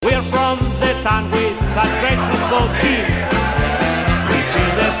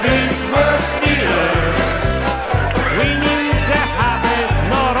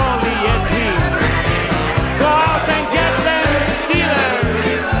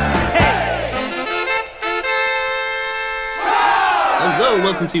and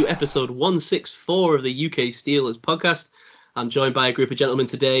welcome to episode 164 of the UK Steelers podcast. I'm joined by a group of gentlemen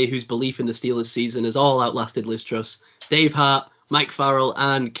today whose belief in the Steelers season has all outlasted Liz Truss. Dave Hart, Mike Farrell,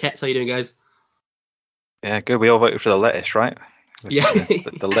 and Ketz. How you doing, guys? Yeah, good. We all voted for the lettuce, right? Yeah.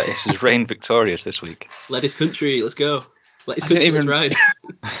 The lettuce has reigned victorious this week. Lettuce country, let's go. Lettuce country, let's ride.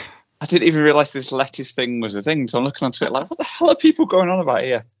 I didn't even realise this lettuce thing was a thing, so I'm looking onto it like, what the hell are people going on about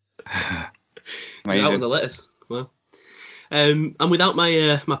here? Amazing. Out on the lettuce. Well, I'm without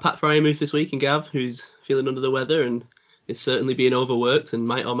my Pat Fryermuth this week, and Gav, who's feeling under the weather and is certainly being overworked and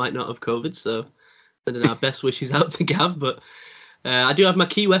might or might not have COVID, so sending our best wishes out to Gav. But I do have my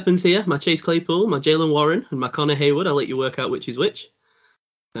key weapons here, my Chase Claypool, my Jalen Warren, and my Connor Haywood. I'll let you work out which is which.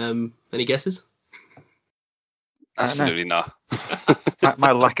 Any guesses? Absolutely not.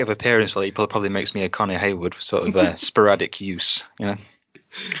 My lack of appearance label probably makes me a Connor Haywood, sort of sporadic use, you know.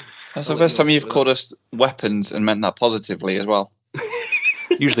 That's the first time you've called us weapons and meant that positively as well.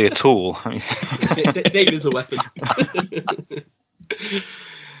 Usually a tool. I mean. Dave is a weapon.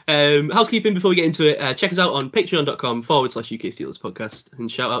 Housekeeping before we get into it, check us out on patreon.com/UK Steelers podcast,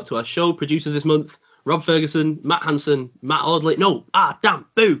 and shout out to our show producers this month: Rob Ferguson, Matt Hanson, Matt Audley,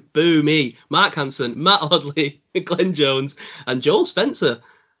 boo me, Mark Hanson, Matt Audley, Glenn Jones, and Joel Spencer.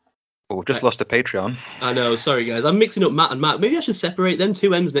 Well, we've just lost a Patreon. I know, sorry guys, I'm mixing up Matt and Mark. Maybe I should separate them,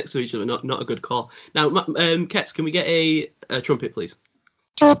 two M's next to each other, not a good call. Now, Ketz, can we get a trumpet, please?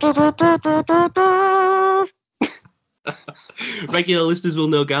 Regular listeners will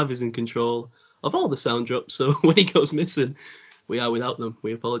know Gav is in control of all the sound drops, so when he goes missing, we are without them.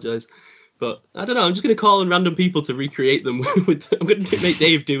 We apologise. But I don't know, I'm just going to call on random people to recreate them. I'm going to make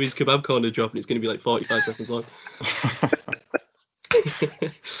Dave do his kebab corner drop, and it's going to be like 45 seconds long.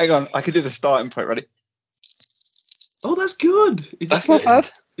 Hang on, I can do the starting point. Ready? Oh, that's good. That's not bad.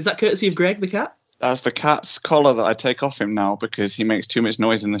 Is that courtesy of Greg the cat? That's the cat's collar that I take off him now because he makes too much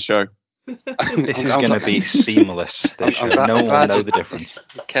noise in the show. This is going to be seamless. No one will know the difference.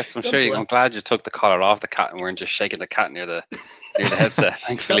 Ketz, I'm glad you took the collar off the cat and weren't just shaking the cat near the headset.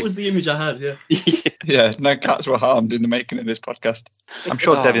 Thankfully. That was the image I had, yeah. Yeah, no cats were harmed in the making of this podcast. I'm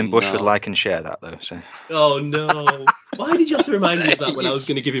sure Devin Bush would like and share that, though. So. Oh, no. Why did you have to remind me of that when I was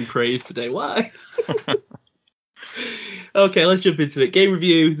going to give him praise today? Why? Okay, let's jump into it. Game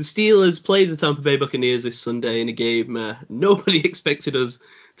review. The Steelers played the Tampa Bay Buccaneers this Sunday in a game nobody expected us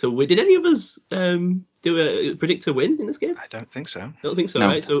to win. Did any of us predict a win in this game? I don't think so. I don't think so, No.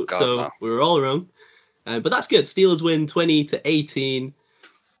 right? So we were all wrong. But that's good. Steelers win 20-18.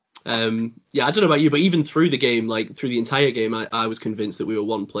 I don't know about you, but even through the game, like through the entire game, I was convinced that we were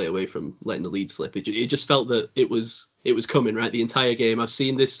one play away from letting the lead slip. It just felt that it was coming, right? The entire game. I've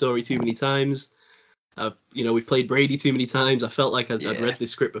seen this story too many times. We've played Brady too many times. I felt like I'd read this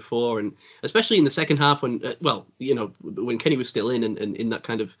script before, and especially in the second half when Kenny was still in and in that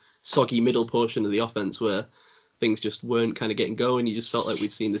kind of soggy middle portion of the offense where things just weren't kind of getting going. You just felt like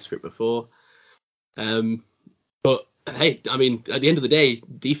we'd seen this script before. But hey, I mean, at the end of the day,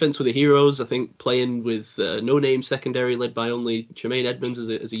 defense were the heroes. I think playing with no-name secondary led by only Tremaine Edmonds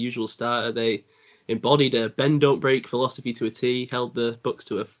as a usual starter, they embodied a bend don't break philosophy to a T. Held the Bucs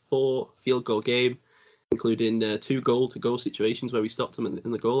to a 4 field goal game, including 2 goal-to-go situations where we stopped them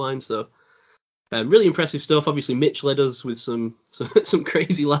in the goal line. So really impressive stuff. Obviously, Mitch led us with some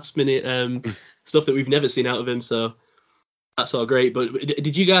crazy last-minute stuff that we've never seen out of him. So that's all great. But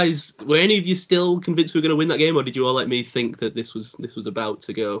were any of you still convinced we were going to win that game, or did you all like me think that this was about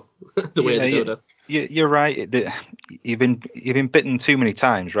to go the way of the dodo? You're right. You've been bitten too many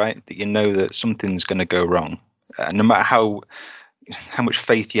times, right? That you know that something's going to go wrong. No matter how much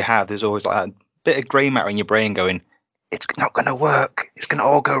faith you have, there's always like a bit of grey matter in your brain going, it's not going to work. It's going to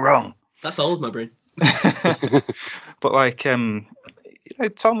all go wrong. That's all of my brain. But like,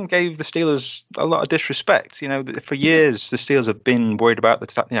 Tom gave the Steelers a lot of disrespect. For years the Steelers have been worried about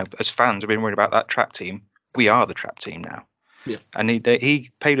as fans have been worried about that trap team. We are the trap team now. Yeah. And he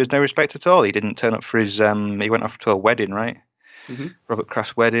paid us no respect at all. He didn't turn up for his. He went off to a wedding, right? Mm-hmm. Robert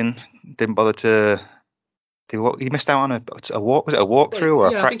Kraft's wedding. Didn't bother to. He missed out on a walk. Was it a walkthrough or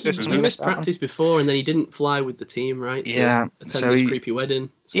a practice? I think he missed practice before, and then he didn't fly with the team, right? Yeah. Attend his creepy wedding.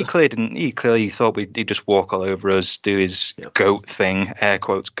 So. He clearly thought he'd just walk all over us, do his goat thing, air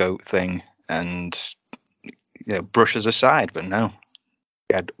quotes goat thing, and brush us aside. But no,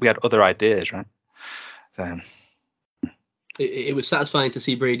 we had other ideas, right? It was satisfying to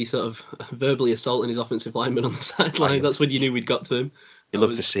see Brady sort of verbally assaulting his offensive lineman on the sideline. That's when you knew we'd got to him. You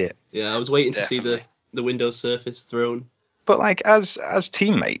love to see it. Yeah, I was waiting to see the Windows Surface thrown. But like as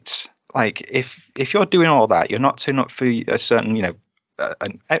teammates, like if you're doing all that, you're not turning up for a certain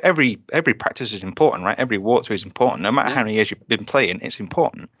and every practice is important, right? Every walkthrough is important. No matter how many years you've been playing, it's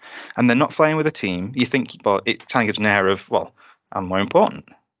important. And they're not playing with a team. You think, well, it kind of gives an air of, well, I'm more important,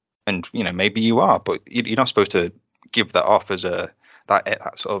 and maybe you are, but you're not supposed to give that off as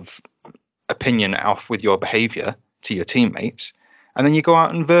that sort of opinion off with your behaviour to your teammates, and then you go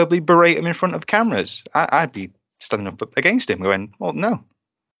out and verbally berate them in front of cameras. I'd be standing up against him, going, well, no.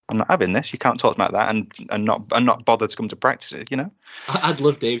 I'm not having this. You can't talk about that and not bother to come to practice it, I'd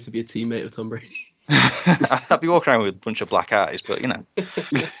love Dave to be a teammate of Tom Brady. I'd be walking around with a bunch of black eyes, but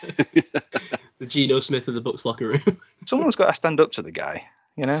The Geno Smith of the Bucs locker room. Someone's got to stand up to the guy,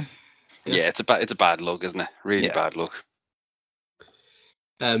 Yeah, it's a bad look, isn't it? Really bad look.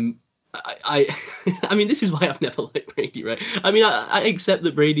 I mean, this is why I've never liked Brady, right? I mean, I accept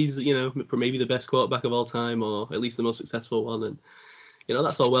that Brady's, maybe the best quarterback of all time, or at least the most successful one, and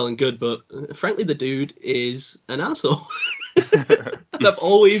that's all well and good, but frankly, the dude is an asshole. And I've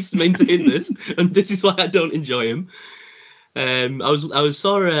always maintained this, and this is why I don't enjoy him. I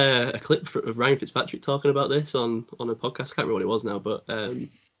saw a clip of Ryan Fitzpatrick talking about this on a podcast. I can't remember what it was now, but I don't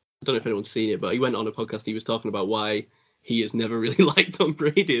know if anyone's seen it. But he went on a podcast. He was talking about why he has never really liked Tom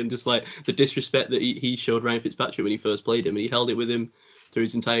Brady, and just like the disrespect that he showed Ryan Fitzpatrick when he first played him, and he held it with him through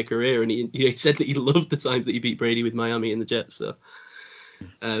his entire career. And he said that he loved the times that he beat Brady with Miami and the Jets. So.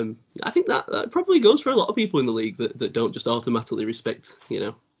 I think that probably goes for a lot of people in the league that don't just automatically respect,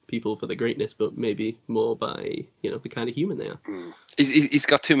 people for their greatness, but maybe more by, the kind of human they are. He's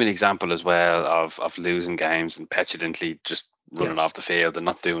got too many examples as well of losing games and petulantly just running off the field and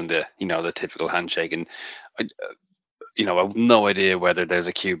not doing the, the typical handshake. And, I have no idea whether there's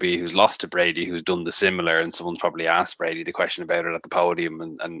a QB who's lost to Brady who's done the similar, and someone's probably asked Brady the question about it at the podium.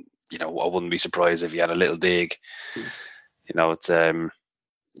 And I wouldn't be surprised if he had a little dig.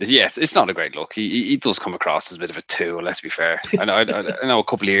 It's not a great look. He does come across as a bit of a tool, let's be fair. I know a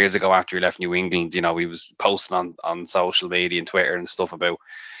couple of years ago after he left New England, he was posting on social media and Twitter and stuff about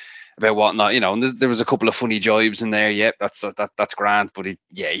whatnot, and there was a couple of funny jibes in there. Yep, that's grand, but he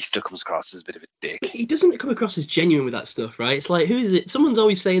still comes across as a bit of a dick. He doesn't come across as genuine with that stuff, right? It's like, who is it? Someone's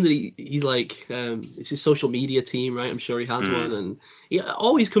always saying that he's like, it's his social media team, right? I'm sure he has one, and he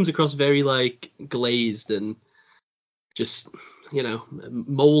always comes across very like glazed and just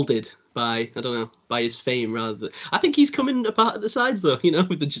molded by his fame rather than. I think he's coming apart at the sides though,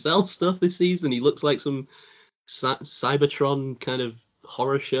 with the Giselle stuff this season. He looks like some Cybertron kind of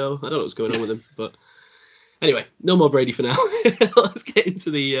horror show. I don't know what's going on with him, but anyway, no more Brady for now. Let's get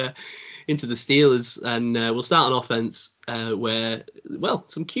into the Steelers, and we'll start on offense, where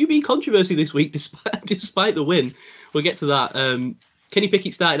some QB controversy this week despite the win. We'll get to that. Kenny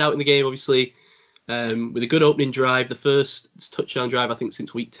Pickett started out in the game obviously. With a good opening drive, the first touchdown drive I think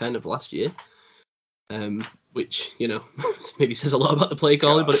since week 10 of last year, which maybe says a lot about the play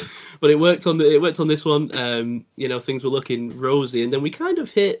calling, but it worked on this one. Things were looking rosy, and then we kind of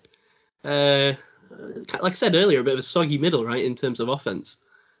hit, like I said earlier, a bit of a soggy middle, right, in terms of offense.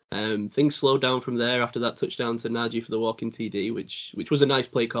 Things slowed down from there after that touchdown to Najee for the walk-in TD, which was a nice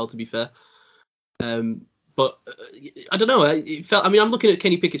play call to be fair. But I don't know. I'm looking at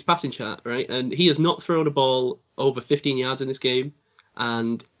Kenny Pickett's passing chart, right? And he has not thrown a ball over 15 yards in this game.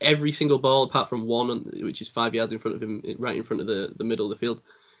 And every single ball, apart from one, which is 5 yards in front of him, right in front of the middle of the field,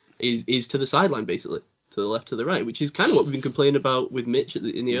 is to the sideline, basically, to the left, to the right, which is kind of what we've been complaining about with Mitch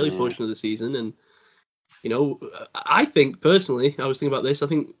in the early portion of the season. And, I think, personally, I was thinking about this, I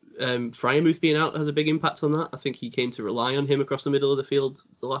think Freiermuth being out has a big impact on that. I think he came to rely on him across the middle of the field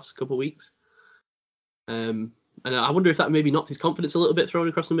the last couple of weeks. And I wonder if that maybe knocked his confidence a little bit throwing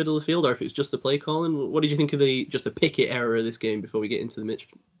across the middle of the field, or if it's just the play calling. What did you think of the Pickett error of this game before we get into the Mitch?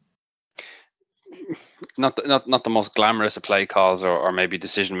 Not the most glamorous of play calls or maybe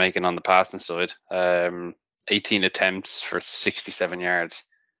decision making on the passing side. 18 attempts for 67 yards.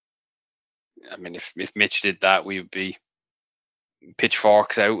 I mean, if Mitch did that, we would be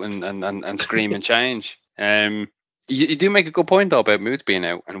pitchforks out and scream and change. You do make a good point though about Muth being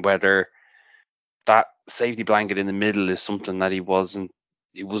out and whether that safety blanket in the middle is something that he wasn't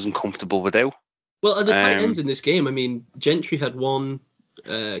comfortable without. Well, at the tight ends in this game, I mean, Gentry had one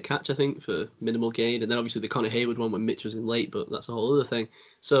catch, I think, for minimal gain, and then obviously the Connor Hayward one when Mitch was in late, but that's a whole other thing.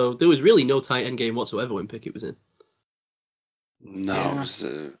 So there was really no tight end game whatsoever when Pickett was in. No, It was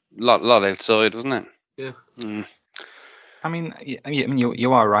a lot outside, wasn't it? Yeah. Mm. I mean,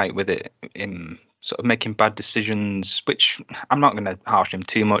 you are right with it in sort of making bad decisions, which I'm not going to harsh him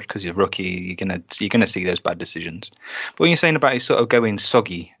too much because he's a rookie. You're gonna see those bad decisions. But when you're saying about it sort of going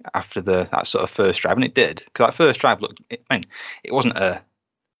soggy after that sort of first drive, and it did, because that first drive looked, it wasn't a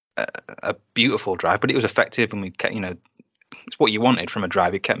beautiful drive, but it was effective, and we kept, it's what you wanted from a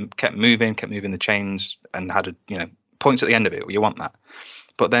drive. It kept moving the chains, and had points at the end of it. You want that.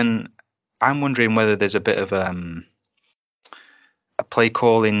 But then I'm wondering whether there's a bit of a play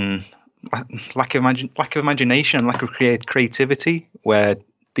calling lack of imagination, lack of creativity, where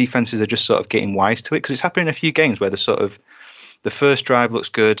defenses are just sort of getting wise to it, because it's happened in a few games where the first drive looks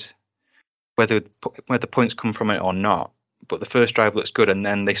good, whether the points come from it or not, but the first drive looks good, and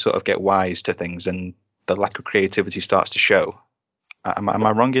then they sort of get wise to things, and the lack of creativity starts to show. Am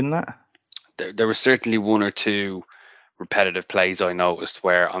I wrong in that? There were certainly one or two repetitive plays I noticed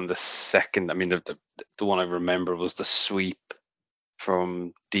where on the second, I mean, the one I remember was the sweep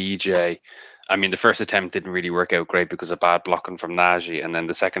from DJ. I mean, the first attempt didn't really work out great because of bad blocking from Nagy, and then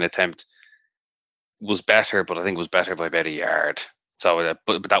the second attempt was better, but I think it was better by about a yard. So,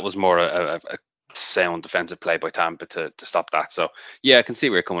 but that was more a sound defensive play by Tampa to stop that. So, yeah, I can see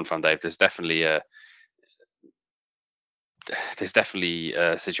where you're coming from, Dave. There's definitely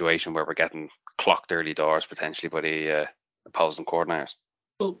a situation where we're getting clocked early doors potentially by the opposing coordinators.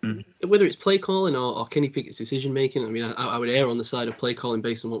 Well, whether it's play calling or Kenny Pickett's decision making, I mean, I would err on the side of play calling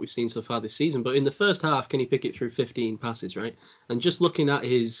based on what we've seen so far this season. But in the first half, Kenny Pickett threw 15 passes, right? And just looking at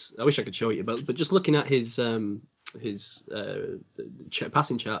his, I wish I could show you, but just looking at his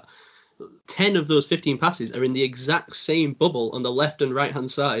passing chart, 10 of those 15 passes are in the exact same bubble on the left and right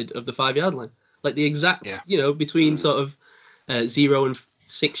hand side of the 5-yard line, like the exact, between sort of 0 and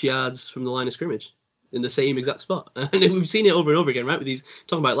 6 yards from the line of scrimmage, in the same exact spot. And we've seen it over and over again, right? With these,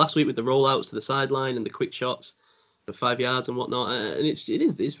 talking about last week with the rollouts to the sideline and the quick shots for 5 yards and whatnot. And it's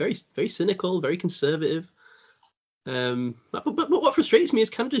very, very cynical, very conservative. But what frustrates me is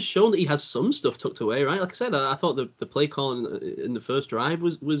Canada's shown that he has some stuff tucked away, right? Like I said, I thought the play calling in the first drive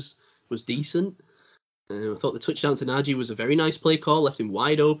was decent. I thought the touchdown to Nagy was a very nice play call, left him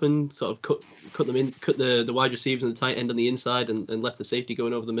wide open, sort of cut the wide receivers and the tight end on the inside, and left the safety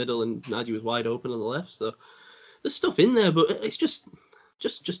going over the middle, and Nagy was wide open on the left. So there's stuff in there, but it's just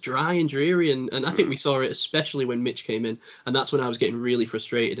dry and dreary, and I think we saw it especially when Mitch came in, and that's when I was getting really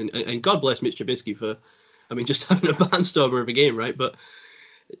frustrated. And God bless Mitch Trubisky for, I mean, just having a barnstormer of a game, right? But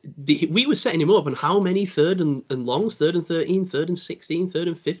we were setting him up on how many third and longs, 3rd and 13, 3rd and 16, 3rd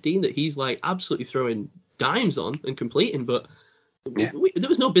and 15 that he's like absolutely throwing dimes on and completing. But there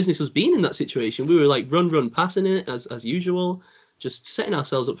was no business us being in that situation. We were like run, passing it as usual, just setting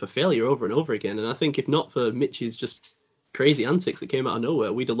ourselves up for failure over and over again. And I think if not for Mitch's just crazy antics that came out of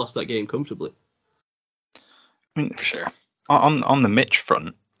nowhere, we'd have lost that game comfortably. I mean, For sure. On the Mitch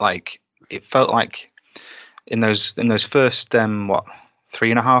front, like it felt like in those first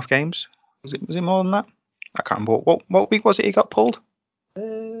 3.5 games, was it more than that? I can't remember what week was it he got pulled.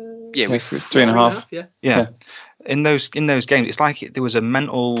 Yeah, 3.5. Yeah. In those games, it's like there was a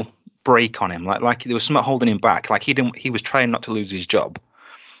mental break on him, like there was something holding him back. Like he was trying not to lose his job,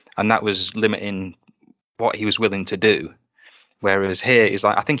 and that was limiting what he was willing to do. Whereas here, he's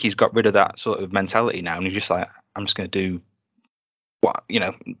like, I think he's got rid of that sort of mentality now, and he's just like, I'm just going to do what,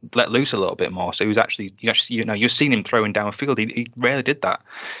 let loose a little bit more. So he was actually you've seen him throwing downfield. He rarely did that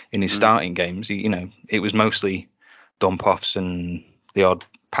in his starting games. It was mostly dump offs and the odd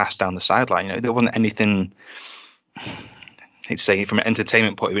pass down the sideline. There wasn't anything, I'd say, from an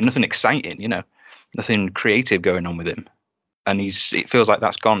entertainment point of view, nothing exciting. Nothing creative going on with him. And it feels like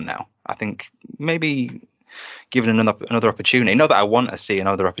that's gone now. I think maybe given another opportunity. Not that I want to see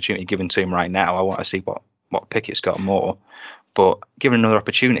another opportunity given to him right now. I want to see what Pickett's got more. But given another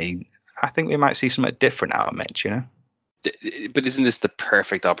opportunity, I think we might see something different out of Mitch, But isn't this the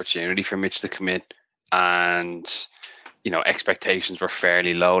perfect opportunity for Mitch to come in? And, expectations were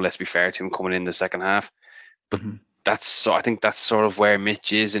fairly low, let's be fair to him, coming in the second half. But I think that's sort of where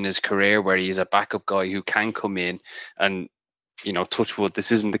Mitch is in his career, where he's a backup guy who can come in and, touch wood.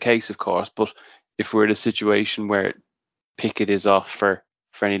 This isn't the case, of course, but if we're in a situation where Pickett is off for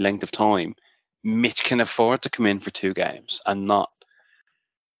any length of time, Mitch can afford to come in for 2 games and not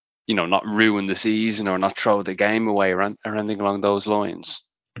ruin the season or not throw the game away or anything along those lines.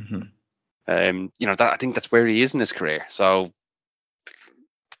 I think that's where he is in his career. So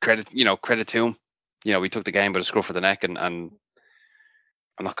credit to him. We took the game by the scruff of the neck, and I'm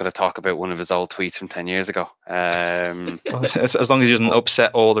not going to talk about one of his old tweets from 10 years ago. Well, as long as he doesn't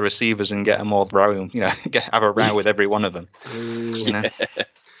upset all the receivers and get them all rowing, have a row with every one of them.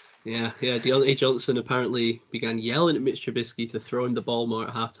 Yeah. Deontay Johnson apparently began yelling at Mitch Trubisky to throw him the ball more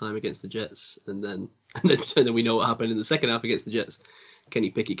at halftime against the Jets, and then we know what happened in the second half against the Jets.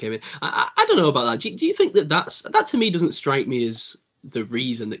 Kenny Pickett came in. I don't know about that. Do you think that to me doesn't strike me as the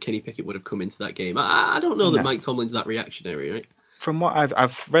reason that Kenny Pickett would have come into that game? I don't know that Mike Tomlin's that reactionary, right? From what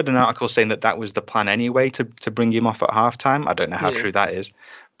I've read an article saying that was the plan anyway, to bring him off at halftime. I don't know how true that is,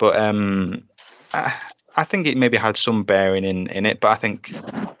 but I think it maybe had some bearing in it. But I think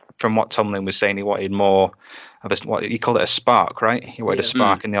from what Tomlin was saying, he wanted more of what he called it, a spark, right? He wanted a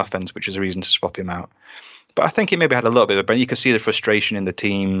spark in the offense, which is a reason to swap him out. But I think it maybe had a little bit of a. You can see the frustration in the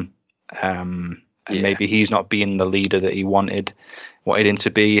team, and maybe he's not being the leader that he wanted him to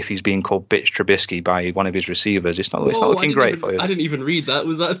be. If he's being called Bitch Trubisky by one of his receivers, it's not looking great for you. I didn't even read that.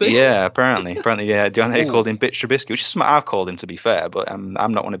 Was that a thing? Yeah, apparently, yeah. John Hay called him Bitch Trubisky, which is something I've called him, to be fair. But I'm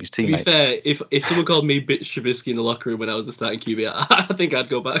not one of his teammates. To be fair, if someone called me Bitch Trubisky in the locker room when I was the starting QB, I think I'd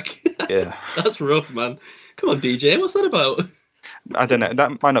go back. Yeah, that's rough, man. Come on, DJ, what's that about? I don't know.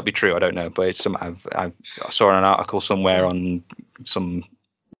 That might not be true. I don't know, but it's something I saw an article somewhere on some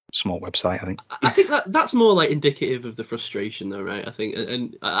small website, I think. I think that's more like indicative of the frustration, though, right? I think,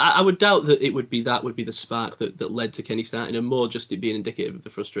 and I would doubt that it would be the spark that led to Kenny starting, and more just it being indicative of the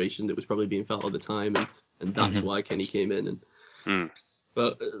frustration that was probably being felt at the time, and that's why Kenny came in.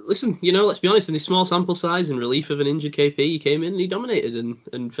 But listen, let's be honest, in this small sample size and relief of an injured KP, he came in and he dominated,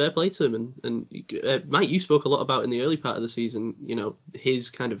 and fair play to him. And Mike, you spoke a lot about in the early part of the season, his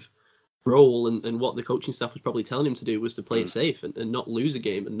kind of role and what the coaching staff was probably telling him to do was to play it safe and not lose a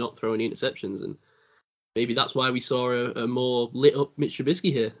game and not throw any interceptions. And maybe that's why we saw a more lit up Mitch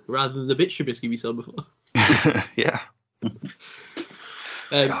Trubisky here rather than the bitch Trubisky we saw before. Yeah. Mitch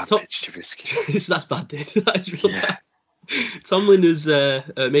Trubisky. That's bad, dude. That is real bad. Tomlin has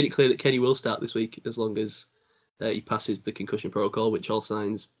made it clear that Kenny will start this week as long as he passes the concussion protocol, which all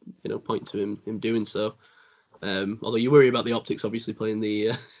signs, point to him doing so. Although you worry about the optics, obviously playing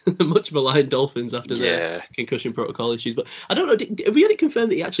the much maligned Dolphins after the concussion protocol issues. But I don't know, have we had it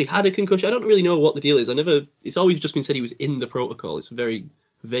confirmed that he actually had a concussion? I don't really know what the deal is. It's always just been said he was in the protocol. It's very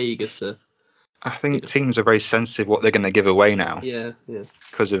vague as to. I think teams are very sensitive what they're going to give away now. Yeah.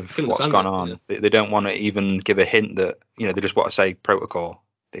 Because of what's gone on. Yeah. They don't want to even give a hint that, they just want to say protocol.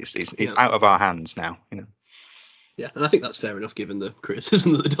 It's out of our hands now, Yeah, and I think that's fair enough given the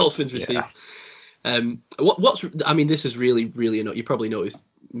criticism that the Dolphins received. This is really, really annoying. You probably noticed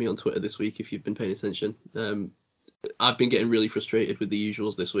me on Twitter this week if you've been paying attention. I've been getting really frustrated with the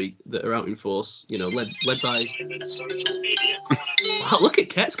usuals this week that are out in force, led by... Wow, look at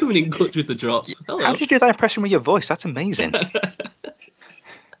Ket's coming in clutch with the drops. Hello. How did you do that impression with your voice? That's amazing.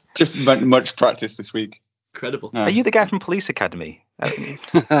 Just much practice this week. Incredible. Are you the guy from Police Academy?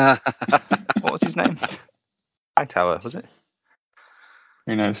 What was his name? Hightower, was it?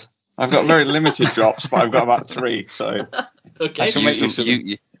 Who knows? I've got very limited drops, but I've got about 3, so okay. I shall make use of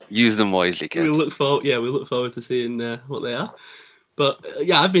them. Use them wisely, kids. We look forward to seeing what they are. But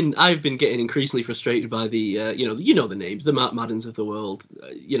I've been getting increasingly frustrated by the the names, the Matt Maddens of the world,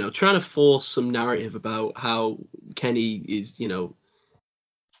 trying to force some narrative about how Kenny is,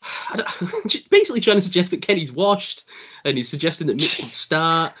 basically trying to suggest that Kenny's washed, and he's suggesting that Mitch should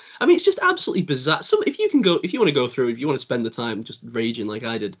start. I mean, it's just absolutely bizarre. If you want to go through, if you want to spend the time just raging like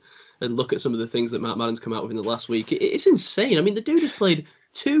I did, and look at some of the things that Matt Madden's come out with in the last week, it's insane. I mean, the dude has played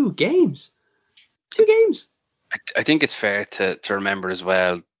 2 games. 2 games. I think it's fair to remember as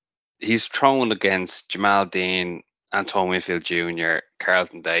well, he's thrown against Jamal Dean, Antoine Winfield Jr.,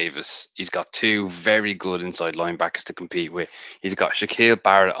 Carlton Davis. He's got 2 very good inside linebackers to compete with. He's got Shaquille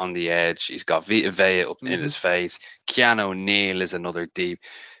Barrett on the edge. He's got Vita Vea up in his face. Keanu O'Neal is another deep.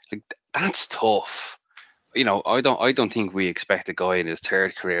 That's tough. I don't think we expect a guy in his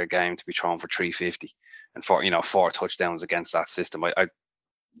 3rd career game to be thrown for 350 and 4 touchdowns against that system. That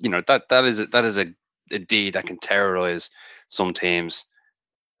is a deed that can terrorize some teams.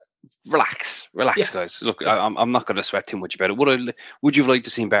 Relax, guys. Look, I'm not going to sweat too much about it. Would you have liked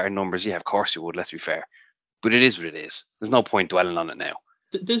to see better numbers? Yeah, of course you would. Let's be fair, but it is what it is. There's no point dwelling on it now.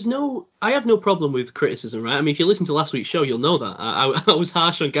 I have no problem with criticism, right? I mean, if you listen to last week's show, you'll know that I was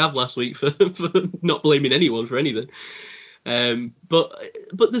harsh on Gav last week for not blaming anyone for anything. But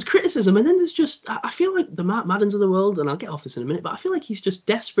there's criticism, and then there's just, I feel like the Matt Maddens of the world, and I'll get off this in a minute, but I feel like he's just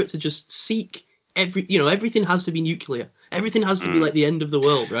desperate to just seek everything has to be nuclear. Everything has to be like the end of the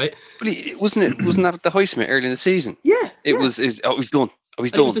world, right? But wasn't that the Highsmith early in the season? Yeah. It was done. It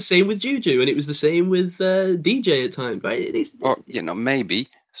was the same with Juju, and it was the same with DJ at times, right? Maybe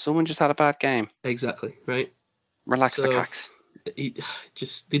someone just had a bad game. Exactly, right? Relax the cacks.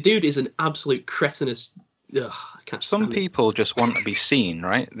 The dude is an absolute cretinous. Some people just want to be seen,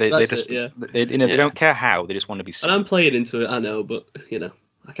 right? They don't care how, they just want to be seen. And I'm playing into it, I know, but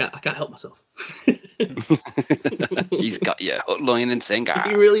I can't help myself. He's got you hotline and singer.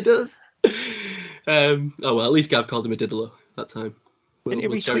 He really does. Well, at least Gav called him a diddler that time. Didn't he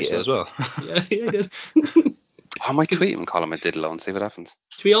retweet it as well? Yeah, he did. I might tweet him and call him a diddle and see what happens.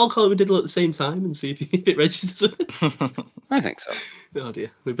 Should we all call him a diddle at the same time and see if it registers? I think so. Oh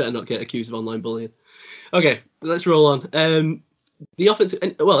dear, we better not get accused of online bullying. Okay, let's roll on. The offense.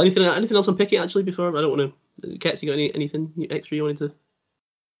 Well, anything else on Pickett actually? Before I don't want to. Kets, you got anything extra you wanted to?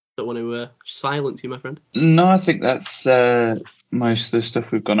 Don't want to silence you, my friend. No, I think that's most of the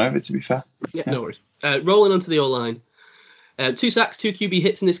stuff we've gone over. To be fair. Yeah, no worries. Rolling onto the O-line. 2 sacks, 2 QB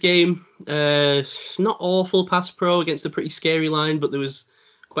hits in this game. Not awful pass pro against a pretty scary line, but there was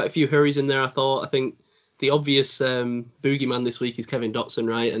quite a few hurries in there. I think the obvious boogeyman this week is Kevin Dotson,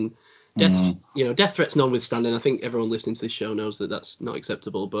 right? And death threats notwithstanding, I think everyone listening to this show knows that that's not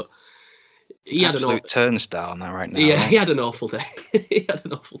acceptable. But he had an turnstile now, right now. Yeah, he had an awful day.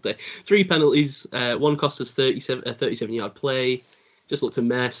 3 penalties. One cost us 37-yard play. Just looked a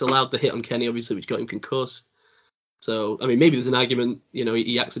mess. Allowed the hit on Kenny, obviously, which got him concussed. So, I mean, maybe there's an argument,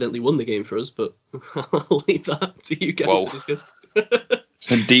 he accidentally won the game for us, but I'll leave that to you guys to discuss. It's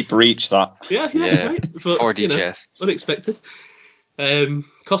a deep reach, that. Yeah. Right. But, 4 DJs. Unexpected.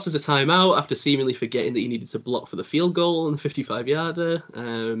 Cost us a timeout after seemingly forgetting that he needed to block for the field goal on the 55-yarder.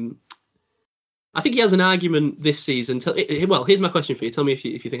 I think he has an argument this season. Well, here's my question for you. Tell me if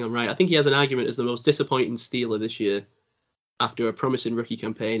you think I'm right. I think he has an argument as the most disappointing Steeler this year, after a promising rookie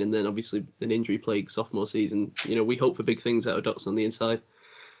campaign and then obviously an injury-plagued sophomore season. We hope for big things out of Dotson on the inside.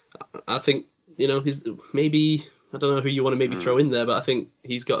 I think, he's maybe, I don't know who you want to maybe throw in there, but I think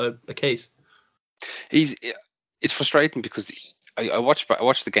he's got a case. It's frustrating because I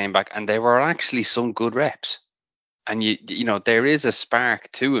watched the game back and there were actually some good reps. And, there is a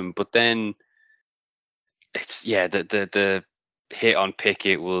spark to him, but then it's, the hit on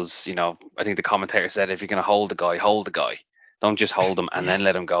Pickett was, I think the commentator said, if you're going to hold the guy, hold the guy. Don't just hold him and then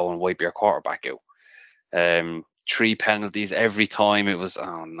let him go and wipe your quarterback out. 3 penalties every time. It was,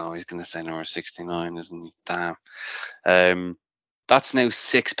 oh no, he's going to say number 69, isn't he? Damn. That's now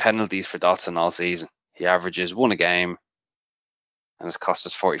 6 penalties for Dotson all season. He averages 1 a game and it's cost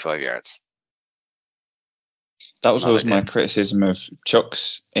us 45 yards. That was always my criticism of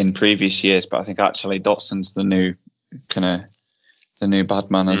Chuck's in previous years, but I think actually Dotson's the new bad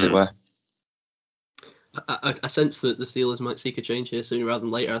man, as it were. I sense that the Steelers might seek a change here sooner rather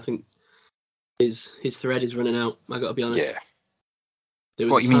than later. I think his thread is running out. I got to be honest. Yeah.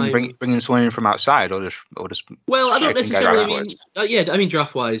 What you mean, bringing someone in from outside, or just? Well, I don't necessarily mean. I mean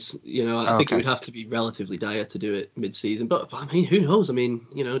draft wise. I think it would have to be relatively dire to do it mid-season. But I mean, who knows? I mean,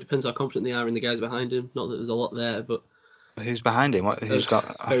 it depends how confident they are in the guys behind him. Not that there's a lot there, but. Who's behind him? Who's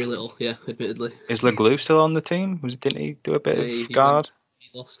got? Very little. Yeah, admittedly. Is Leglue still on the team? Didn't he do a bit of guard?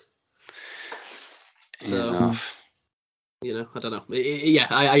 He lost. So, I don't know.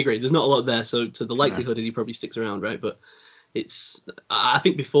 I agree. There's not a lot there, so the likelihood is he probably sticks around, right? But I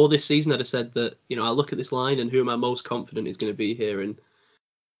think before this season, I'd have said that, I look at this line and who am I most confident is going to be here in,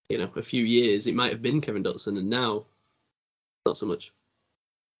 a few years. It might have been Kevin Dotson, and now, not so much.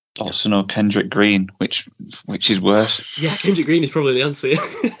 Dotson or Kendrick Green, which is worse? Yeah, Kendrick Green is probably the answer.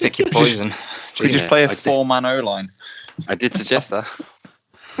 Pick your poison. We just play a 4-man O-line. I did suggest that.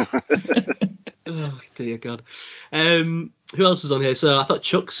 Oh dear God. Who else was on here? So I thought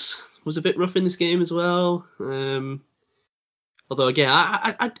Chucks was a bit rough in this game as well. Although again,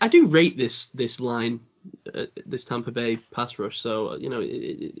 I do rate this line, this Tampa Bay pass rush. So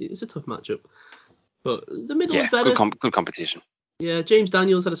it's a tough matchup. But the middle was better. Good competition. Yeah, James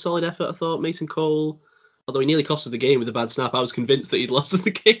Daniels had a solid effort. I thought Mason Cole, although he nearly cost us the game with a bad snap, I was convinced that he'd lost us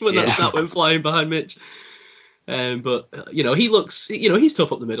the game when that snap went flying behind Mitch. But he looks, he's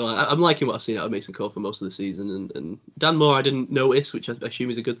tough up the middle. I'm liking what I've seen out of Mason Cole for most of the season, and Dan Moore I didn't notice, which I assume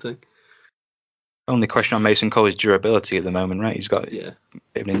is a good thing. Only question on Mason Cole is durability at the moment, right? He's got a bit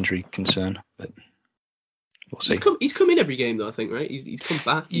of an injury concern, but we'll see. He's come in every game though, I think, right? He's come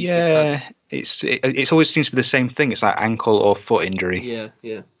back. It's always seems to be the same thing. It's like ankle or foot injury.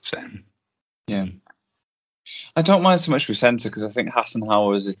 Yeah. So, yeah. I don't mind so much with centre because I think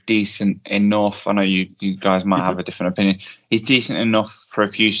Hassenauer is a decent enough. I know you guys might have a different opinion. He's decent enough for a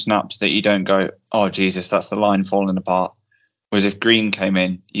few snaps that you don't go, oh Jesus, that's the line falling apart. Whereas if Green came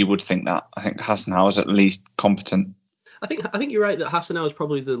in, you would think that. I think Hassenauer is at least competent. I think you're right that Hassenauer is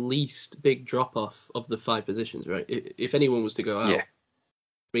probably the least big drop off of the 5 positions, right? If anyone was to go out, I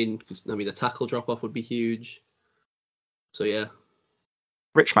mean, the tackle drop off would be huge. So yeah.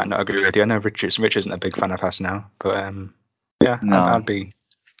 Rich might not agree with you. I know Rich isn't a big fan of Hassenauer, but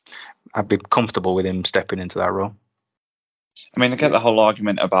I'd be comfortable with him stepping into that role. I mean, I get the whole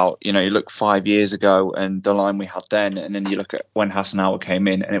argument about, you look 5 years ago and the line we had then, and then you look at when Hassenauer came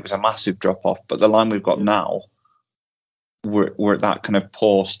in and it was a massive drop off. But the line we've got now, were at that kind of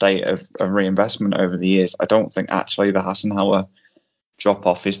poor state of reinvestment over the years. I don't think actually the Hassenhauer drop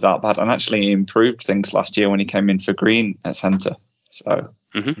off is that bad, and actually he improved things last year when he came in for Green at centre. So.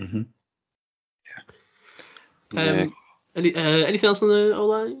 Mm-hmm. Anything else on the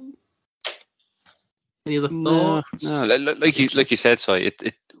O-line? Any other thoughts? No. Like you said, so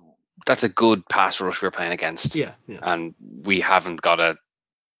that's a good pass rush we're playing against. Yeah. And we haven't got a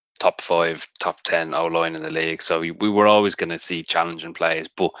top 5, top 10 O-line in the league, so we were always going to see challenging plays.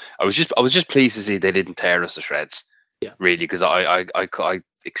 But I was just pleased to see they didn't tear us to shreds. Yeah, really, because I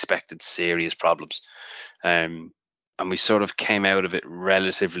expected serious problems, and we sort of came out of it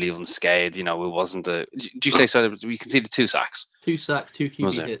relatively unscathed. You know, it wasn't a. Did you say so? We conceded 2 sacks. 2 sacks, 2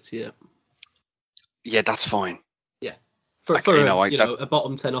 QB hits. Yeah. Yeah, that's fine. Yeah, for a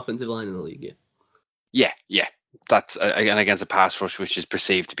bottom 10 offensive line in the league. Yeah. That's again against a pass rush which is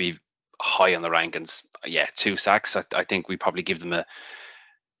perceived to be high on the rankings. Yeah, 2 sacks. I think we probably give them a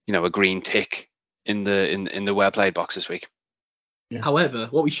green tick in the well played box this week. Yeah. However,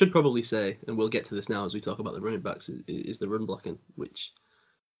 what we should probably say, and we'll get to this now as we talk about the running backs, is the run blocking, which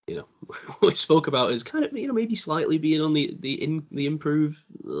we spoke about as kind of maybe slightly being on the improve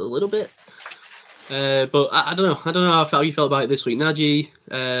a little bit. But I don't know how you felt about it this week. Najee,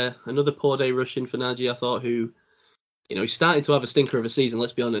 another poor day rushing for Najee, I thought, who, he's starting to have a stinker of a season,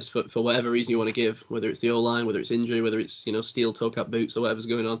 let's be honest, for whatever reason you want to give, whether it's the O-line, whether it's injury, whether it's, steel toe cap boots or whatever's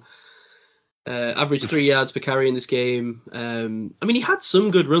going on. Average 3 yards per carry in this game. He had some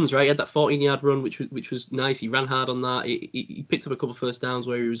good runs, right? He had that 14-yard run, which was nice. He ran hard on that. He picked up a couple of first downs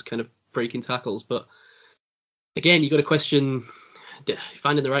where he was kind of breaking tackles. But again, you got to question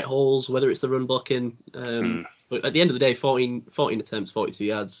finding the right holes, whether it's the run blocking. But at the end of the day, 14 attempts, 42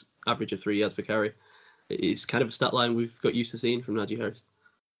 yards, average of 3 yards per carry. It's kind of a stat line we've got used to seeing from Najee Harris.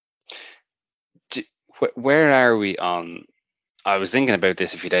 Where are we on? I was thinking about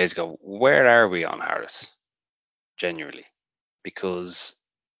this a few days ago. Where are we on Harris? Genuinely. Because,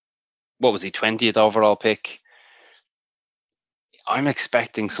 what was he, 20th overall pick? I'm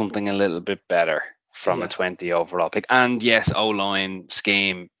expecting something a little bit better from a 20 overall pick. And yes, O-line,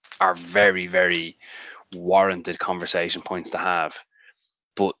 scheme are very, very warranted conversation points to have.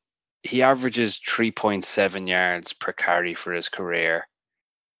 But he averages 3.7 yards per carry for his career.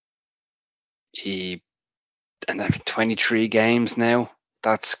 And 23 games now.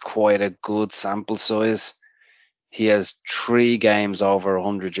 That's quite a good sample size. He has 3 games over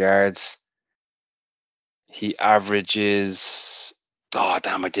 100 yards. He averages. Oh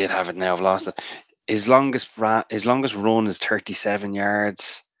damn! I did have it now. I've lost it. His longest run is 37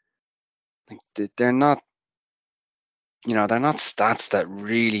 yards. They're not. They're not stats that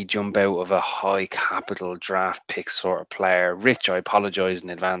really jump out of a high capital draft pick sort of player. Rich, I apologize in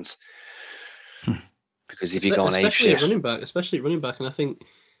advance. Because if you go on especially running back, and I think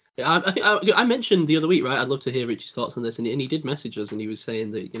I mentioned the other week, right? I'd love to hear Rich's thoughts on this, and he did message us, and he was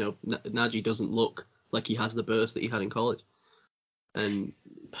saying that Najee doesn't look like he has the burst that he had in college, and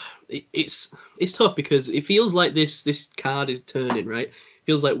it's tough because it feels like this card is turning, right? It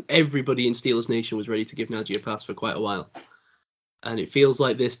feels like everybody in Steelers Nation was ready to give Najee a pass for quite a while, and it feels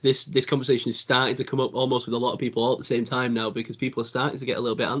like this conversation is starting to come up almost with a lot of people all at the same time now because people are starting to get a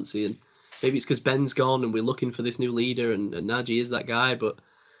little bit antsy and. Maybe it's because Ben's gone and we're looking for this new leader and Najee is that guy, but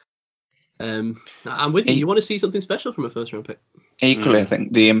I'm with you. You want to see something special from a first-round pick. Equally, I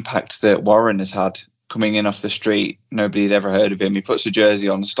think the impact that Warren has had coming in off the street, nobody had ever heard of him. He puts a jersey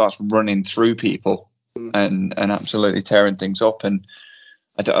on and starts running through people and absolutely tearing things up. And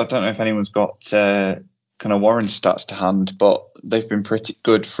I don't know if anyone's got kind of Warren stats to hand, but they've been pretty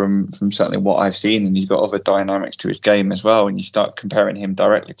good from certainly what I've seen, and he's got other dynamics to his game as well. And you start comparing him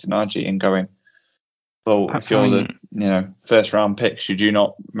directly to Najee and going, well, if you're the first round pick, should you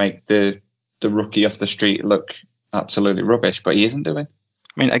not make the rookie off the street look absolutely rubbish? But he isn't doing.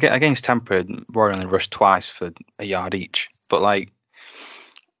 I mean, against Tampa, Warren only rushed twice for a yard each, but like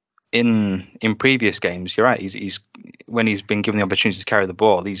in previous games, you're right. He's when he's been given the opportunity to carry the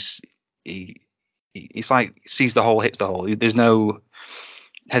ball, It's like sees the hole, hits the hole. There's no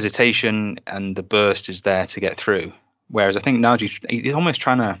hesitation, and the burst is there to get through. Whereas I think Najee, he's almost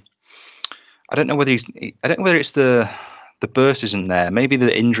trying to. I don't know whether it's the burst isn't there. Maybe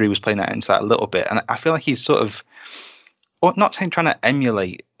the injury was playing that into that a little bit, and I feel like he's sort of, not saying trying to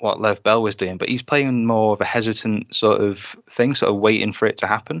emulate what Lev Bell was doing, but he's playing more of a hesitant sort of thing, sort of waiting for it to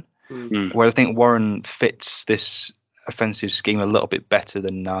happen. Where I think Warren fits this offensive scheme a little bit better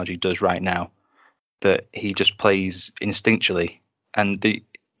than Najee does right now. That he just plays instinctually, and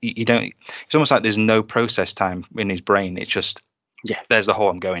you don't. It's almost like there's no process time in his brain. It's just there's the hole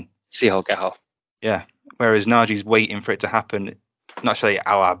I'm going. See hole, get hole. Yeah, whereas Najee's waiting for it to happen. Not necessarily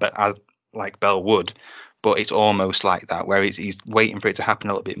like Bell would, but it's almost like that, where he's waiting for it to happen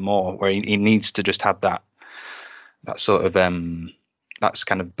a little bit more, where he needs to just have that sort of that's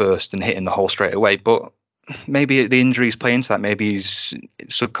kind of burst and hitting the hole straight away. But maybe the injuries play into that. Maybe he's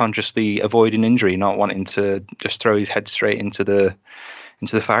subconsciously avoiding injury, not wanting to just throw his head straight into the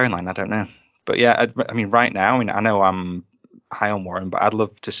firing line. I don't know. But yeah, I mean, right now, I know I'm high on Warren, but I'd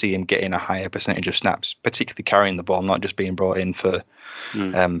love to see him getting a higher percentage of snaps, particularly carrying the ball, not just being brought in for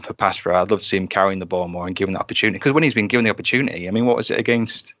pass pro. I'd love to see him carrying the ball more and giving the opportunity. Because when he's been given the opportunity, I mean, what was it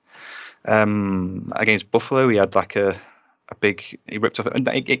against Buffalo? He had like a big, he ripped off.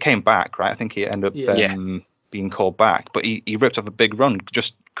 It came back, right? I think he ended up being called back, but he ripped off a big run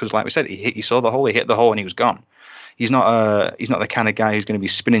just because, like we said, he saw the hole, he hit the hole, and he was gone. He's not the kind of guy who's going to be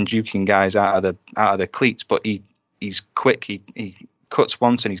spinning, juking guys out of the cleats, but he's quick. He cuts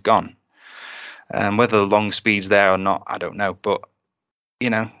once and he's gone. Whether the long speed's there or not, I don't know. But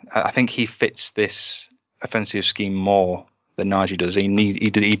I think he fits this offensive scheme more than Najee does.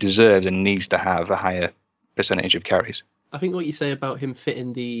 He deserves and needs to have a higher percentage of carries. I think what you say about him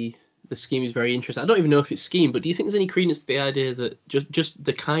fitting the scheme is very interesting. I don't even know if it's scheme, but do you think there's any credence to the idea that just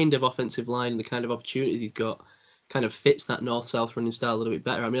the kind of offensive line and the kind of opportunities he's got kind of fits that north-south running style a little bit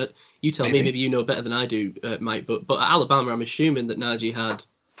better? I mean, you tell me, maybe you know better than I do, Mike, but at Alabama, I'm assuming that Najee had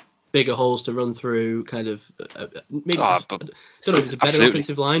bigger holes to run through, kind of, maybe, I don't know if it's a better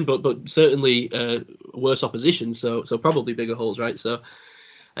offensive line, but certainly worse opposition, so probably bigger holes, right? So,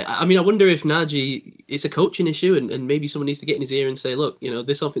 I mean, I wonder if Najee, it's a coaching issue, and maybe someone needs to get in his ear and say, look,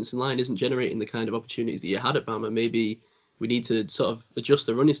 this offensive line isn't generating the kind of opportunities that you had at Bama. Maybe we need to sort of adjust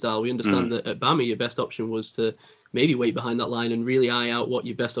the running style. We understand that at Bama, your best option was to maybe wait behind that line and really eye out what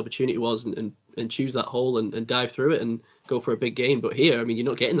your best opportunity was and choose that hole and dive through it and go for a big game. But here, I mean, you're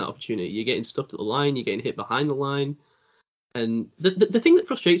not getting that opportunity. You're getting stuffed at the line. You're getting hit behind the line. And the thing that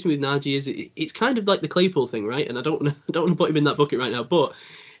frustrates me with Najee is it's kind of like the Claypool thing, right? And I don't want to put him in that bucket right now, but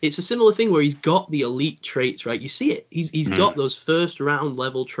it's a similar thing where he's got the elite traits, right? You see it. He's got those first round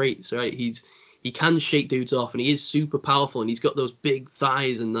level traits, right? He can shake dudes off, and he is super powerful, and he's got those big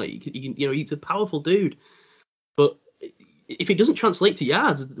thighs, and like he's a powerful dude. But if it doesn't translate to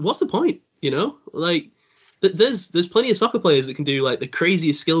yards, what's the point? Like there's plenty of soccer players that can do like the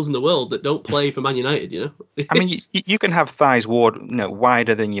craziest skills in the world that don't play for Man United. I mean, you can have thighs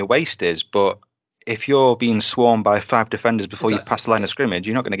wider than your waist is, but if you're being swarmed by 5 defenders before you pass the line of scrimmage,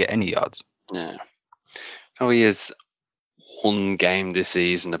 you're not going to get any yards. Yeah. He is one game this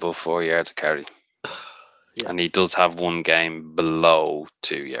season above 4 yards of carry. Yeah. And he does have one game below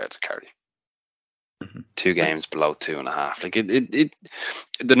 2 yards of carry. 2 games below 2.5. Like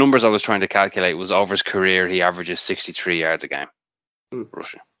the numbers I was trying to calculate was over his career, he averages 63 yards a game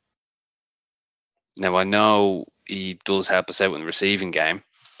rushing. Now I know he does help us out in the receiving game.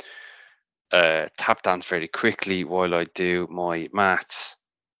 Tap dance very quickly while I do my maths.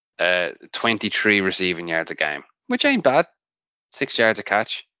 23 receiving yards a game, which ain't bad. 6 yards a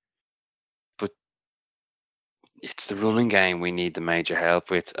catch. But it's the running game we need the major help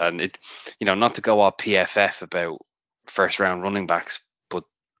with. And it, not to go all PFF about first round running backs, but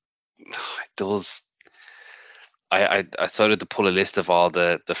it does. I started to pull a list of all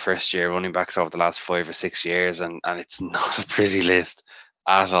the first year running backs over the last 5 or 6 years, and it's not a pretty list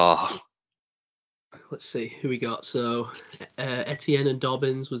at all. Let's see who we got. So Etienne and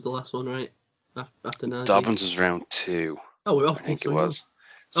Dobbins was the last one, right? After Najee. Dobbins was round 2. Oh, I think it was.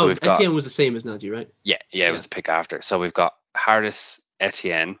 So we've Etienne was the same as Najee, right? Yeah, it was the pick after. So we've got Harris,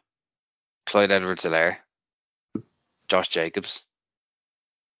 Etienne, Clyde Edwards-Helaire, Josh Jacobs,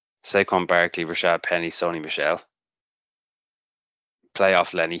 Saquon Barkley, Rashad Penny, Sony Michel,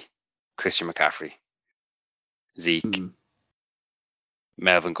 playoff Lenny, Christian McCaffrey, Zeke,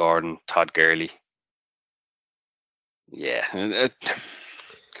 Melvin Gordon, Todd Gurley. Yeah.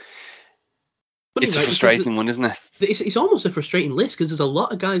 It's a frustrating one, isn't it? It's almost a frustrating list because there's a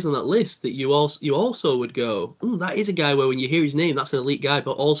lot of guys on that list that you also would go, that is a guy where when you hear his name, that's an elite guy,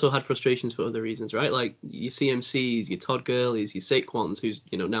 but also had frustrations for other reasons, right? Like your CMCs, your Todd Gurleys, your Saquons, who's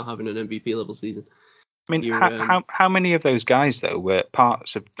now having an MVP level season. I mean, how many of those guys though were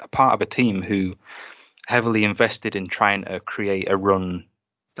part of a team who heavily invested in trying to create a run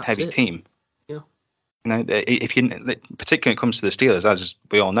heavy team? If you, particularly when it comes to the Steelers, as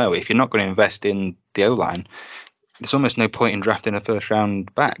we all know, if you're not going to invest in the O-line, there's almost no point in drafting a first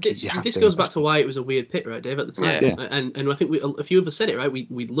round back. This goes back to why it was a weird pick, right, Dave, at the time. Yeah. And I think a few of us said it, right?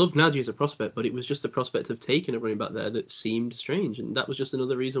 We loved Najee as a prospect, but it was just the prospect of taking a running back there that seemed strange, and that was just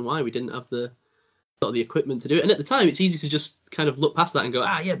another reason why we didn't have the sort of the equipment to do it. And at the time, it's easy to just kind of look past that and go,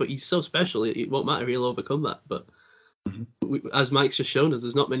 yeah, but he's so special. It won't matter. He'll overcome that. But as Mike's just shown us,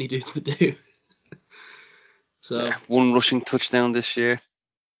 there's not many dudes that do. So yeah, 1 rushing touchdown this year.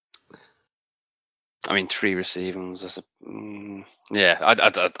 I mean, 3 receiving was yeah. I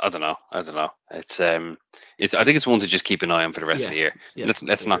don't know. It's I think it's one to just keep an eye on for the rest of the year. Yeah,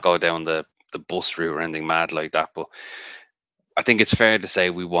 let's not go down the bus route or anything mad like that. But I think it's fair to say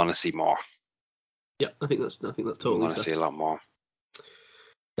we want to see more. Yeah, I think that's totally. We want to see a lot more.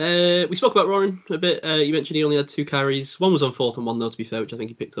 We spoke about Warren a bit. You mentioned he only had 2 carries. One was on 4th and 1 though, to be fair, which I think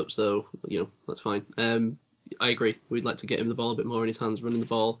he picked up. So that's fine. I agree. We'd like to get him the ball a bit more in his hands, running the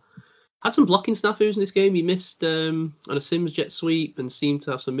ball. Had some blocking snafus in this game. He missed on a Sims jet sweep and seemed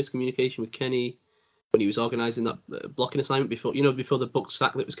to have some miscommunication with Kenny when he was organising that blocking assignment before the booked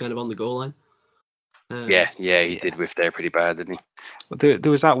sack that was kind of on the goal line. He did whiff there pretty bad, didn't he? Well,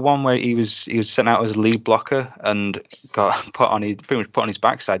 there was that one where he was sent out as a lead blocker and got pretty much put on his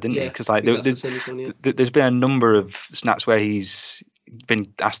backside, didn't he? Because there's been a number of snaps where he's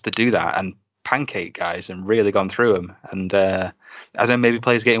been asked to do that and pancake guys and really gone through them. And I don't know, maybe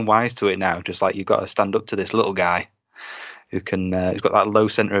players getting wise to it now. Just like you've got to stand up to this little guy who can. He's got that low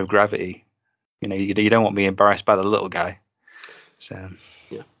center of gravity. You don't want to be embarrassed by the little guy. So.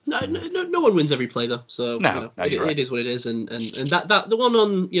 Yeah. No one wins every play though. So it is what it is, and that the one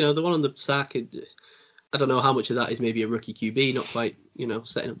on the sack. I don't know how much of that is maybe a rookie QB not quite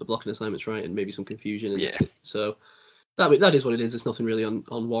setting up the blocking assignments right, and maybe some confusion. So that is what it is. There's nothing really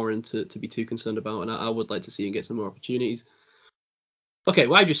on Warren to be too concerned about, and I would like to see him get some more opportunities. Okay,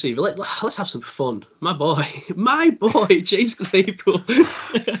 wide receiver. Let's have some fun. My boy, Chase Claypool.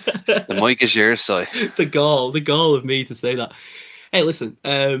 The mic is yours, Si. The gall of me to say that. Hey, listen,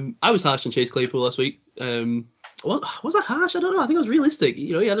 I was harsh on Chase Claypool last week. Was I harsh? I don't know. I think I was realistic.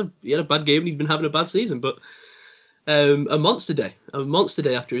 He had a bad game and he's been having a bad season, but a monster day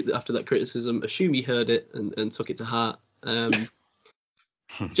after that criticism. Assume he heard it and took it to heart. I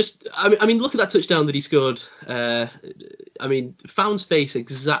mean, look at that touchdown that he scored. Found space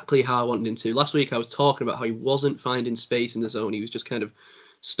exactly how I wanted him to. Last week I was talking about how he wasn't finding space in the zone. He was just kind of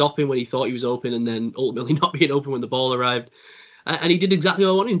stopping when he thought he was open and then ultimately not being open when the ball arrived. And he did exactly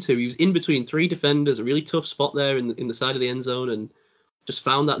what I wanted him to. He was in between 3 defenders, a really tough spot there in the side of the end zone, and just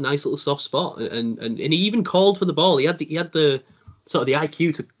found that nice little soft spot. And he even called for the ball. He had the sort of the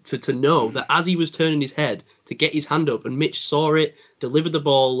IQ to know that as he was turning his head to get his hand up, and Mitch saw it, delivered the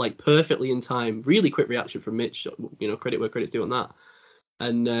ball like perfectly in time. Really quick reaction from Mitch. Credit where credit's due on that.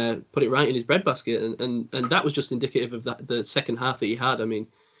 And put it right in his breadbasket. And that was just indicative of the second half that he had. I mean,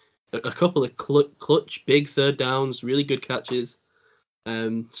 a couple of clutch, big 3rd downs, really good catches.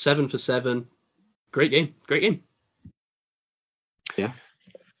 7 for 7. Great game. Yeah.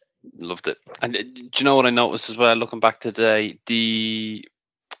 Loved it. And do you know what I noticed as well, looking back today? The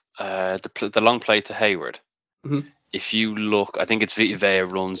long play to Hayward. Mm-hmm. If you look, I think it's Vita Vea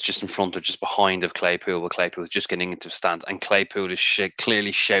runs just in front or just behind of Claypool, but Claypool is just getting into a stance, and Claypool is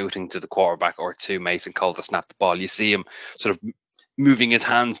clearly shouting to the quarterback or to Mason Cole to snap the ball. You see him sort of moving his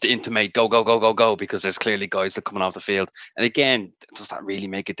hands to intimate go, go, go, go, go, because there's clearly guys that are coming off the field. And again, does that really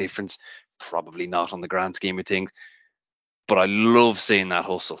make a difference? Probably not on the grand scheme of things. But I love seeing that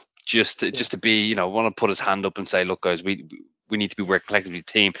hustle. Just to be, want to put his hand up and say, look, guys, we need to be working collectively as a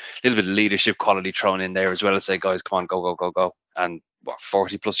team. A little bit of leadership quality thrown in there as well as say, guys, come on, go, go, go, go. And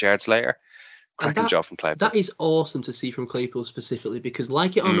 40 plus yards later, cracking job from Claypool. That is awesome to see from Claypool specifically, because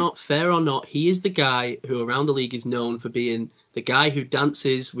like it or not, fair or not, he is the guy who around the league is known for being the guy who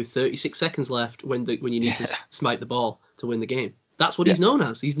dances with 36 seconds left when you need to smite the ball to win the game. That's what he's known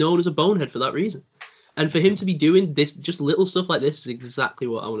as. He's known as a bonehead for that reason. And for him to be doing this, just little stuff like this, is exactly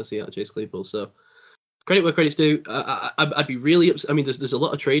what I want to see out of Chase Claypool. So credit where credit's due. I'd be really upset. I mean, there's a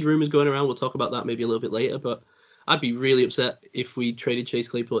lot of trade rumors going around. We'll talk about that maybe a little bit later, but I'd be really upset if we traded Chase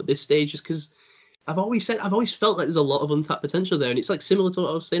Claypool at this stage, just because I've always felt like there's a lot of untapped potential there, and it's like similar to what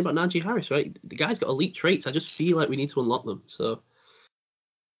I was saying about Najee Harris, right? The guy's got elite traits. I just feel like we need to unlock them. So,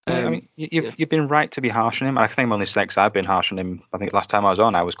 you've been right to be harsh on him. I think I'm only saying because I've been harsh on him. I think last time I was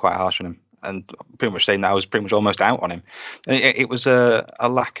on, I was quite harsh on him, and pretty much saying that I was pretty much almost out on him. It was a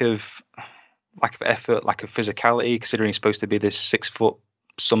lack of effort, lack of physicality, considering he's supposed to be this 6 foot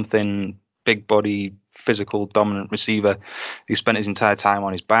something, big body, physical, dominant receiver who spent his entire time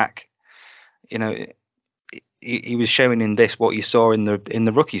on his back. He was showing in this what you saw in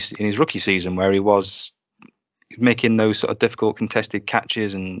his rookie season, where he was making those sort of difficult contested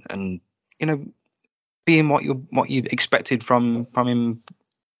catches and being what you expected from him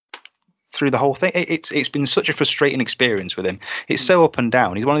through the whole thing. It's been such a frustrating experience with him. It's so up and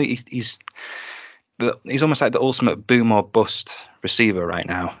down. He's one of he's almost like the ultimate boom or bust receiver right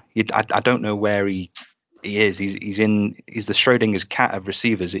now. I don't know where he is. He's the Schrodinger's cat of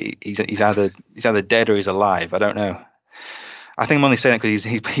receivers. He's either dead or he's alive. I don't know. I think I'm only saying that because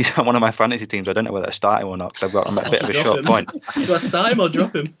he's on one of my fantasy teams. I don't know whether I start him or not because I'm at a bit of a short point. Do I start him or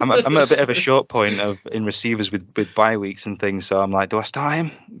drop him? I'm at a bit of a short point in receivers with bye weeks and things. So I'm like, do I start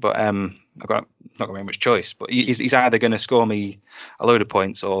him? But I've not got very much choice. But he's either going to score me a load of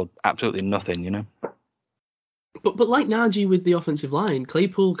points or absolutely nothing, you know. But like Najee with the offensive line,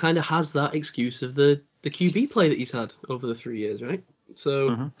 Claypool kind of has that excuse of the QB play that he's had over the 3 years, right?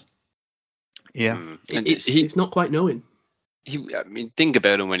 So yeah, it's not quite knowing. I mean, think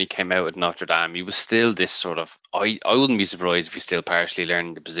about him when he came out at Notre Dame. He was still this sort of. I wouldn't be surprised if he's still partially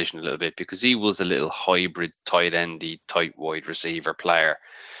learning the position a little bit because he was a little hybrid tight endy type wide receiver player.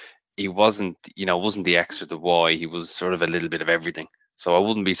 He wasn't the X or the Y. He was sort of a little bit of everything. So I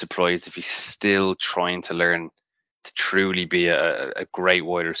wouldn't be surprised if he's still trying to learn to truly be a great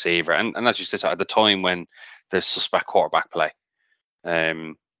wide receiver. And as you said, at the time when there's suspect quarterback play,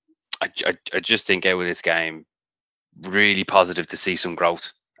 I just think out of this game, really positive to see some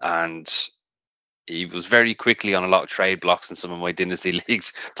growth. And he was very quickly on a lot of trade blocks in some of my dynasty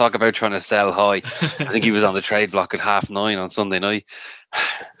leagues. Talk about trying to sell high. I think he was on the trade block at 9:30 on Sunday night.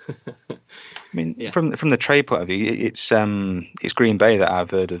 I mean, from the trade point of view, it's Green Bay that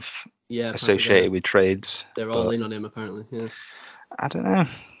I've heard of associated with trades. They're all in on him apparently. Yeah. I don't know.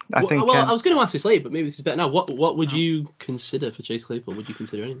 I think. Well, I was going to ask this later, but maybe this is better now. What would you consider for Chase Claypool? Would you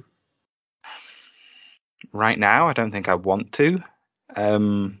consider anything? Right now, I don't think I want to.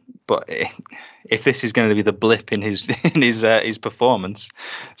 But if this is going to be the blip in his performance,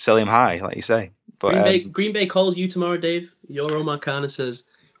 sell him high, like you say. But Green Bay calls you tomorrow, Dave. Your Omar Khan says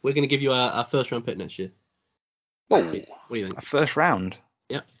we're going to give you our first round pick next year. Whoa. What do you think? A first round?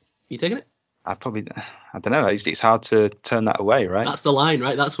 Yeah. You taking it? I don't know. It's hard to turn that away, right? That's the line,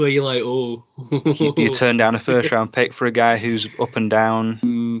 right? That's where you're like, oh. you turn down a first round pick for a guy who's up and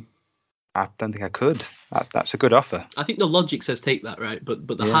down. I don't think I could. That's a good offer. I think the logic says take that, right? But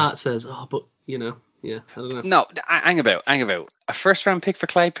the heart says, I don't know. No, hang about. A first round pick for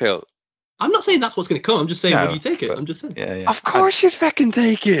Claypool. I'm not saying that's what's going to come. I'm just saying, would you take it? I'm just saying. Yeah. Of course you'd fucking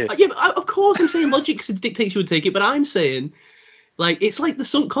take it. Yeah, but of course I'm saying logic dictates you would take it, but I'm saying, like, it's like the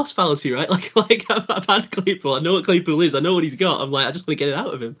sunk cost fallacy, right? Like I've had Claypool. I know what Claypool is. I know what he's got. I'm like, I just want to get it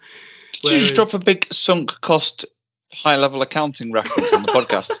out of him. Did you just drop a big sunk cost high level accounting reference on the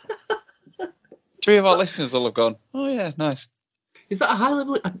podcast? 3 of our listeners will have gone, oh yeah, nice. Is that a high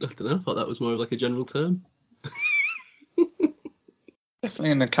level? I don't know. I thought that was more of like a general term.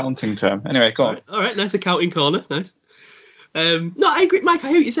 Definitely an accounting term. Anyway, go on. All right, nice accounting corner. Nice. No, I agree, Mike. I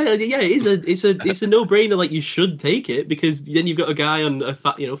hear what you say. Yeah, it's a no-brainer. Like, you should take it because then you've got a guy on a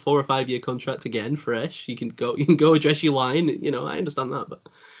 4 or 5 year contract again, fresh. You can go address your line. I understand that, but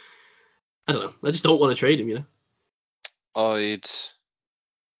I don't know. I just don't want to trade him.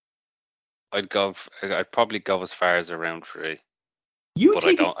 I'd probably go as far as a round 3. You would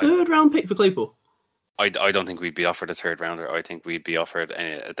take a third round pick for Claypool? I don't think we'd be offered a third rounder. I think we'd be offered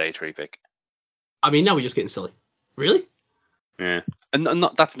a day 3 pick. I mean, now we're just getting silly. Really? Yeah, and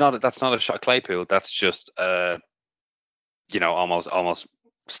that's not a shot at Claypool. That's just almost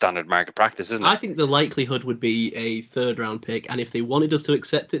standard market practice, isn't it? I think the likelihood would be a third round pick, and if they wanted us to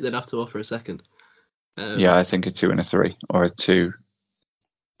accept it, they'd have to offer a second. Yeah, I think a 2 and a 3, or a 2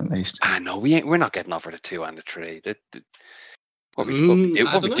 at least. No, we're not getting offered a 2 and a 3. What are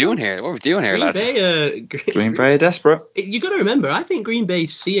we doing here? What are we doing here, lads? Green Bay are desperate. You got to remember, I think Green Bay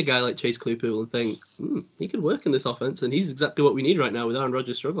see a guy like Chase Claypool and think, he could work in this offense, and he's exactly what we need right now with Aaron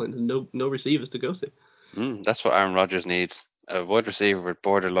Rodgers struggling and no receivers to go to. That's what Aaron Rodgers needs. A wide receiver with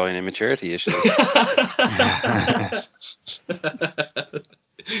borderline immaturity issues.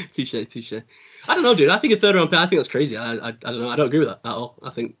 Touche. I don't know, dude. I think a third round pick, I think that's crazy. I don't know. I don't agree with that at all. I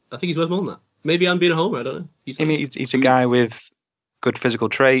think he's worth more than that. Maybe I'm being a homer. I don't know. He's a guy with good physical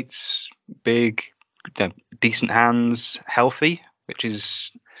traits, big, decent hands, healthy, which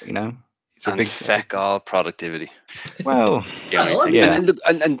is, it's a big feck all productivity. Well, yeah.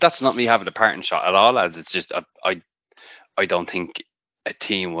 And that's not me having a parting shot at all, lads. It's just I don't think a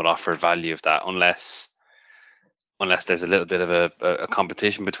team would offer value of that unless there's a little bit of a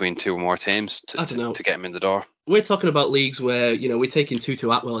competition between 2 or more teams to get him in the door. We're talking about leagues where, we're taking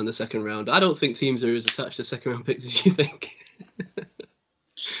Tutu Atwell in the second round. I don't think teams are as attached to second round picks as you think.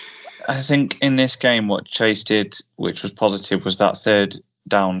 I think in this game what Chase did, which was positive, was that third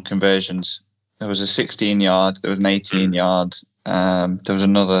down conversions. There was a 16-yard, there was an 18-yard, there was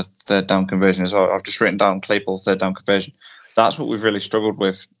another third down conversion as well. I've just written down Claypool third down conversion. That's what we've really struggled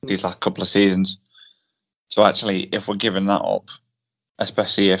with these last couple of seasons. So actually, if we're giving that up,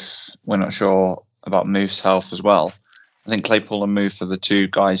 especially if we're not sure about Move's health as well, I think Claypool and Move for the two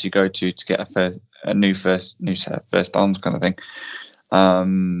guys you go to get a new first downs kind of thing.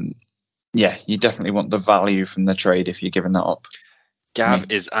 Yeah, you definitely want the value from the trade if you're giving that up.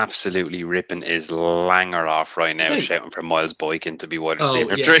 Gav is absolutely ripping his langer off right now, shouting for Miles Boykin to be wide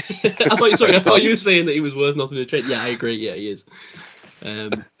receiver. Yeah. I thought you were saying that he was worth nothing to trade. Yeah, I agree. Yeah, he is.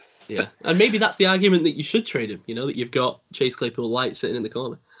 Yeah, and maybe that's the argument that you should trade him. You know, that you've got Chase Claypool light sitting in the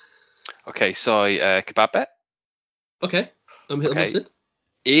corner. Okay, so kebab bet. Okay, I'm interested.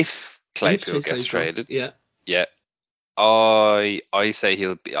 If Claypool gets traded, yeah. I say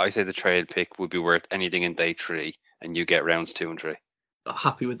the trade pick would be worth anything in day 3, and you get rounds 2 and 3.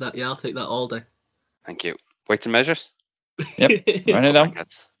 Happy with that. Yeah, I'll take that all day. Thank you. Weights and measures. Yep. Run it down.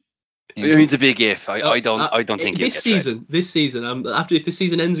 It means a big if. I don't think this season. This season, if the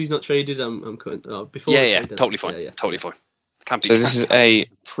season ends, he's not traded. I'm cutting. Before. Yeah, totally fine. Yeah. Totally fine. Can't be. So this is a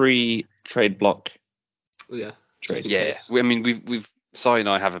pre-trade block. Yeah. Trade. Yeah. I mean, we've Sai and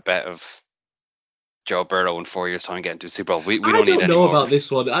I have a bet of Joe Burrow in 4 years' time getting to the Super Bowl. We don't need any more. I don't know about this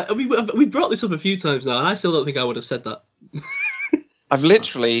one. We brought this up a few times now, and I still don't think I would have said that. I've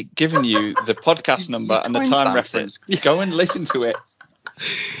literally given you the podcast number and the time reference. Go and listen to it.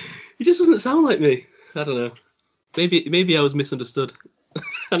 He just doesn't sound like me. I don't know. Maybe I was misunderstood.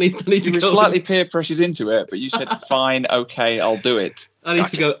 I need to you were slightly peer pressured into it, but you said fine, okay, I'll do it. I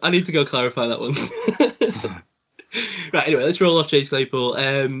need to go clarify that one. Right. Anyway, let's roll off Chase Claypool.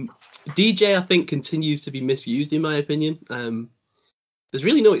 DJ, I think, continues to be misused in my opinion. There's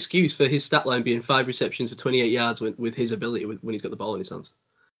really no excuse for his stat line being 5 receptions for 28 yards with his ability when he's got the ball in his hands.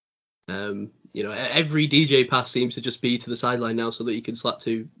 Every DJ pass seems to just be to the sideline now so that he can slap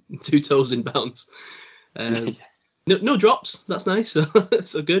two toes in bounds. No drops. That's nice.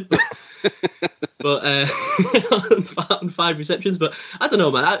 So good. But on 5 receptions. But I don't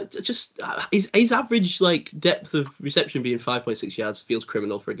know, man. His average depth of reception being 5.6 yards feels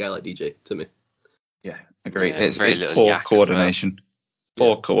criminal for a guy like DJ to me. Yeah, agree. Yeah, it's poor coordination.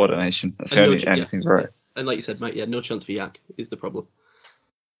 Poor coordination. That's the only anything for it. And like you said, Mike, no chance for Yak is the problem.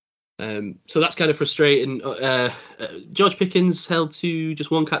 So that's kind of frustrating. George Pickens held to just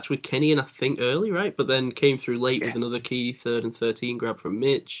one catch with Kenny, and I think early, right? But then came through late with another key 3rd and 13 grab from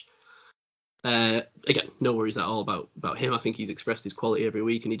Mitch. Again, no worries at all about him. I think he's expressed his quality every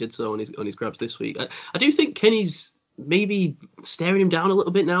week, and he did so on his grabs this week. I do think Kenny's maybe staring him down a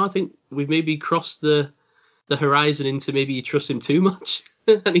little bit now. I think we've maybe crossed the horizon into maybe you trust him too much,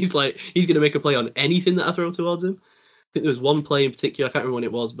 and he's going to make a play on anything that I throw towards him. I think there was one play in particular, I can't remember when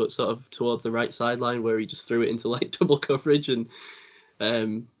it was, but sort of towards the right sideline where he just threw it into double coverage, and I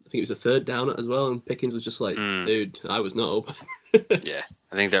think it was a 3rd down as well, and Pickens was just dude, I was not open. Yeah,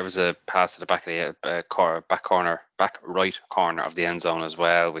 I think there was a pass to the back of the back right corner of the end zone as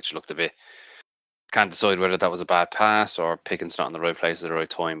well, which looked a bit. Can't decide whether that was a bad pass or Pickens not in the right place at the right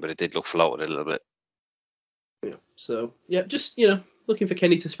time, but it did look floated a little bit. Yeah. So just looking for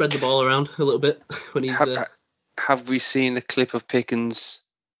Kenny to spread the ball around a little bit when he's. Have we seen a clip of Pickens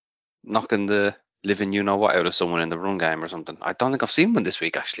knocking the living out of someone in the run game or something? I don't think I've seen one this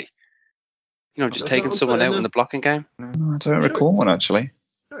week, actually. Just taking someone out in the blocking game. No, I don't recall one, actually.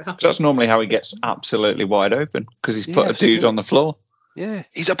 That's normally how he gets absolutely wide open, because he's put a dude on the floor. Yeah,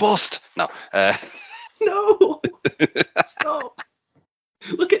 he's a bust. No. No. Stop.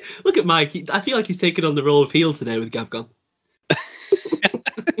 Look at Mike. I feel like he's taken on the role of heel today with Gav gone.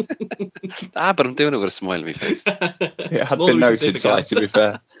 But I'm doing it with a smile on my face. It had been noted, Si, to be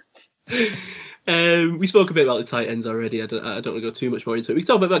fair. We spoke a bit about the tight ends already. I don't want to go too much more into it. We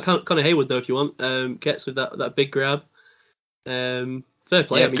can talk about Connor Hayward, though, if you want. Kets with that big grab. Fair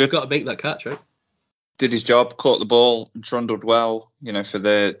play. Yeah, you've got to make that catch, right? Did his job, caught the ball, trundled well, for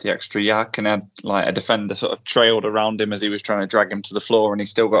the extra yak, and had a defender sort of trailed around him as he was trying to drag him to the floor, and he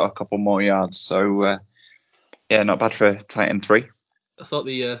still got a couple more yards. So, not bad for tight end 3. I thought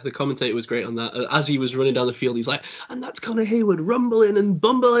the commentator was great on that. As he was running down the field, he's like, and that's Connor Hayward rumbling and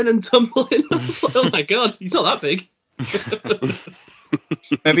bumbling and tumbling. I was like, oh my God, he's not that big.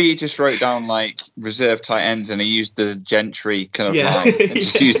 Maybe he just wrote down reserve tight ends and he used the Gentry kind of line and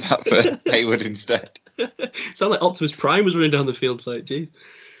just used that for Hayward instead. Sound like Optimus Prime was running down the field, jeez.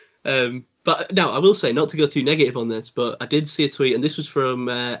 But now I will say, not to go too negative on this, but I did see a tweet, and this was from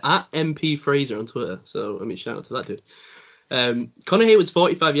at MP Fraser on Twitter. So shout out to that dude. Connor Hayward's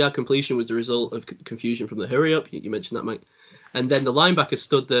 45-yard completion was the result of confusion from the hurry up. You mentioned that, Mike. And then the linebacker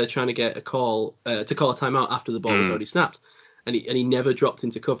stood there trying to get a call to call a timeout after the ball was already snapped, and he never dropped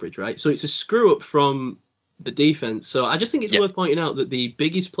into coverage, right? So it's a screw up from the defense. So I just think it's worth pointing out that the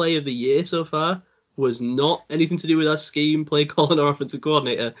biggest play of the year so far was not anything to do with our scheme, play calling, or offensive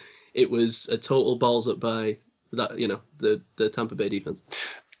coordinator. It was a total balls up by that, the Tampa Bay defense.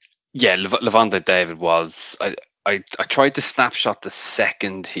 Yeah, Levante David was. I tried to snapshot the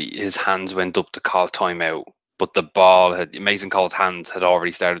second his hands went up to call timeout, but the ball Mason Cole's hands had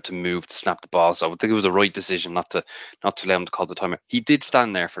already started to move to snap the ball. So I think it was the right decision not to allow him to call the timeout. He did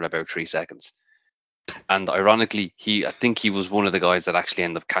stand there for about 3 seconds. And ironically, I think he was one of the guys that actually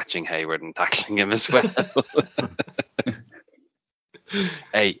ended up catching Hayward and tackling him as well.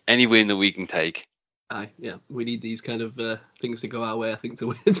 Hey, any win that we can take. Yeah, we need these kind of things to go our way, I think, to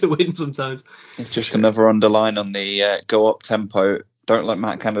win sometimes. It's just another underline on the go up tempo. Don't let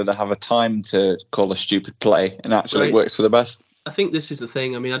Matt Canada have a time to call a stupid play, and actually it works for the best. I think this is the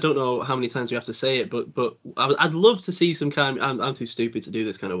thing. I mean, I don't know how many times we have to say it, but I'd love to see some kind. I'm too stupid to do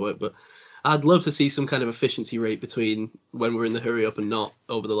this kind of work, but I'd love to see some kind of efficiency rate between when we're in the hurry up and not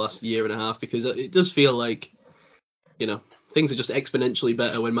over the last year and a half, because it does feel like, things are just exponentially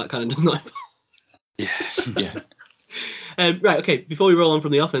better when Matt Canada does not. Yeah. Right, okay, before we roll on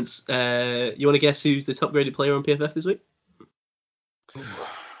from the offense, you want to guess who's the top graded player on PFF this week?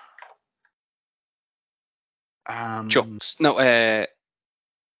 Chucks. No,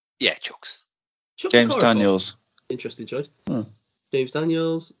 Chucks. James Daniels. Interesting choice. James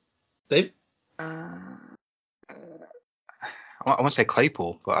Daniels. Dave? I want to say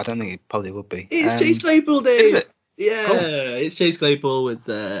Claypool, but I don't think he probably would be. It's Chase Claypool, Dave. Is it? Yeah, cool. It's Chase Claypool with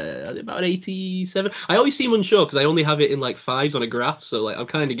about an 87. I always seem unsure because I only have it in like fives on a graph, so like I'm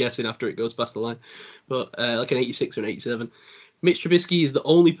kind of guessing after it goes past the line, but like an 86 or an 87. Mitch Trubisky is the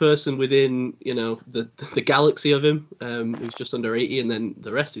only person within the galaxy of him who's just under 80, and then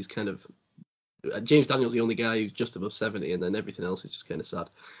the rest is kind of James Daniels, the only guy who's just above 70, and then everything else is just kind of sad.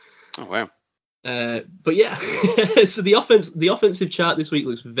 Oh wow. But yeah, so the offensive chart this week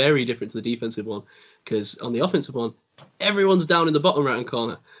looks very different to the defensive one, because on the offensive one, everyone's down in the bottom right hand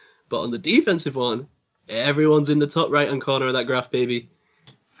corner, but on the defensive one, everyone's in the top right hand corner of that graph, baby.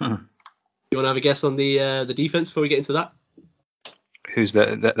 You want to have a guess on the defense before we get into that? Who's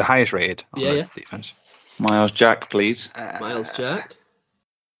the highest rated on the defense? Miles Jack, please. Miles Jack.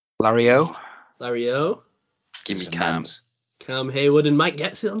 Larry O. Give me Cam. Cam Hayward, and Mike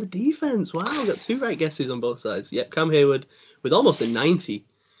gets it on the defense. Wow, we've got 2 right guesses on both sides. Yep, Cam Hayward with almost a 90.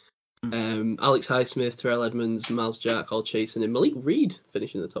 Alex Highsmith, Terrell Edmonds, Miles Jack all chasing him. Malik Reed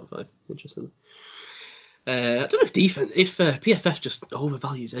finishing in the top 5. Interesting. I don't know if PFF just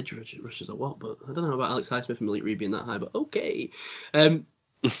overvalues edge rushers or what, but I don't know about Alex Highsmith and Malik Reed being that high, but okay.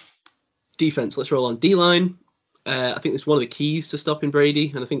 Defense, let's roll on. D-line, I think it's one of the keys to stopping Brady,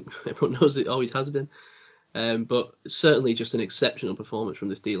 and I think everyone knows it always has been. But certainly just an exceptional performance from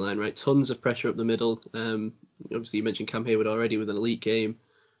this D-line, right? Tons of pressure up the middle. Obviously, you mentioned Cam Hayward already with an elite game.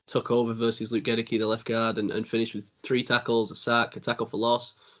 Took over versus Luke Gedeke, the left guard, and finished with 3 tackles, a sack, a tackle for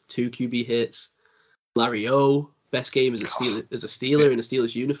loss, 2 QB hits. Larry O, best game as a Steeler in a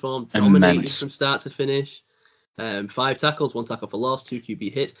Steelers uniform, dominated from start to finish. 5 tackles, 1 tackle for loss, 2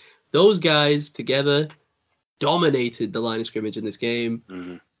 QB hits. Those guys together dominated the line of scrimmage in this game.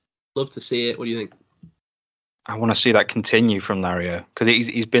 Mm-hmm. Love to see it. What do you think? I want to see that continue from Larry O, because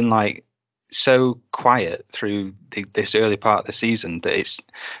he's been like so quiet through this early part of the season that it's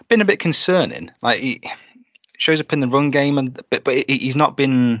been a bit concerning. Like he shows up in the run game, but he's not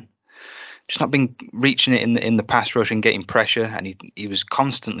been reaching it in the pass rush and getting pressure, and he was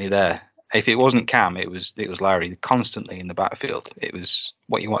constantly there. If it wasn't Cam, it was Larry, constantly in the backfield. It was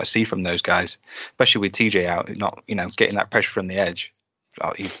what you want to see from those guys, especially with TJ out, not getting that pressure from the edge.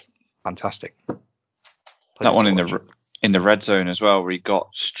 He's fantastic. That one in the red zone as well, where he got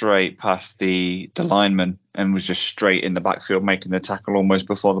straight past the lineman and was just straight in the backfield making the tackle almost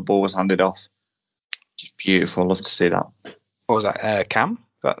before the ball was handed off. Just beautiful. Love to see that. What was that? Cam?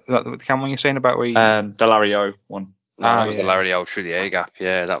 That the Cam one you're saying about where he... the Larry O one. No, that was the Larry O through the A gap.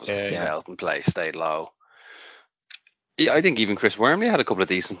 Yeah, that was a belt in play, stayed low. Yeah, I think even Chris Wormley had a couple of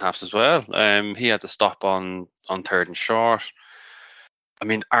decent snaps as well. He had to stop on 3rd and short. I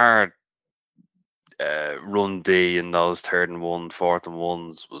mean, our run D in those 3rd and 1, 4th and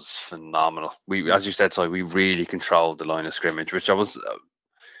 1s was phenomenal. We, as you said, we really controlled the line of scrimmage, which I was.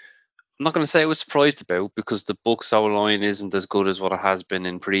 I'm not going to say I was surprised about, because the Bucs O-line isn't as good as what it has been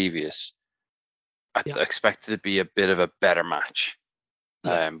in previous. I expected it to be a bit of a better match,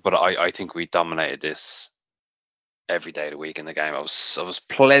 but I think we dominated this every day of the week in the game. I was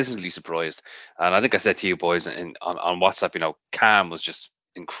pleasantly surprised, and I think I said to you boys on WhatsApp, Cam was just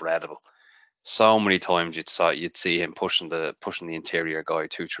incredible. So many times you'd see him pushing the interior guy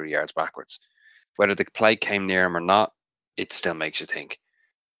 2-3 yards backwards. Whether the play came near him or not, it still makes you think.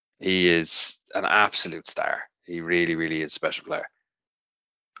 He is an absolute star. He really, really is a special player.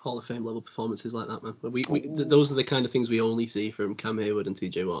 Hall of Fame level performances like that, man. Those are the kind of things we only see from Cam Hayward and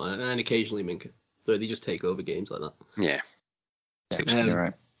TJ Watt, and occasionally Minka. But they just take over games like that. Yeah. You're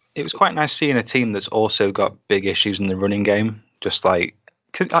right. It was quite nice seeing a team that's also got big issues in the running game. Just like,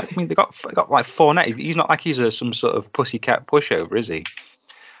 'cause, I mean, they got like Fournette. He's not like he's some sort of pussycat pushover, is he?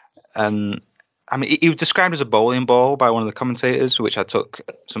 I mean, he was described as a bowling ball by one of the commentators, which I took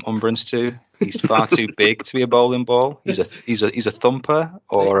some umbrance to. He's far too big to be a bowling ball. He's a thumper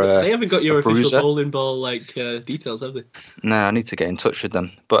or they haven't got your official bruiser. bowling ball details, have they? No, I need to get in touch with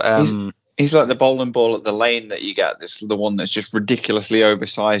them. But he's like the bowling ball at the lane that you get. This the one that's just ridiculously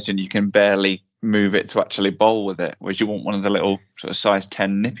oversized and you can barely move it to actually bowl with it. Whereas you want one of the little sort of size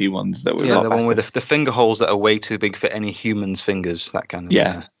 10 nippy ones that was the one with the finger holes that are way too big for any human's fingers. That kind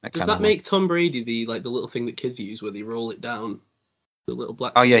of Does that make Tom Brady the little thing that kids use where they roll it down? The little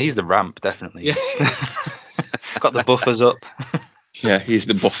black. Oh yeah, he's the ramp definitely. Yeah. Got the buffers up. Yeah, he's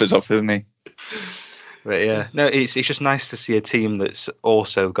the buffers up, isn't he? But yeah, no, it's just nice to see a team that's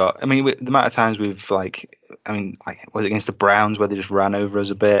also got. I mean, the amount of times we've was it against the Browns where they just ran over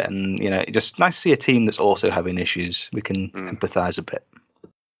us a bit, and it's just nice to see a team that's also having issues. We can empathise a bit.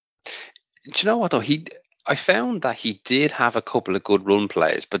 Do you know what though? I found that he did have a couple of good run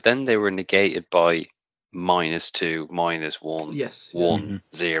plays, but then they were negated by -2, -1, yes, 1,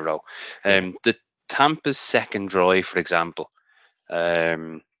 0. The Tampa's second drive, for example.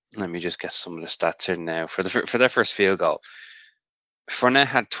 Let me just get some of the stats here now. For their first field goal, Fournette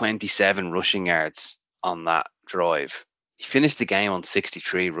had 27 rushing yards on that drive. He finished the game on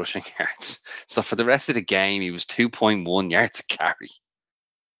 63 rushing yards. So for the rest of the game, he was 2.1 yards a carry.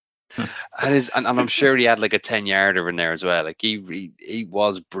 And I'm sure he had like a 10-yarder in there as well. Like he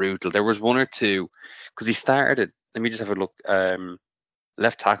was brutal. There was one or two because he started it. Let me just have a look.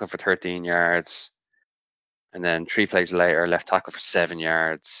 Left tackle for 13 yards. And then 3 plays later, left tackle for 7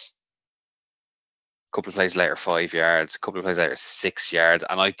 yards. A couple of plays later, 5 yards. A couple of plays later, 6 yards.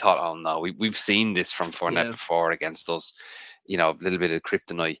 And I thought, oh no, we've seen this from Fournette before against us. A little bit of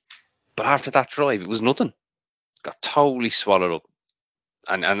kryptonite. But after that drive, it was nothing. Got totally swallowed up.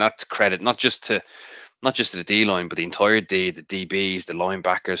 And that's credit not just to the D line, but the entire D, the DBs, the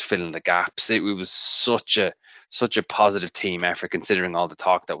linebackers filling the gaps. It was such a positive team effort, considering all the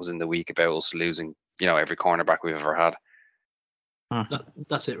talk that was in the week about us losing, every cornerback we've ever had.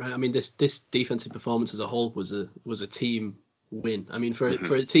 That's it, right? I mean, this defensive performance as a whole was a team win. I mean, for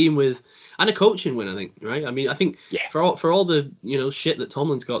a team and a coaching win, I think, right? I mean, I think for all the shit that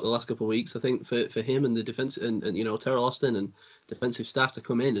Tomlin's got the last couple of weeks, I think for him and the defense and Terrell Austin and defensive staff to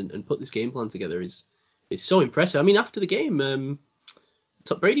come in and put this game plan together is so impressive. I mean, after the game,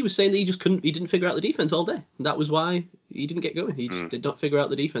 Brady was saying that he didn't figure out the defense all day. And that was why he didn't get going. He just did not figure out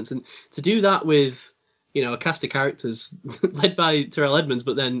the defense. And to do that with, a cast of characters led by Terrell Edmonds,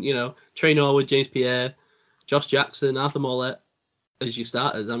 but then, Trey Norwood, James Pierre, Josh Jackson, Arthur Mollett as your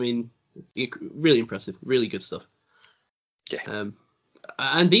starters. I mean, really impressive, really good stuff. Yeah.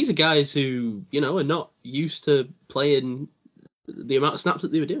 And these are guys who, are not used to playing the amount of snaps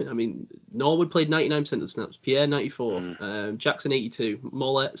that they were doing. I mean, Norwood played 99% of the snaps, Pierre 94, Jackson 82,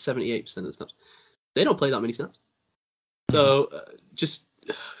 Mollett 78% of the snaps. They don't play that many snaps. So just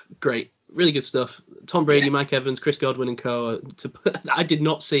great, really good stuff. Tom Brady, Mike Evans, Chris Godwin and co. I did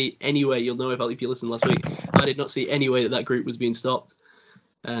not see any way, you'll know if you listened last week, I did not see any way that group was being stopped.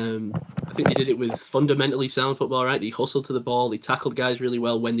 I think they did it with fundamentally sound football, right? They hustled to the ball, they tackled guys really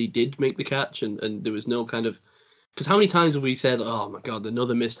well when they did make the catch, and there was no kind of... Because how many times have we said, oh my God,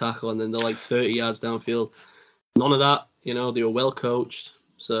 another missed tackle, and then they're like 30 yards downfield? None of that. They were well coached.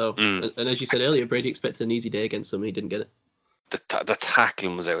 So, and as you said earlier, Brady expected an easy day against them. He didn't get it. The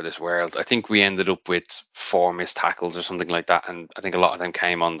tackling was out of this world. I think we ended up with 4 missed tackles or something like that, and I think a lot of them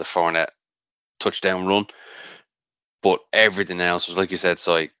came on the Fournette touchdown run. But everything else was, like you said,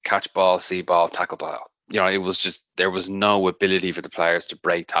 catch ball, see ball, tackle ball. It was just, there was no ability for the players to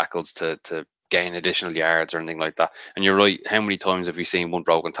break tackles, to gain additional yards or anything like that. And you're right, how many times have we seen one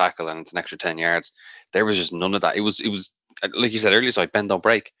broken tackle and it's an extra 10 yards? There was just none of that. It was like you said earlier, bend, don't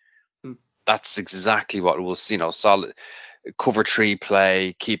break. That's exactly what it was, solid cover 3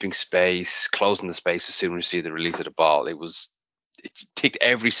 play, keeping space, closing the space as soon as you see the release of the ball. It ticked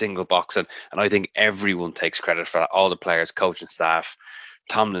every single box, and I think everyone takes credit for that. All the players, coaching staff,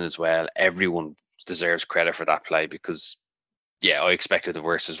 Tomlin as well, everyone deserves credit for that play, because I expected the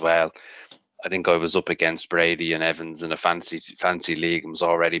worst as well. I think I was up against Brady and Evans in a fancy league and was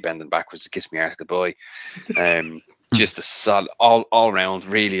already bending backwards to kiss me arse goodbye. Just a solid all round,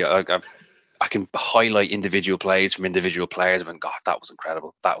 really. I can highlight individual plays from individual players. God, that was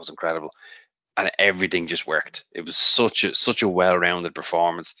incredible. That was incredible. and everything just worked. It was such a well-rounded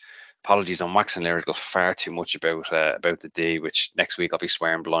performance. Apologies, I'm waxing lyrical far too much about the D, which next week I'll be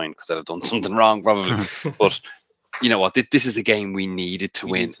swearing blind because I've done something wrong probably. But you know what? This is a game we needed to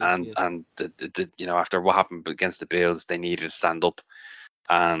win, and the you know, after what happened against the Bills, they needed to stand up,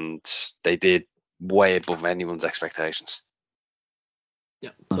 and they did way above anyone's expectations. Yeah,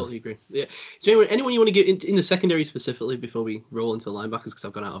 totally agree. Yeah. Is there anyone you want to get in the secondary specifically before we roll into the linebackers, because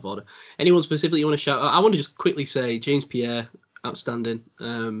I've gone out of order? Anyone specifically you want to shout out? I want to just quickly say James Pierre, outstanding.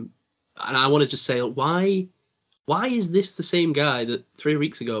 And I want to just say, why is this the same guy that 2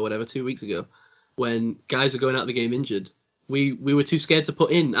 weeks ago, when guys are going out of the game injured, we were too scared to put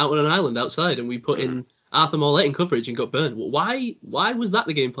in out on an island outside, and we put in Arthur Mollett in coverage and got burned? Why was that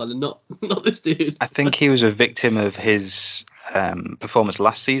the game plan and not this dude? I think he was a victim of his performance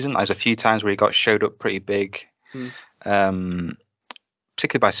last season. There's a few times where he got showed up pretty big, particularly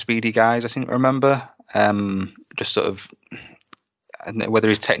by speedy guys, I seem to remember. Just sort of, I don't know whether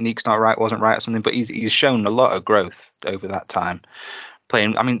his technique's wasn't right or something, but he's shown a lot of growth over that time.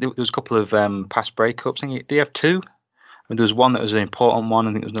 Playing, I mean, there was a couple of pass breakups. Did he have two? I mean, there was one that was an important one.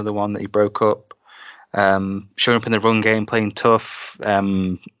 I think there was another one that he broke up. Showing up in the run game, playing tough,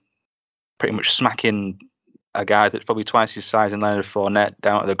 pretty much smacking a guy that's probably twice his size and Leonard Fournette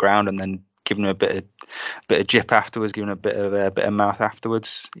down to the ground, and then giving him a bit of jip afterwards, giving him a bit of mouth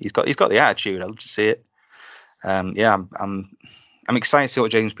afterwards. He's got the attitude. I love to see it. I'm excited to see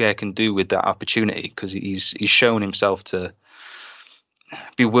what James Pierre can do with that opportunity, because he's shown himself to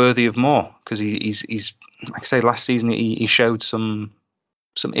be worthy of more. Because he's like I say, last season he showed some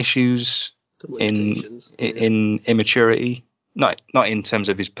issues in immaturity. Not in terms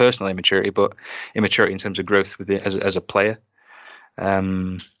of his personal immaturity, but immaturity in terms of growth with it as a player.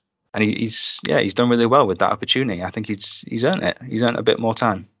 And he's done really well with that opportunity. I think he's earned it. He's earned a bit more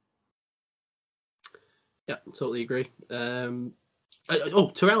time. Yeah, totally agree. Terrell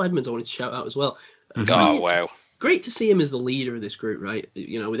Edmonds I wanted to shout out as well. Oh, wow. Great to see him as the leader of this group, right?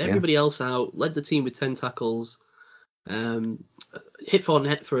 You know, with everybody else out, led the team with 10 tackles. Hit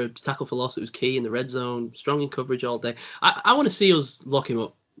Fournette for a tackle for loss that was key in the red zone, strong in coverage all day. I want to see us lock him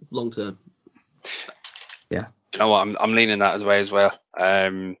up long term. Yeah. You know what? I'm leaning that as well.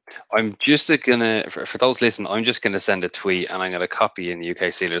 I'm just gonna, for those listening, I'm just gonna send a tweet, and I'm gonna copy in the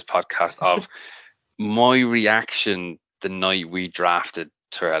UK Steelers podcast of my reaction the night we drafted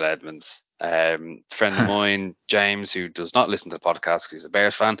Terrell Edmonds. Friend of mine, James, who does not listen to the podcast because he's a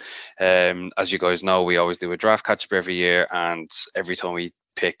Bears fan. As you guys know, we always do a draft catch-up every year, and every time we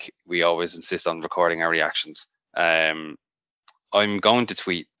pick, we always insist on recording our reactions. I'm going to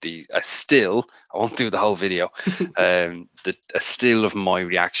tweet a still. I won't do the whole video. A still of my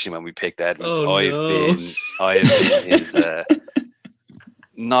reaction when we picked Edmonds. I've been his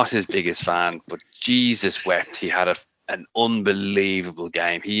not his biggest fan, but Jesus wept. He had an unbelievable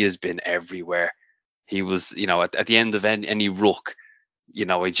game. He has been everywhere. He was, you know, at the end of any ruck, you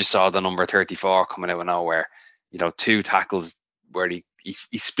know, I just saw the number 34 coming out of nowhere. You know, 2 tackles where he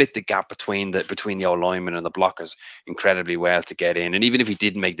split the gap between the old linemen and the blockers incredibly well to get in. And even if he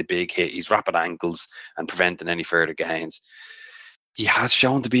didn't make the big hit, he's rapid ankles and preventing any further gains. He has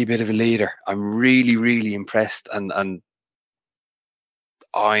shown to be a bit of a leader. I'm really, really impressed, and I'm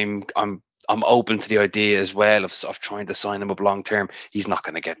open to the idea as well of trying to sign him up long term. He's not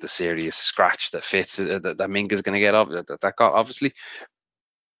going to get the serious scratch that fits that Minka's going to get that got, obviously.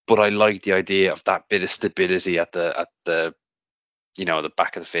 But I like the idea of that bit of stability at the you know, the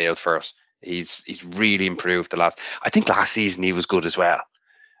back of the field for us. He's really improved I think last season he was good as well.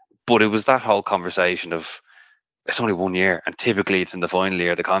 But it was that whole conversation of it's only 1 year, and typically it's in the final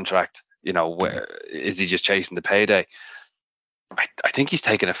year of the contract. You know, where is he just chasing the payday? I think he's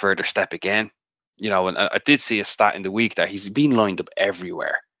taken a further step again, you know, and I did see a stat in the week that he's been lined up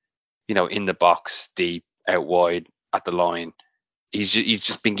everywhere, you know, in the box, deep, out wide, at the line. He's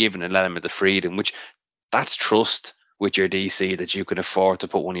just been given an element of freedom, which that's trust with your DC that you can afford to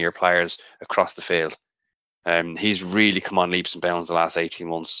put one of your players across the field. He's really come on leaps and bounds the last 18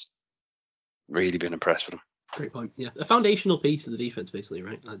 months. Really been impressed with him. Great point. Yeah, a foundational piece of the defense, basically,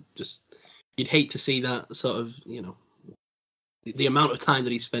 right? You'd hate to see that sort of, you know, the amount of time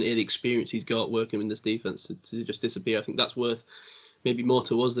that he's spent here, the experience he's got working in this defense to just disappear. I think that's worth maybe more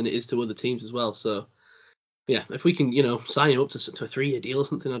to us than it is to other teams as well. So, yeah, if we can, you know, sign him up to a 3-year deal or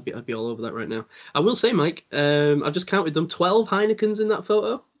something, I'd be all over that right now. I will say, Mike, I've just counted them, 12 Heinekens in that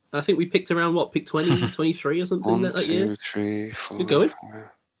photo. I think we picked around, pick 20, 23 or something that year? 1, 2, 3, 4, Good going. 5.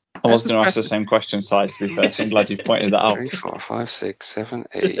 I was going to ask the same question, Si, to be fair, so I'm glad you've pointed that out. 3, 4, 5, 6, 7,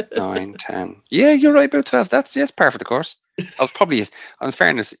 8, 9, 10. Yeah, you're right about 12. That's perfect, of course. I was probably, in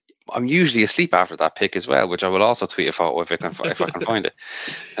fairness, I'm usually asleep after that pick as well, which I will also tweet if I can find it.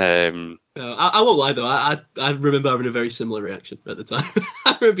 I won't lie though. I remember having a very similar reaction at the time.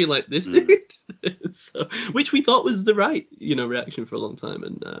 I remember being like, this dude, so, which we thought was the right reaction for a long time.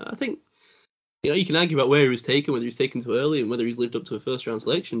 And I think you can argue about where he was taken, whether he was taken too early, and whether he's lived up to a first round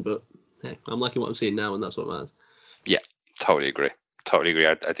selection. But hey, I'm liking what I'm seeing now, and that's what matters. Yeah, totally agree.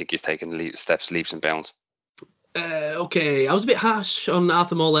 I think he's taken leaps and bounds. Okay, I was a bit harsh on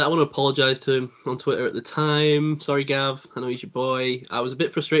Arthur Morlett. I want to apologise to him on Twitter at the time. Sorry, Gav. I know he's your boy. I was a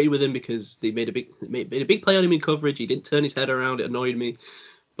bit frustrated with him because they made a big play on him in coverage. He didn't turn his head around. It annoyed me.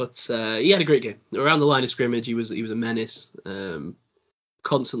 But he had a great game. Around the line of scrimmage, he was a menace.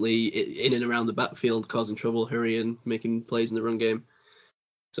 Constantly in and around the backfield, causing trouble, hurrying, making plays in the run game.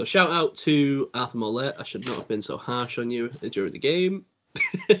 So shout out to Arthur Morlett. I should not have been so harsh on you during the game.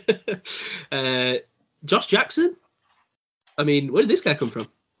 Josh Jackson. I mean, where did this guy come from?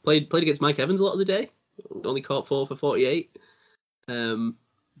 Played against Mike Evans a lot of the day. Only caught 4 for 48.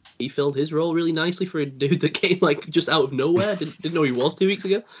 He filled his role really nicely for a dude that came like just out of nowhere. Didn't know he was 2 weeks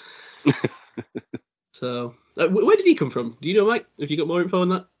ago. So, where did he come from? Do you know, Mike? Have you got more info on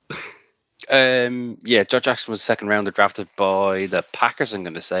that? Yeah, Josh Jackson was second rounder, drafted by the Packers, I'm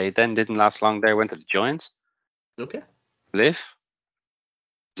going to say. Then didn't last long there, went to the Giants. Okay. Live.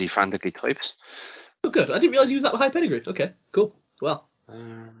 He frantically types. Oh, good. I didn't realize he was that high pedigree. Okay, cool. Well.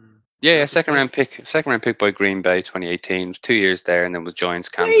 Yeah, second round pick by Green Bay, 2018. 2 years there, and then was Giants.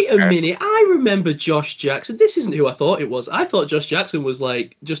 Kansas. Wait a minute, I remember Josh Jackson. This isn't who I thought it was. I thought Josh Jackson was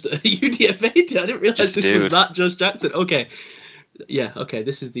like just a UDFA. I didn't realize this was that Josh Jackson. Okay, yeah, okay.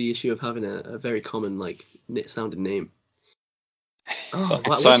 This is the issue of having a very common like sounding name.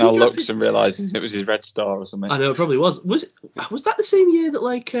 Now looks and realizes it was his Red Star or something. I know, it probably was. Was that the same year that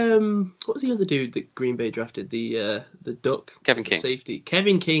like what was the other dude that Green Bay drafted? The Duck. Kevin King. Safety.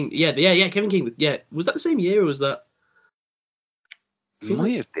 Kevin King. Yeah. Kevin King. Yeah. Was that the same year or was that?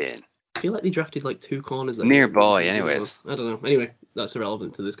 Might have been. I feel like they drafted like 2 corners nearby. Anyways, I don't know. Anyway, that's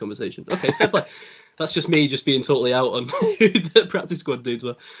irrelevant to this conversation. Okay, fair play. That's just me just being totally out on who the practice squad dudes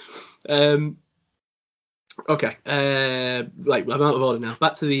were. Okay, right, I'm out of order now.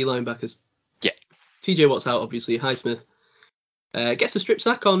 Back to the linebackers. Yeah. TJ Watt's out, obviously. Highsmith gets a strip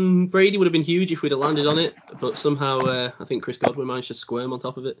sack on Brady. Would have been huge if we'd have landed on it, but somehow I think Chris Godwin managed to squirm on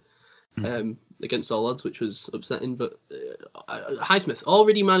top of it against all odds, which was upsetting. But Highsmith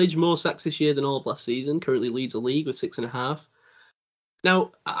already managed more sacks this year than all of last season. Currently leads the league with 6.5.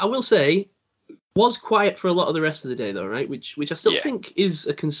 Now, I will say, was quiet for a lot of the rest of the day, though, right? Which I still think is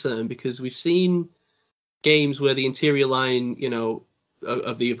a concern because we've seen games where the interior line,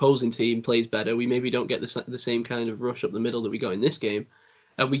 of the opposing team plays better. We maybe don't get the same kind of rush up the middle that we got in this game,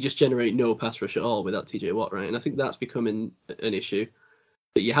 and we just generate no pass rush at all without TJ Watt, right? And I think that's becoming an issue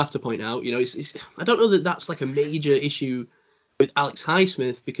that you have to point out. I don't know that that's like a major issue with Alex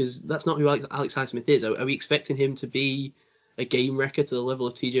Highsmith because that's not who Alex Highsmith is. Are we expecting him to be a game wrecker to the level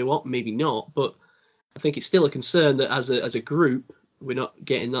of TJ Watt? Maybe not, but I think it's still a concern that as a group, we're not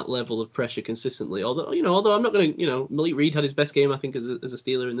getting that level of pressure consistently. Although I'm not going to, Malik Reed had his best game, I think, as a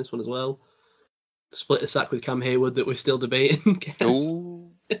Steeler in this one as well. Split a sack with Cam Hayward that we're still debating.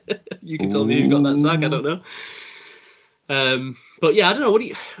 You can tell me who got that sack. I don't know. But yeah, I don't know.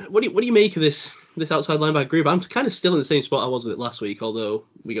 What do you make of this outside linebacker group? I'm kind of still in the same spot I was with it last week, although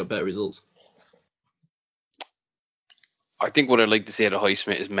we got better results. I think what I'd like to see out of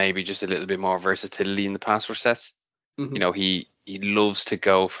Highsmith is maybe just a little bit more versatility in the pass rush sets. Mm-hmm. He loves to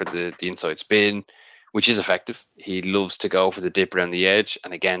go for the inside spin, which is effective. He loves to go for the dip around the edge,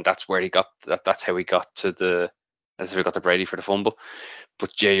 and again, that's where he got. That's how he got to Brady for the fumble.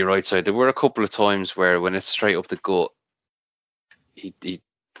 But Jay, you're right side. There were a couple of times where when it's straight up the gut, he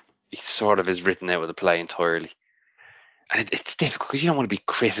sort of is written out of the play entirely, and it's difficult because you don't want to be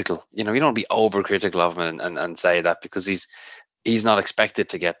critical. You don't want to be overcritical of him and say that because he's not expected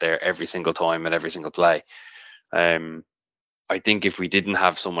to get there every single time and every single play. I think if we didn't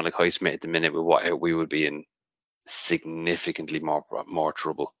have someone like Highsmith at the minute with Watt, we would be in significantly more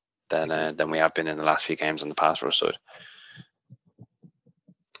trouble than we have been in the last few games on the pass rush side.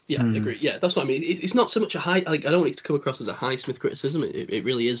 Yeah, I agree. Yeah, that's what I mean. It's not so much a high. Like, I don't want it to come across as a Highsmith criticism. It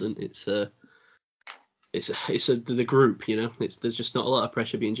really isn't. It's the group. There's just not a lot of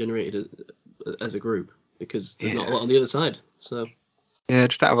pressure being generated as a group because there's not a lot on the other side. So yeah,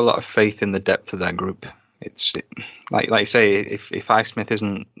 just don't have a lot of faith in the depth of that group. It's like you say, if Highsmith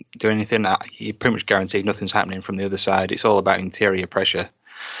isn't doing anything, you're pretty much guaranteed nothing's happening from the other side. It's all about interior pressure,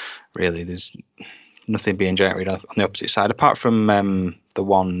 really. There's nothing being generated on the opposite side, apart from the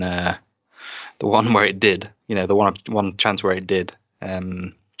one where it did. The one chance where it did.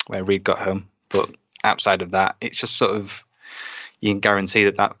 where Reed got home. But outside of that, it's just sort of you can guarantee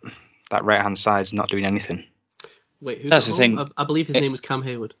that right hand side's not doing anything. Wait, who That's got the home? thing. I believe his name was Cam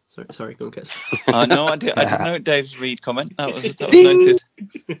Hayward. Sorry, go on, Kets. No, I did note Dave's Reed comment. That was noted.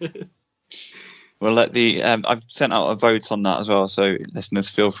 We'll let I've sent out a vote on that as well, so listeners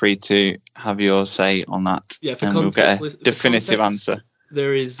feel free to have your say on that. Yeah, for and we'll context, get a definitive answer.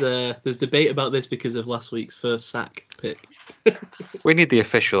 There's debate about this because of last week's first sack pick. We need the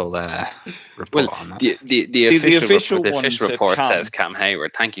official report on that. The official one report Cam. says Cam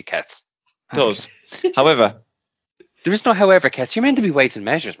Hayward. Thank you, Kets. It does. However, There is no however, Kets. You're meant to be weights and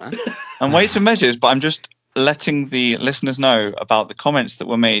measures, man. and weights and measures, but I'm just letting the listeners know about the comments that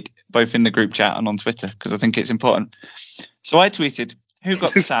were made both in the group chat and on Twitter, because I think it's important. So I tweeted, who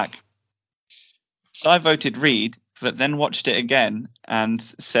got the sack? So I voted Reed, but then watched it again and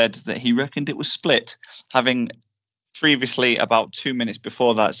said that he reckoned it was split, having previously, about 2 minutes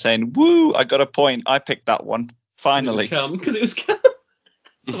before that, saying, woo, I got a point. I picked that one. Finally. Because it was Cam.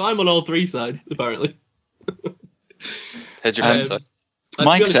 So I'm on all three sides, apparently. Head your bets,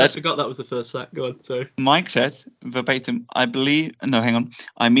 Mike I said, forgot that was the first sack. Go on, sorry. Mike said, verbatim, I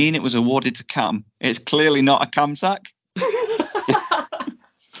mean it was awarded to Cam. It's clearly not a Cam sack.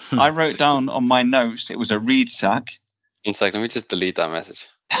 I wrote down on my notes it was a Reed sack. 1 second, let me just delete that message.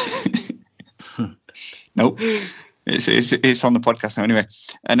 Nope. It's on the podcast now anyway.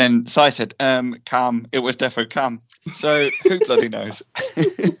 And then Si said, Cam, it was defo Cam. So who bloody knows?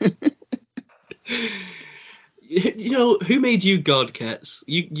 You know, who made you God, Kets?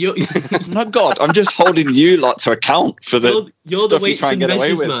 You're I'm not God. I'm just holding you lot to account for the you're stuff the you weights try and and get away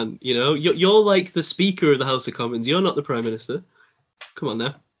measures with. man. You know, you're like the Speaker of the House of Commons. You're not the Prime Minister. Come on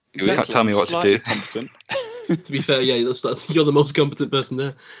now. You can't tell me what to do. Competent. To be fair, yeah, you're the most competent person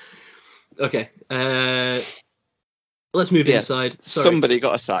there. Okay, let's move inside. Sorry. Somebody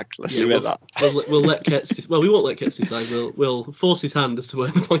got a sack. Let's leave it at that. We'll let Kets. Well, we won't let Kets decide. We'll force his hand as to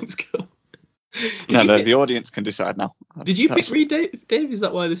where the points go. No, the audience can decide now. Did you pick Reed, Dave? Is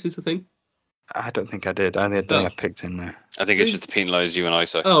that why this is a thing? I don't think I did. I don't think I picked him there. I think it's just to penalise you and I.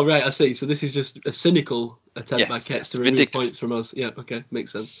 So. Oh, right, I see. So this is just a cynical attempt by Kets to remove Vindictive. points from us. Yeah, okay,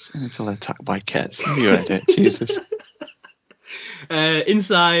 makes sense. Cynical attack by Kets. You heard it. Jesus.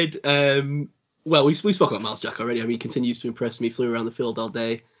 Inside, well, we spoke about Miles Jack already. I mean, he continues to impress me. Flew around the field all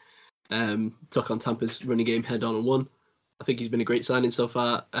day. Took on Tampa's running game head on and won. I think he's been a great signing so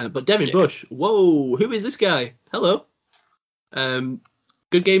far. But Devin Bush, whoa, who is this guy? Hello.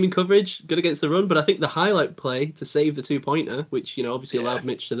 Good game in coverage, good against the run, but I think the highlight play to save the 2-pointer, which, you know, obviously allowed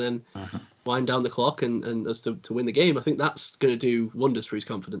Mitch to then wind down the clock and us to win the game, I think that's going to do wonders for his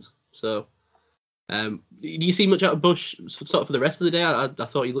confidence. So, do you see much out of Bush sort of for the rest of the day? I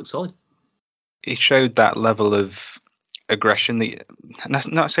thought he looked solid. He showed that level of aggression that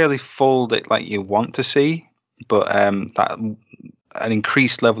not necessarily full that like you want to see, but that an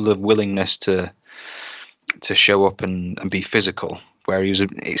increased level of willingness to show up and be physical. Where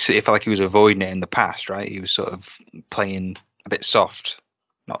it felt like he was avoiding it in the past, right? He was sort of playing a bit soft,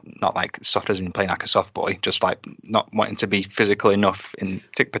 not like soft as in playing like a soft boy, just like not wanting to be physical enough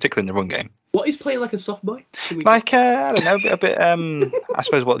particularly in the run game. What is playing like a soft boy? Like I don't know, a bit. I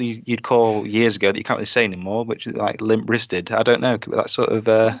suppose what you'd call years ago that you can't really say anymore, which is like limp-wristed. I don't know, that sort of.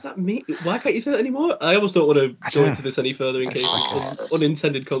 What does that mean? Why can't you say that anymore? I almost don't want to go into this any further in case of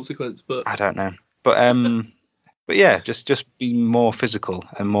unintended consequence. But I don't know, but yeah, just be more physical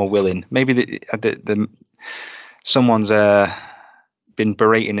and more willing. Maybe the someone's been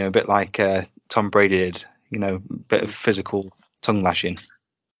berating him a bit like Tom Brady did, you know, a bit of physical tongue lashing.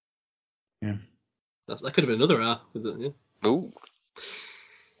 Yeah, that could have been another R. Yeah. Ooh.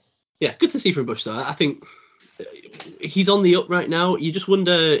 Yeah, good to see from Bush though. I think he's on the up right now. You just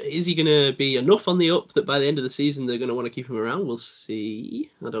wonder, is he going to be enough on the up that by the end of the season they're going to want to keep him around? We'll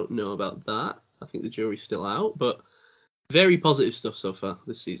see. I don't know about that. I think the jury's still out, but very positive stuff so far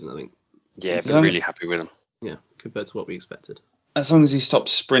this season, I think. Yeah, I've been really happy with him. Yeah, compared to what we expected. As long as he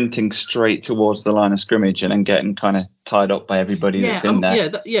stops sprinting straight towards the line of scrimmage and then getting kind of tied up by everybody that's in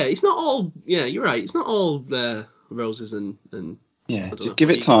there. Yeah, it's not all. Yeah, you're right. It's not all roses and. Yeah, just give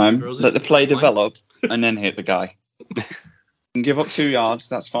it time, let the play develop, and then hit the guy. And give up 2 yards,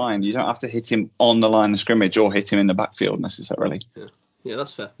 that's fine. You don't have to hit him on the line of scrimmage or hit him in the backfield necessarily. Yeah,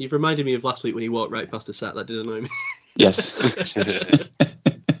 that's fair. You've reminded me of last week when he walked right past the sack. That did annoy me. Yes.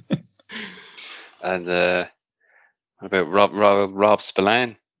 And what about Rob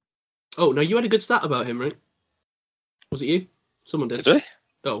Spillane? Oh, no, you had a good stat about him, right? Was it you? Someone did. Did I?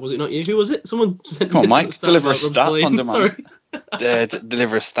 Oh, was it not you? Who was it? Someone sent Come me on, Mike, deliver a stat Spillane. on demand. Sorry.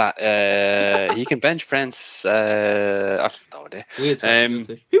 deliver a stat. He can bench press. I have no idea. Weird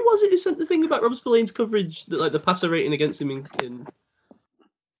sensibility. Who was it who sent the thing about Rob Spillane's coverage, like the passer rating against him in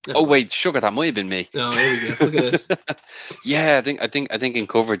Oh wait, sugar, that might have been me. Oh, here we go. Look at this. Yeah, I think in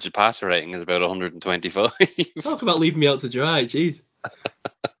coverage the passer rating is about 125. Talk about leaving me out to dry, jeez.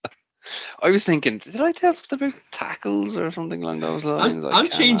 I was thinking, did I tell something about tackles or something along those lines? I'm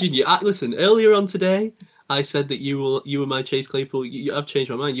changing you. Listen, earlier on today, I said that you were my Chase Claypool. I've changed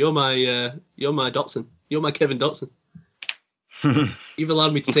my mind. You're my Dotson. You're my Kevin Dotson. You've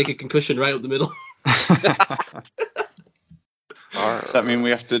allowed me to take a concussion right up the middle. Does that mean we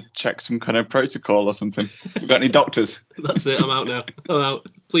have to check some kind of protocol or something? Have we got any doctors? That's it. I'm out now. I'm out.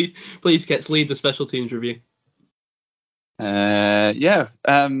 Please, Kets, lead the special teams review. Boswell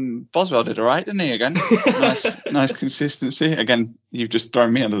did all right, didn't he? Again, nice consistency. Again, you've just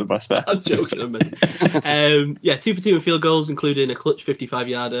thrown me under the bus there. I'm joking. 2 for 2 in field goals, including a clutch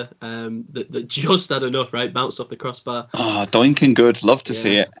 55-yarder that just had enough, right? Bounced off the crossbar. Oh, doinking good. Love to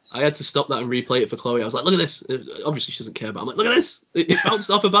see it. I had to stop that and replay it for Chloe. I was like, look at this. Obviously, she doesn't care, but I'm like, look at this. It bounced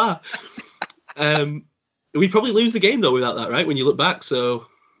off a bar. We'd probably lose the game, though, without that, right? When you look back, so...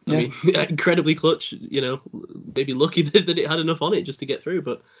 I mean, incredibly clutch, maybe lucky that it had enough on it just to get through.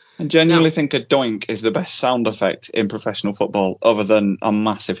 But I genuinely think a doink is the best sound effect in professional football, other than a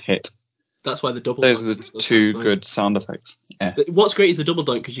massive hit. That's why the double. Those are the two good sound effects. Yeah. What's great is the double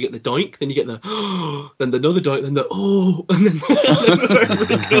doink, because you get the doink, then you get the then another doink, then the and then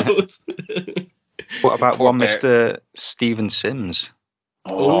wherever it goes. What about Mr. Steven Sims?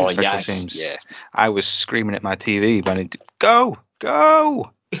 Oh yes, yeah. I was screaming at my TV when it go.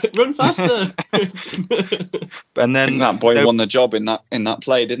 Run faster! And then that boy won the job in that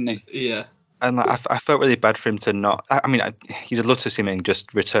play, didn't he? Yeah. And I felt really bad for him to not. I mean, you'd love to see him and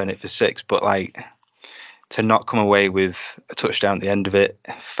just return it for 6, but to not come away with a touchdown at the end of it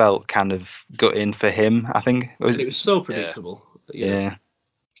felt kind of gutting for him. I think it was so predictable. Yeah.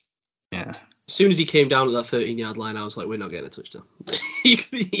 As soon as he came down at that 13-yard line, I was like, we're not getting a touchdown.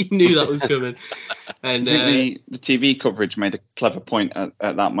 He knew that was coming. And I think the TV coverage made a clever point at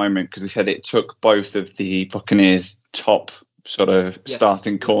that moment, because they said it took both of the Buccaneers' top sort of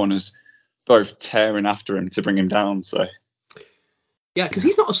starting corners both tearing after him to bring him down. So yeah, because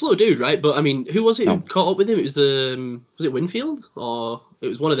he's not a slow dude, right? But I mean, who was it who caught up with him? It was was it Winfield, or it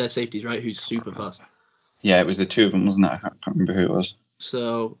was one of their safeties, right? Who's super fast. Yeah, it was the two of them, wasn't it? I can't remember who it was.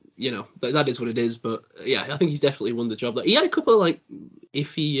 So, that is what it is. But yeah, I think he's definitely won the job. He had a couple of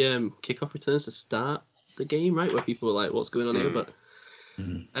iffy kickoff returns to start the game, right? Where people were like, what's going on here? But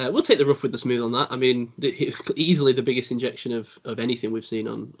we'll take the rough with the smooth on that. I mean, easily the biggest injection of anything we've seen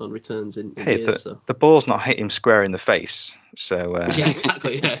on returns in years. The ball's not hit him square in the face. So yeah,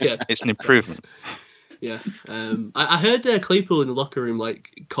 exactly. Yeah. It's an improvement. Yeah, I heard Claypool in the locker room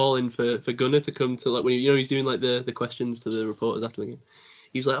calling for Gunner to come to when he's doing the questions to the reporters after the game.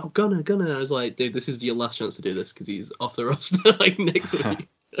 He was like, "Oh, Gunner." I was like, "Dude, this is your last chance to do this because he's off the roster next week."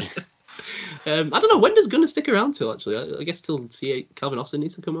 I don't know, when does Gunner stick around till? Actually, I guess till Calvin Austin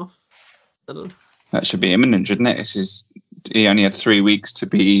needs to come off. I don't know. That should be imminent, shouldn't it? He only had 3 weeks to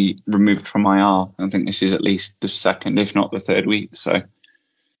be removed from IR. I think this is at least the second, if not the third week. So.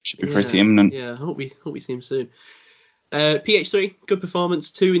 Should be pretty imminent. Yeah, I hope we see him soon. PH3, good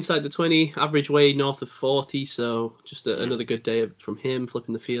performance, 2 inside the 20, average weight north of 40, so just another good day from him,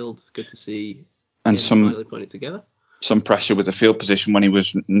 flipping the field. Good to see. And finally putting it together. Some pressure with the field position when he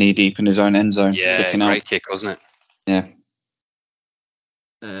was knee deep in his own end zone. Yeah, kicking great out. Kick, wasn't it? Yeah.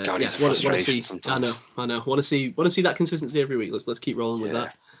 God, he's frustration sometimes. I know. Want to see that consistency every week. Let's keep rolling with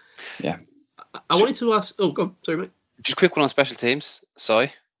that. Yeah. I wanted to ask. Oh, go on. Sorry, mate. Just a quick one on special teams.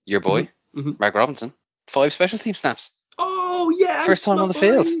 Your boy, Mark Robinson, 5 special team snaps. Oh yeah, first time on the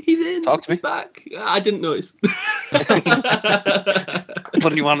field. He's in. Talk to me. He's back. I didn't notice.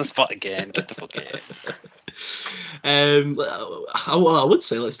 Putting you on the spot again. Get the fuck in. I would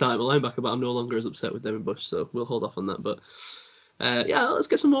say let's start at linebacker, but I'm no longer as upset with Devin Bush, so we'll hold off on that. But let's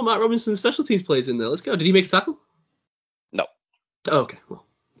get some more Mark Robinson special teams plays in there. Let's go. Did he make a tackle? No. Oh, okay. Well,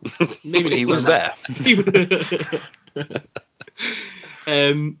 maybe he was there.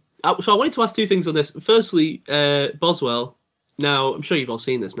 So I wanted to ask 2 things on this. Firstly, Boswell. Now I'm sure you've all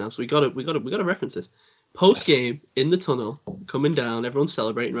seen this now, so we got to reference this. Post game in the tunnel, coming down, everyone's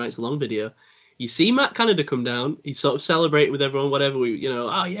celebrating. Right, it's a long video. You see Matt Canada come down. He's sort of celebrating with everyone, whatever.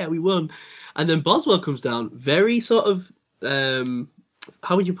 We won. And then Boswell comes down, very sort of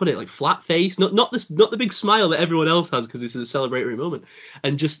how would you put it? Like flat face, not the big smile that everyone else has because this is a celebratory moment,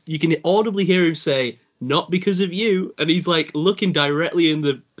 and just you can audibly hear him say, "Not because of you," and he's looking directly in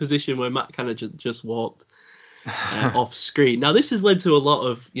the position where Matt kind of just walked. off screen. Now, this has led to a lot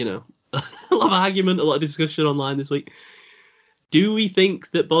of, a lot of argument, a lot of discussion online this week. Do we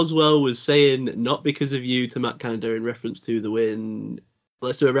think that Boswell was saying not because of you to Matt Canada in reference to the win?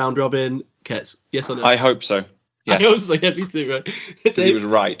 Let's do a round robin. Kets, yes or no? I hope so. Yes. I hope so. Yeah, me too, right? He was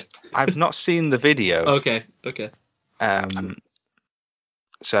right. I've not seen the video. Okay.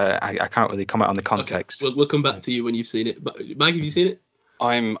 So I can't really comment on the context. Okay. We'll come back to you when you've seen it. But Mike, have you seen it?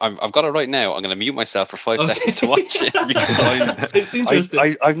 I've got it right now. I'm going to mute myself for 5 seconds to watch it because it's interesting.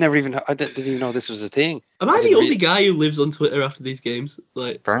 I've never even I didn't even know this was a thing. Am I the only guy who lives on Twitter after these games?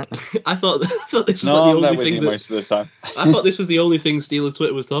 Like, apparently. I thought this was No, the I'm only there with thing you most of the time. I thought this was the only thing Steelers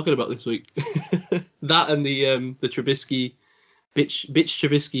Twitter was talking about this week. That and the Trubisky bitch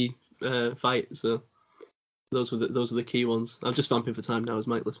Trubisky fight. So those are the key ones. I'm just vamping for time now as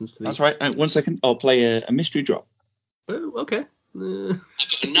Mike listens to these. That's right. 1 second. I'll play a mystery drop. Oh, okay. I've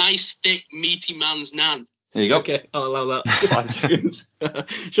got a nice, thick, meaty man's nan. There you go. Okay, I'll allow that. 5 seconds.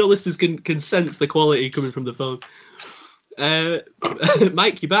 Sure, listeners can sense the quality coming from the phone.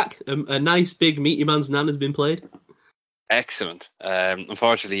 Mike, you back? A nice, big, meaty man's nan has been played. Excellent.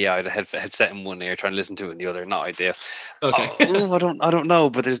 Unfortunately, I had a headset in one ear, trying to listen to it in the other. Not ideal. Okay. I don't know,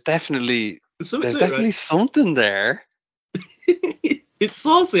 but there's definitely Right? something there. It's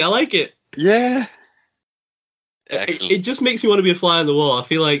saucy. I like it. Yeah. Excellent. It just makes me want to be a fly on the wall. I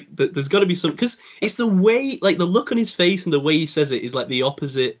feel like there's got to be some, because it's the way, like the look on his face and the way he says it is like the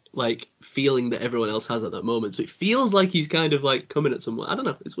opposite, like feeling that everyone else has at that moment. So it feels like he's kind of like coming at someone. I don't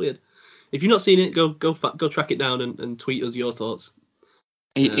know. It's weird. If you've not seen it, go track it down and tweet us your thoughts.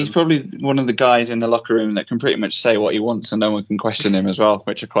 He's probably one of the guys in the locker room that can pretty much say what he wants and no one can question him as well,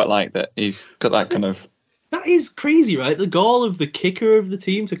 which I quite like, that he's got that kind of... That is crazy, right? The goal of the kicker of the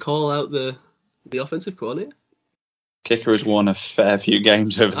team to call out the offensive coordinator. Kicker has won a fair few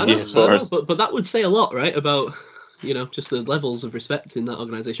games over the years for us. But that would say a lot, right, about just the levels of respect in that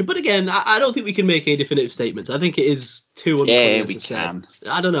organisation. But again, I don't think we can make any definitive statements. I think it is too unfunny to say. Can.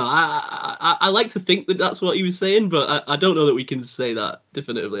 I don't know. I like to think that that's what he was saying, but I don't know that we can say that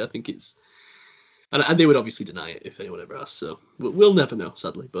definitively. I think it's... And they would obviously deny it if anyone ever asked, so we'll never know,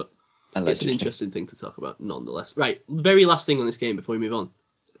 sadly. But it's an interesting thing to talk about nonetheless. Right, very last thing on this game before we move on,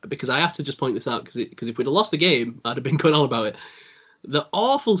 because I have to just point this out, because if we'd have lost the game, I'd have been going on about it. The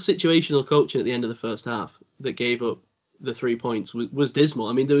awful situational coaching at the end of the first half that gave up the 3 points was dismal.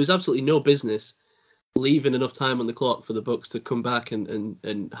 I mean, there was absolutely no business leaving enough time on the clock for the Bucs to come back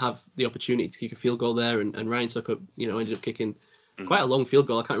and have the opportunity to kick a field goal there. And Ryan Succop, ended up kicking quite a long field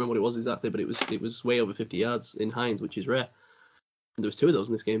goal. I can't remember what it was exactly, but it was way over 50 yards in Hines, which is rare. And there was 2 of those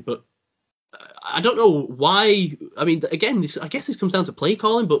in this game, but I don't know why. I mean, again, I guess this comes down to play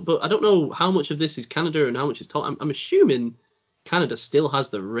calling, but I don't know how much of this is Canada and how much is Tom. I'm assuming Canada still has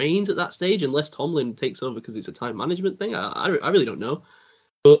the reins at that stage, unless Tomlin takes over because it's a time management thing. I really don't know.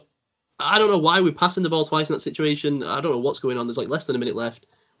 But I don't know why we're passing the ball twice in that situation. I don't know what's going on. There's like less than a minute left.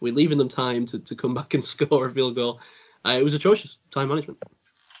 We're leaving them time to come back and score a field goal. It was atrocious time management.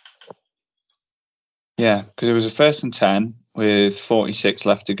 Yeah, because it was a 1st and 10 with 46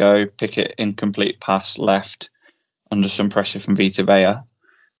 left to go. Pickett incomplete pass left under some pressure from Vita Vea.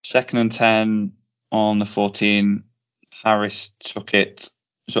 2nd and 10 on the 14. Harris took it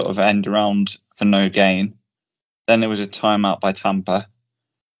sort of end around for no gain. Then there was a timeout by Tampa.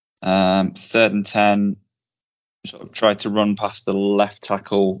 3rd and 10, sort of tried to run past the left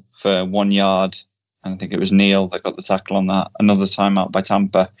tackle for 1 yard. And I think it was Neal that got the tackle on that. Another timeout by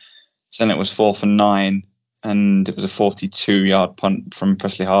Tampa. So then it was 4th and 9, and it was a 42-yard punt from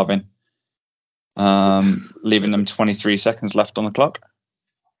Presley Harvin, leaving them 23 seconds left on the clock.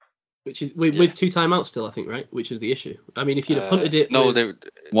 Which is with 2 timeouts still, I think, right? Which is the issue. I mean, if you'd have punted it,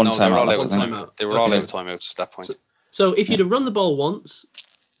 one timeout. They were all out of timeouts at that point. So if you'd have run the ball once,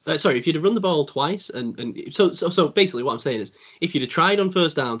 if you'd have run the ball twice, and so basically what I'm saying is, if you'd have tried on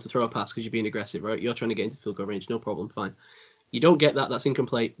 1st down to throw a pass because you're being aggressive, right? You're trying to get into field goal range, no problem, fine. You don't get that. That's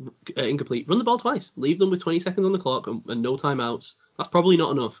incomplete. Run the ball twice. Leave them with 20 seconds on the clock and no timeouts. That's probably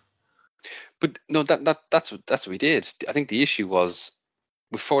not enough. But no, that's what we did. I think the issue was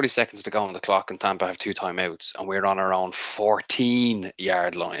with 40 seconds to go on the clock and Tampa have 2 timeouts and we're on our own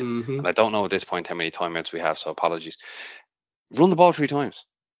 14-yard line. Mm-hmm. And I don't know at this point how many timeouts we have, so apologies. Run the ball 3 times.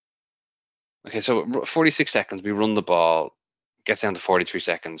 Okay, so 46 seconds, we run the ball, gets down to 43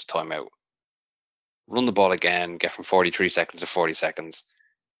 seconds, timeout. Run the ball again, get from 43 seconds to 40 seconds.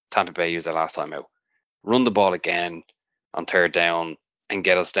 Tampa Bay used their last time out. Run the ball again on 3rd down and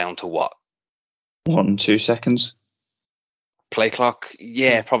get us down to what? 1-2 seconds. Play clock?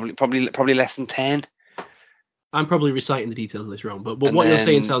 Yeah, probably less than 10. I'm probably reciting the details of this wrong, but And what you're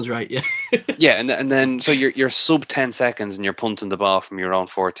saying then- sounds right. Yeah. Yeah, and then so you're sub 10 seconds and you're punting the ball from your own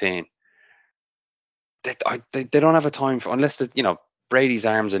 14. They don't have a time for, unless Brady's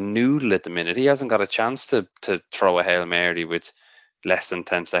arm's a noodle at the minute. He hasn't got a chance to throw a Hail Mary with less than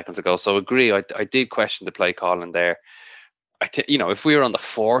 10 seconds ago. So agree, I did question the play calling there. If we were on the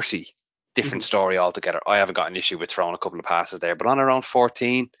 40, different story altogether. I haven't got an issue with throwing a couple of passes there, but on around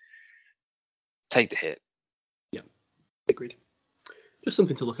 14, take the hit. Yeah, agreed. Just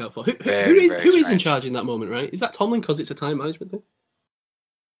something to look out for. Who Very, is very in strange. charge in that moment, right? Is that Tomlin because it's a time management thing?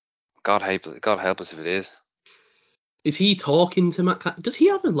 God help us if it is. Is he talking to Matt? Does he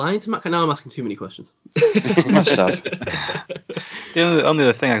have a line to Matt? Now I'm asking too many questions. Must have. The only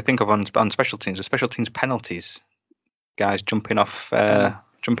other thing I think of on special teams are special teams penalties. Guys jumping off,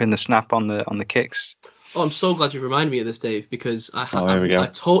 jumping the snap on the kicks. Oh, I'm so glad you reminded me of this, Dave, because here we go.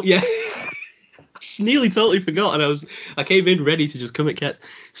 Nearly totally forgot, and I came in ready to just come at Ketz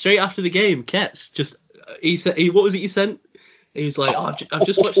straight after the game. Ketz just he said, what was it you sent? He was like, I've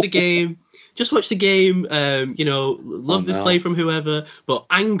just watched the game. Just watch the game. Love this play from whoever, but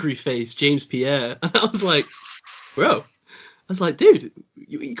angry face James Pierre. And I was like, bro. I was like, dude,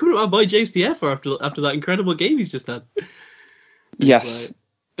 you couldn't have my boy James Pierre for after that incredible game he's just had. Yes.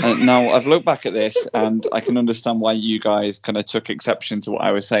 Now I've looked back at this and I can understand why you guys kind of took exception to what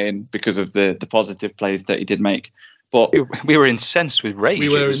I was saying because of the positive plays that he did make. But we were incensed with rage. We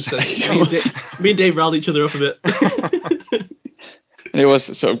were incensed. Me and Dave riled each other up a bit. It was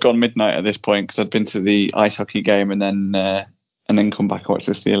sort of gone midnight at this point because I'd been to the ice hockey game and then come back and watch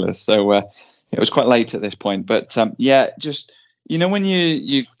the Steelers. So it was quite late at this point. But just when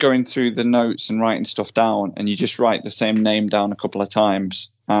you're going through the notes and writing stuff down and you just write the same name down a couple of times,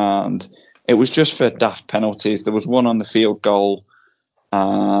 and it was just for daft penalties. There was one on the field goal,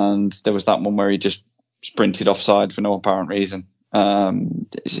 and there was that one where he just sprinted offside for no apparent reason.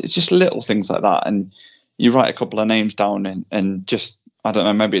 It's just little things like that, and you write a couple of names down and just, I don't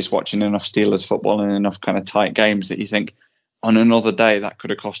know, maybe it's watching enough Steelers football and enough kind of tight games that you think on another day that could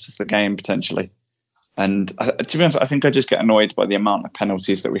have cost us the game potentially. And to be honest, I think I just get annoyed by the amount of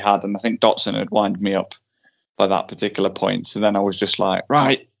penalties that we had, and I think Dotson had wind me up by that particular point. So then I was just like,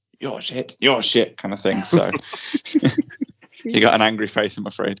 right, you're shit kind of thing. So you got an angry face, I'm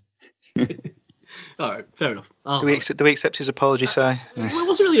afraid. All right, fair enough. Do we accept his apology, Si? Well, it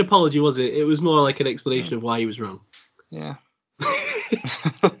wasn't really an apology, was it? It was more like an explanation of why he was wrong. Yeah.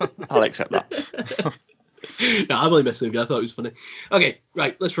 I'll accept that. No, I'm only messing with you. I thought it was funny. Okay,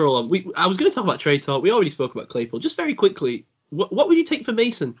 right, let's roll on. I was going to talk about trade talk. We already spoke about Claypool. Just very quickly, what would you take for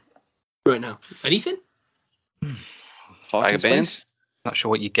Mason right now? Anything? Bag of beans? Not sure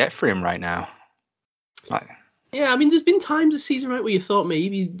what you get for him right now. Yeah, I mean, there's been times this season, right, where you thought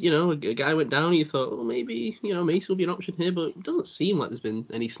maybe, a guy went down and you thought, well, maybe, Mason will be an option here, but it doesn't seem like there's been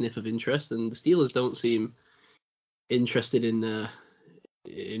any sniff of interest, and the Steelers don't seem interested in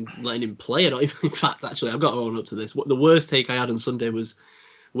letting him play at all. In fact, actually, I've got to own up to this. The worst take I had on Sunday was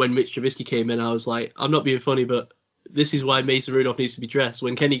when Mitch Trubisky came in. I was like, I'm not being funny, but this is why Mason Rudolph needs to be dressed.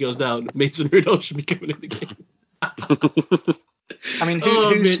 When Kenny goes down, Mason Rudolph should be coming in the game. I mean,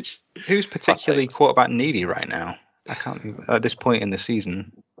 who's particularly quarterback needy right now? I can't think, at this point in the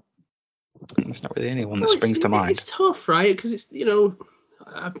season. There's not really anyone that springs to mind. It's tough, right? Because it's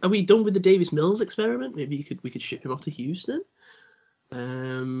are we done with the Davis Mills experiment? Maybe we could ship him off to Houston. I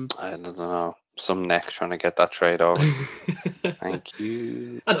don't know. Some neck trying to get that trade over. Thank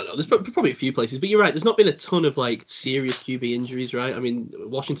you. I don't know. There's probably a few places, but you're right. There's not been a ton of serious QB injuries, right? I mean,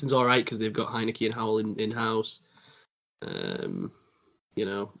 Washington's all right because they've got Heineke and Howell in house. I don't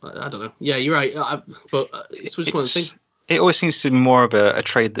know. Yeah, you're right. But it's just one of the things. It always seems to be more of a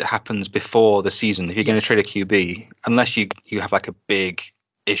trade that happens before the season. If you're going to trade a QB, unless you have a big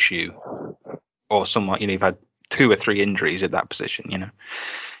issue or somewhat, you've had 2 or 3 injuries at that position, you're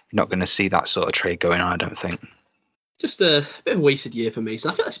not going to see that sort of trade going on, I don't think. Just a bit of a wasted year for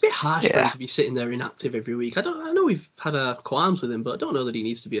Mason. I feel it's a bit harsh for him to be sitting there inactive every week. I know we've had our qualms with him, but I don't know that he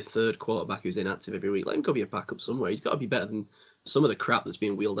needs to be a third quarterback who's inactive every week. Let him go be a backup somewhere. He's got to be better than some of the crap that's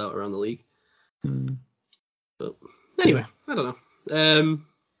being wheeled out around the league. But anyway, I don't know.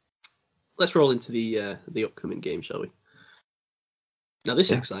 Let's roll into the upcoming game, shall we? Now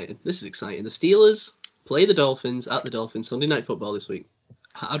this is exciting. The Steelers play the Dolphins at the Dolphins Sunday Night Football this week.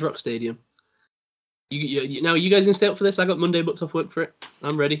 Hard Rock Stadium. Now, you guys in stay up for this? I got Monday booked off work for it.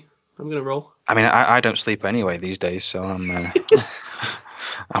 I'm ready. I'm going to roll. I mean, I don't sleep anyway these days, so I'm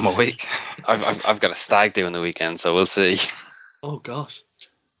I'm awake. I've got a stag do on the weekend, so we'll see. Oh gosh,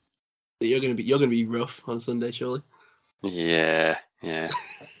 you're going to be rough on Sunday, surely. Yeah. We'll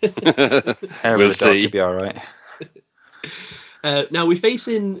We'll see. You'll be all right. Now we're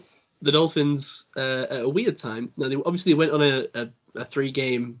facing the Dolphins at a weird time. Now they obviously went on a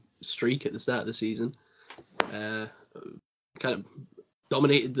 3-game streak at the start of the season. Kind of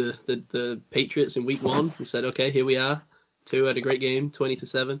dominated the Patriots in week 1 and said, okay, here we are. Tua had a great game,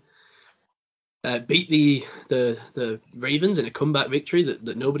 20-7. Beat the Ravens in a comeback victory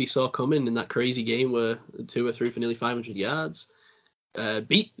that nobody saw coming in that crazy game where Tua threw for nearly 500 yards.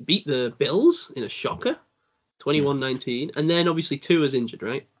 Beat the Bills in a shocker, 21-19. And then obviously Tua's injured,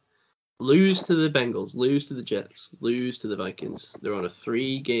 right? Lose to the Bengals, lose to the Jets, lose to the Vikings. They're on a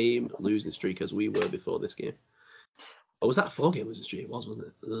 3-game losing streak as we were before this game. Or was that a 4-game losing streak? It was, wasn't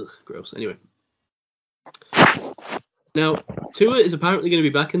it? Ugh, gross. Anyway. Now, Tua is apparently going to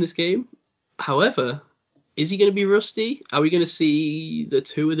be back in this game. However, is he going to be rusty? Are we going to see the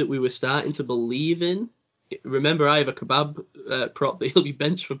Tua that we were starting to believe in? Remember, I have a kebab prop that he'll be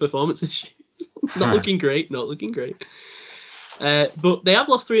benched for performance issues. Not looking great. But they have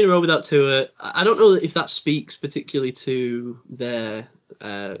lost 3 in a row without Tua. I don't know if that speaks particularly to their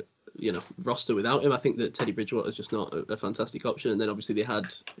roster without him. I think that Teddy Bridgewater is just not a fantastic option. And then obviously they had,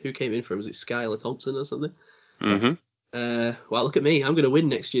 who came in for him? Was it Skylar Thompson or something? Mm-hmm. Well, look at me. I'm going to win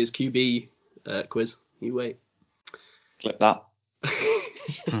next year's QB quiz. You wait. Clip that.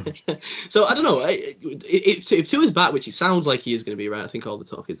 So I don't know. If Tua's back, which it sounds like he is going to be, right? I think all the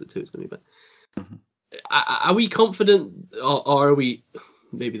talk is that Tua's going to be back. Mm-hmm. Are we confident, or are we?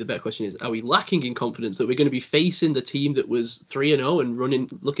 Maybe the better question is: are we lacking in confidence that we're going to be facing the team that was 3-0 and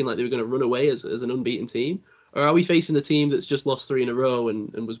looking like they were going to run away as an unbeaten team, or are we facing the team that's just lost 3 in a row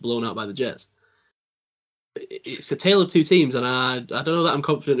and was blown out by the Jets? It's a tale of 2 teams, and I don't know that I'm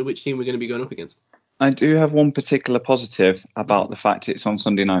confident in which team we're going to be going up against. I do have one particular positive about the fact it's on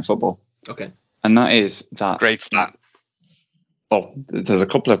Sunday Night Football. Okay. And that is that... Great stat. Well, there's a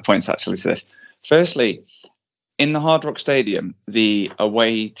couple of points actually to this. Firstly, in the Hard Rock Stadium, the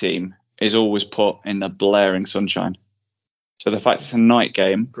away team is always put in the blaring sunshine. So the fact it's a night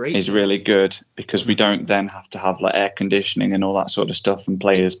game is really good because we don't then have to have like air conditioning and all that sort of stuff and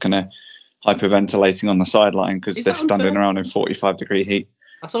players kind of hyperventilating on the sideline because they're standing around in 45-degree heat.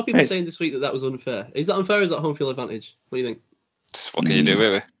 I saw people saying this week that was unfair. Is that unfair or is that home field advantage? What do you think? What can you do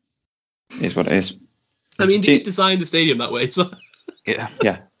with it? It is what it is. I mean, they design the stadium that way, so... Yeah.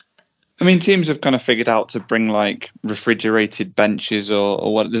 I mean, teams have kind of figured out to bring like refrigerated benches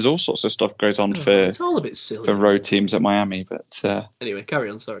or what. There's all sorts of stuff goes on it's all a bit silly for road teams at Miami. But anyway,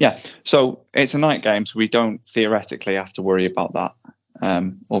 carry on. Sorry. Yeah. So it's a night game, so we don't theoretically have to worry about that,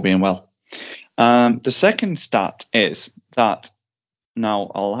 all being well. The second stat is that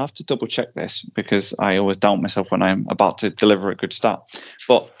now I'll have to double check this because I always doubt myself when I'm about to deliver a good stat.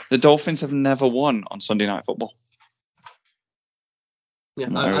 But the Dolphins have never won on Sunday Night Football. Yeah,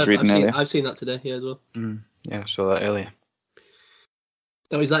 I've seen that today as well. Yeah, I saw that earlier.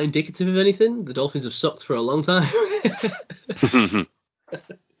 Now, is that indicative of anything? The Dolphins have sucked for a long time. How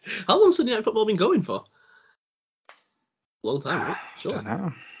long has Sunday Night Football been going for? A long time, right? Sure. I don't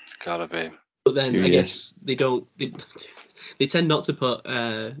know. It's gotta be. But then I guess they don't. They tend not to put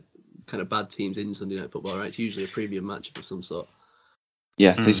kind of bad teams in Sunday Night Football, right? It's usually a premium matchup of some sort.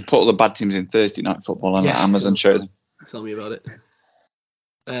 Yeah, they put all the bad teams in Thursday Night Football and Amazon shows them. Tell me about it.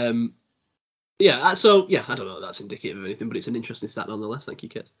 I don't know if that's indicative of anything, but it's an interesting stat nonetheless. Thank you,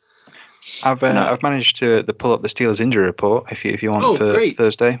 Kez. I've managed to pull up the Steelers injury report if you want for great.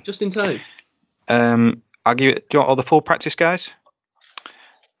 Thursday. Just in time. I'll give you. Do you want all the full practice guys?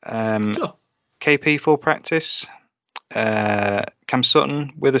 Sure. KP full practice. Cam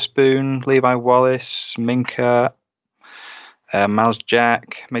Sutton, Witherspoon, Levi Wallace, Minka, Miles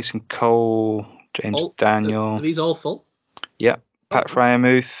Jack, Mason Cole, James Daniel. Are these all full? Yep. Pat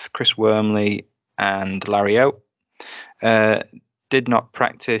Fryermuth, Chris Wormley, and Larry Oat. Did not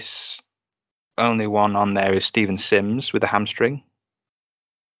practice. Only one on there is Steven Sims with a hamstring.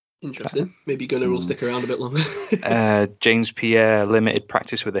 Interesting. Maybe Gunnar will stick around a bit longer. James Pierre limited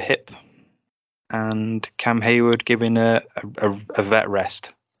practice with a hip. And Cam Hayward giving a vet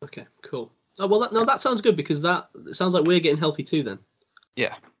rest. Okay, cool. Oh, well, that sounds good because that sounds like we're getting healthy too then.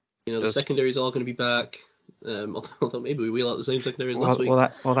 Yeah. The secondary's all going to be back. Although maybe we wheel out the same secondary as last week.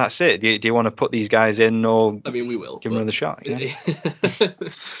 Well, that's it. Do you want to put these guys in or? I mean, we will. Give them another shot. Yeah.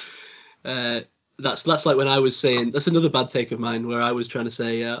 That's like when I was saying, that's another bad take of mine where I was trying to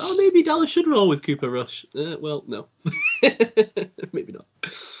say, maybe Dallas should roll with Cooper Rush. Well, no. Maybe not.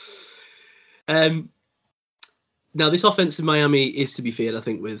 Now, this offense in Miami is to be feared, I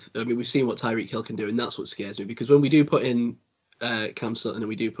think, we've seen what Tyreek Hill can do, and that's what scares me, because when we do put in Cam Sutton and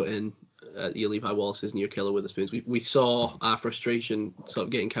we do put in your Levi Wallace's and your Killer Witherspoons, we saw our frustration sort of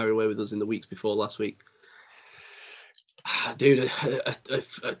getting carried away with us in the weeks before last week. Dude,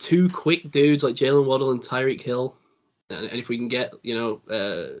 two quick dudes like Jalen Waddle and Tyreek Hill, and if we can get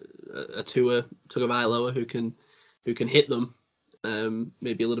a Tua Tagovailoa who can hit them,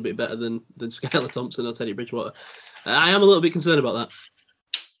 maybe a little bit better than Skylar Thompson or Teddy Bridgewater. I am a little bit concerned about that.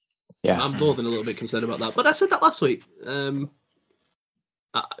 Yeah, I'm more than a little bit concerned about that. But I said that last week. Can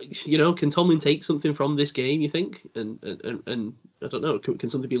Tomlin take something from this game, you think? And I don't know, can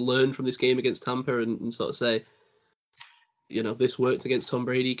something be learned from this game against Tampa and sort of say, this worked against Tom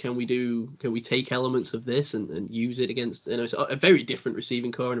Brady. Can we take elements of this and use it against, it's a very different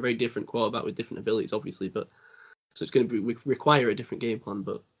receiving core and a very different quarterback with different abilities, obviously, but so it's going to require a different game plan,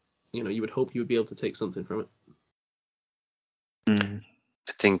 but you would hope you would be able to take something from it.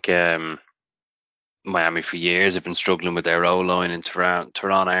 I think Miami for years have been struggling with their O-line, and Teron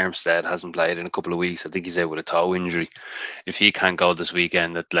Armstead hasn't played in a couple of weeks. I think he's out with a toe injury. If he can't go this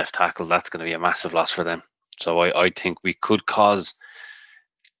weekend at left tackle, that's going to be a massive loss for them. So I think we could cause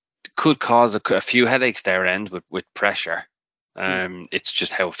a few headaches there end with pressure. It's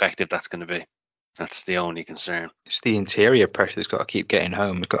just how effective that's going to be. That's the only concern. It's the interior pressure that's got to keep getting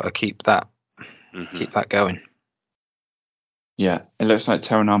home. We've got to keep that going. Yeah, it looks like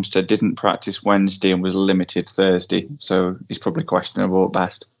Teron Armstead didn't practice Wednesday and was limited Thursday, so he's probably questionable at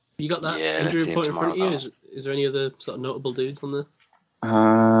best. You got that injury report in front of you? Is there any other sort of notable dudes on there?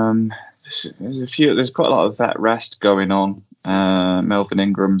 There's a few. There's quite a lot of vet rest going on. Melvin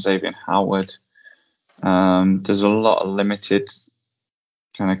Ingram, Xavier Howard. There's a lot of limited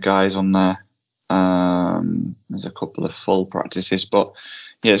kind of guys on there. There's a couple of full practices, but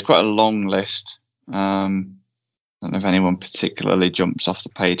yeah, it's quite a long list. I don't know if anyone particularly jumps off the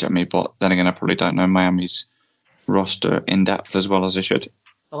page at me, but then again, I probably don't know Miami's roster in depth as well as I should.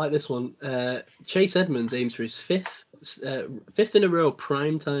 I like this one. Chase Edmonds aims for his fifth in a row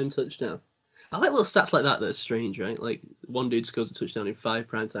primetime touchdown. I like little stats like that are strange, right? Like one dude scores a touchdown in 5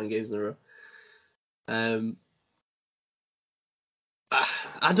 primetime games in a row.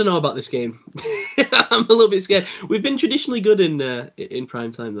 I don't know about this game. I'm a little bit scared. We've been traditionally good in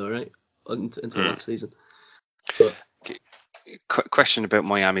primetime though, right? Until last season. But question about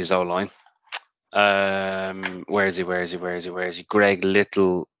Miami's O-line. Where is he? Greg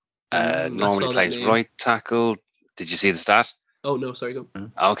Little normally plays right tackle. Did you see the stat? Oh no, sorry, go.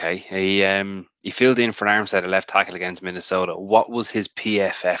 Okay, he filled in for Armstead at left tackle against Minnesota. What was his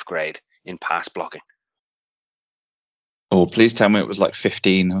PFF grade in pass blocking? Oh, please tell me it was like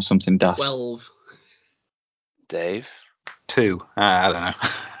 15 or something daft. 12. Dave? 2. I don't know.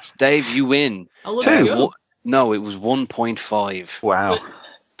 Dave, you win. How long did it go? No, it was 1.5. Wow.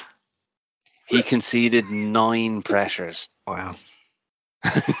 He conceded 9 pressures. Wow.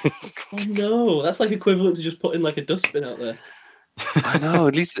 Oh no, that's like equivalent to just putting like a dustbin out there. I know.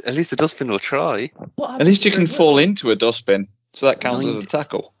 At least the dustbin will try. At least you can fall into a dustbin, so that counts as a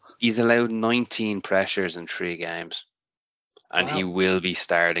tackle. He's allowed 19 pressures in 3 games, and he will be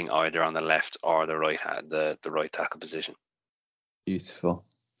starting either on the left or the right the right tackle position. Beautiful.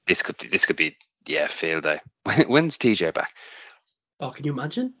 This could be field day. When's TJ back? Oh, can you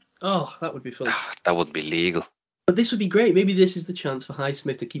imagine? Oh, that would be fun. That wouldn't be legal. But this would be great. Maybe this is the chance for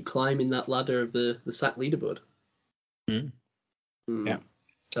Highsmith to keep climbing that ladder of the sack leaderboard. Yeah.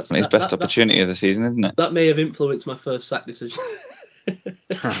 That's his best opportunity of the season, isn't it? That may have influenced my first sack decision.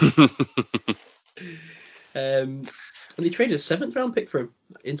 And they traded a 7th round pick for him.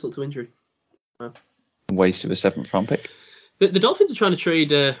 Insult to injury. Wow. Waste of a 7th round pick. The Dolphins are trying to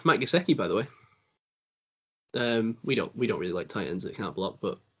trade Mike Gesicki, by the way. We don't really like tight ends that can't block,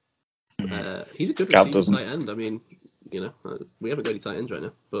 but he's a good receiving tight end. I mean, we haven't got any tight ends right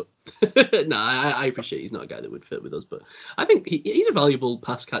now, but I appreciate he's not a guy that would fit with us, but I think he's a valuable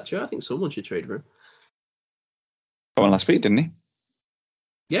pass catcher. I think someone should trade for him. Got one last week, didn't he?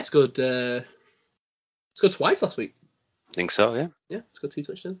 Yeah, scored twice last week. I think so, yeah. Yeah, scored 2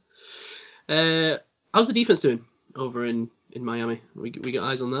 touchdowns. How's the defense doing over in Miami? We got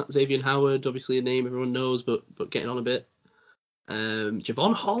eyes on that. Xavier Howard, obviously a name everyone knows, but getting on a bit.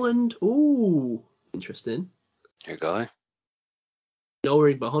 Javon Holland, ooh, interesting. Your guy. No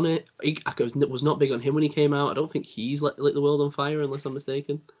worry about it. I was not big on him when he came out. I don't think he's lit the world on fire, unless I'm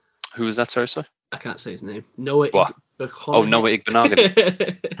mistaken. Who was that, sorry? I can't say his name. Noah Igbinoghene.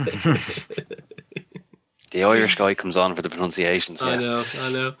 The Irish guy comes on for the pronunciations. Yes. I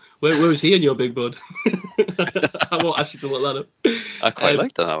know. Where was he in your big bud? I want actually to look that up. I quite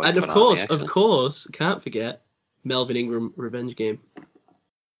like that. And of course, can't forget Melvin Ingram revenge game.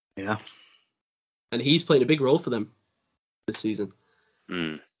 Yeah. And he's playing a big role for them this season.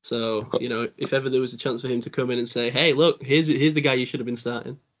 So, if ever there was a chance for him to come in and say, hey, look, here's the guy you should have been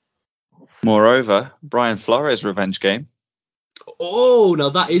starting. Moreover, Brian Flores' revenge game. Oh, now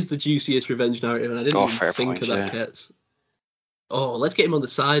that is the juiciest revenge narrative, and I didn't even fair think point, of that, yeah. Kets. Oh, let's get him on the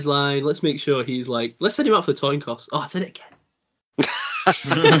sideline. Let's make sure he's like, let's send him out for the coin toss. Oh, I said it again.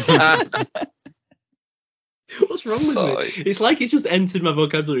 What's wrong with Sorry. me? It's like it's just entered my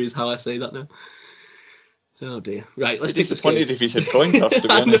vocabulary is how I say that now. Oh dear. Right, let's pick this game. Disappointed if you said coin toss, to be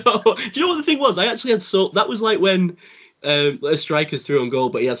I honest. know. Do you know what the thing was? I actually had that was like when a striker's threw on goal,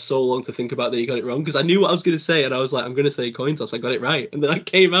 but he had so long to think about that he got it wrong, because I knew what I was going to say, and I was like, I'm going to say coin toss. I got it right, and then I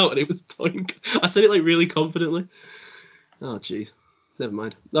came out and it was toink. I said it like really confidently. Oh jeez. Never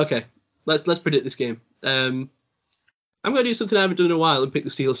mind. Okay, let's predict this game. I'm going to do something I haven't done in a while and pick the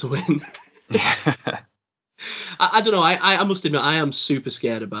Steelers to win. I don't know. I must admit I am super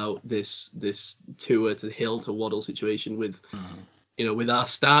scared about this Tua to Hill to Waddle situation with with our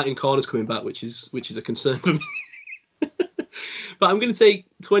starting corners coming back, which is a concern for me. But I'm going to take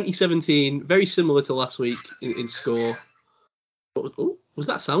 2017, very similar to last week in score. Was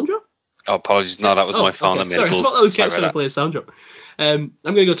that a sound drop? Oh, apologies. No, that was my phone. Okay. Sorry, I thought that was Kets trying to play a sound drop. I'm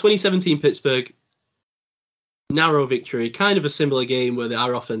going to go 2017 Pittsburgh. Narrow victory, kind of a similar game where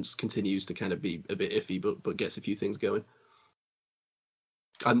our offense continues to kind of be a bit iffy, but gets a few things going.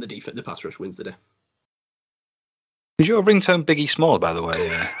 And the pass rush wins the day. Is your ringtone Biggie Small, by the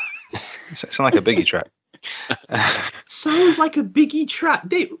way? Sounds like a Biggie track. Sounds like a Biggie track.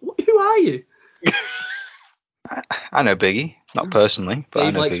 Dave, who are you? I know Biggie, not personally, but Dave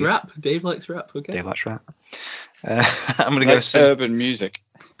I know likes Biggie. rap. Dave likes rap. Okay. Dave likes rap. I'm going to Like go urban music.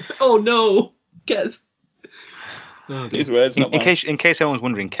 Oh no, Kets. Oh, These words, not in mine. case anyone's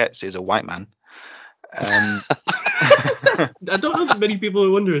wondering, Ketz is a white man. I don't know that many people are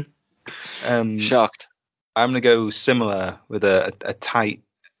wondering. Shocked. I'm going to go similar with a tight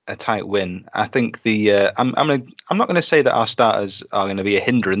win. I think I'm not going to say that our starters are going to be a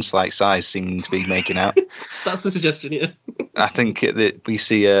hindrance like Size seem to be making out. That's the suggestion, yeah. I think that we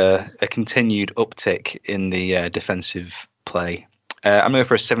see a continued uptick in the defensive play. I'm going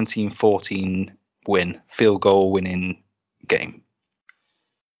for a 17-14 win, field goal winning game.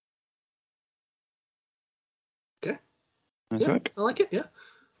 Okay. That's Yeah, right. I like it, yeah.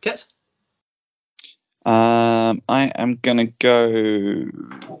 Kets? I am gonna go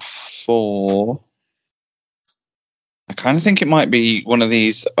for. I kind of think it might be one of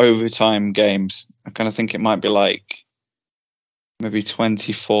these overtime games. I kind of think it might be like maybe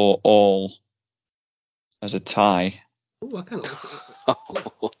 24-all as a tie, Oh, I kind of like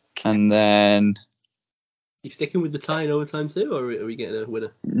it. and then You sticking with the tie in overtime too, or are we getting a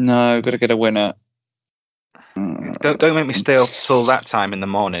winner? no, got to get a winner. Don't make me stay up till that time in the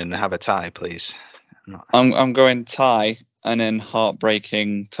morning and have a tie, please. I'm going tie, and then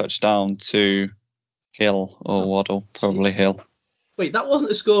heartbreaking touchdown to Hill or Waddle, probably Hill. Wait, that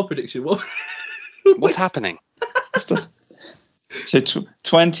wasn't a score prediction. What's happening? So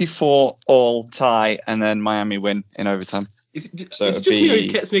 24-all tie, and then Miami win in overtime. Is it So just it'd me, or he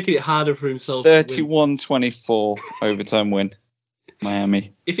be kept making it harder for himself? to win? 31-24 overtime win,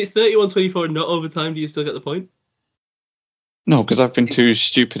 Miami. If it's 31-24 and not overtime, do you still get the point? No, because I've been too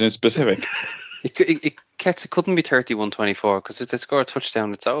stupid and specific. It couldn't be 31-24 because if they score a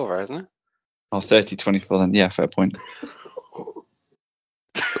touchdown, it's over, isn't it? Oh, 30-24 then. Yeah, fair point.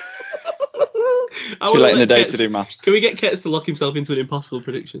 Too late in the day to do maths. Can we get Kets to lock himself into an impossible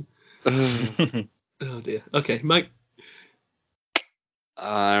prediction? Oh dear. Okay, Mike. Do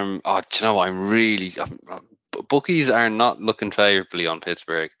you know what? Bookies are not looking favourably on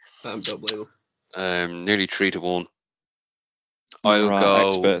Pittsburgh. Don't blame him. Nearly 3-1. I'll Right, go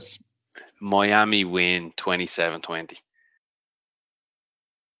experts. Miami win 27-20.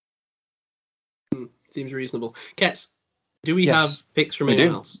 Seems reasonable. Kets, do we Yes, have picks from we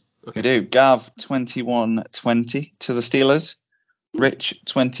anyone do. else? We do. Gav 21-20 to the Steelers. Rich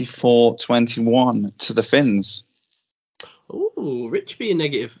 24-21 to the Finns. Oh, Rich being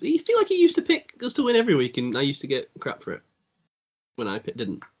negative. You feel like he used to pick us to win every week, and I used to get crap for it when I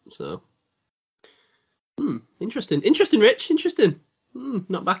didn't. So, interesting, Rich, interesting.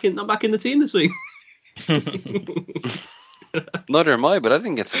 Not back in the team this week. Neither am I, but I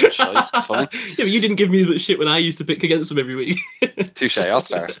didn't get so much shite. It's fine. Yeah, but you didn't give me as much shit when I used to pick against them every week. Touche, I'll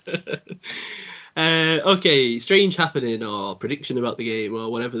start. Okay, strange happening or prediction about the game or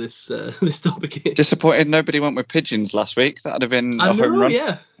whatever this topic is. Disappointed nobody went with pigeons last week. That'd have been I a home know, run.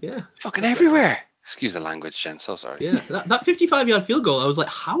 yeah. Fucking everywhere. Excuse the language, Jen. So sorry. Yeah, that 55-yard field goal, I was like,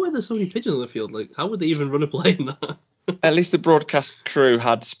 how are there so many pigeons on the field? Like, how would they even run a play in that? At least the broadcast crew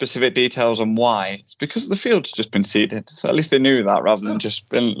had specific details on why. It's because the field's just been seeded. So at least they knew that rather than just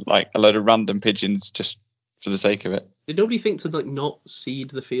been like a load of random pigeons just for the sake of it. Did nobody think to like not seed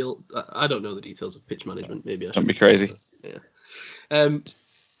the field? I don't know the details of pitch management. Maybe I Don't be should. crazy. Yeah.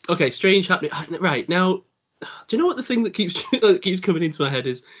 Okay, strange happening. Right now, do you know what the thing that keeps coming into my head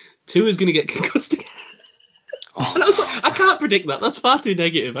is? Tua's going to get concussed again. Oh, And I was no. like, I can't predict that. That's far too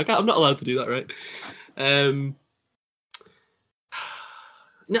negative. I'm not allowed to do that, right?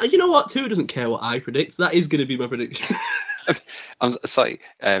 Now you know what? Tua doesn't care what I predict. That is going to be my prediction. I'm sorry,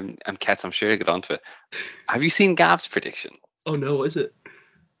 Kat, I'm sure you'll get onto it. Have you seen Gav's prediction? Oh no, what is it?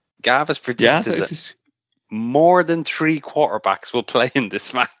 Gav has Yeah, predicted that more than 3 quarterbacks will play in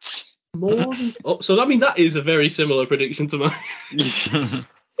this match. More than... so I mean that is a very similar prediction to mine.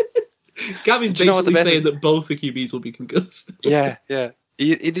 Gav is Do you know what the basically best saying is? that both the QBs will be concussed. Yeah.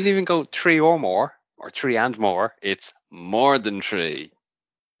 He didn't even go 3 or more, or 3 and more. It's more than 3.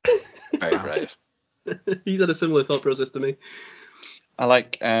 Very brave. He's had a similar thought process to me. I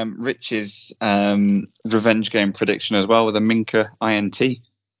like Rich's revenge game prediction as well with a Minka INT.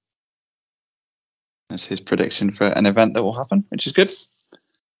 That's his prediction for an event that will happen, which is good.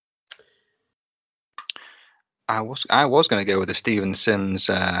 I was going to go with the Steven Sims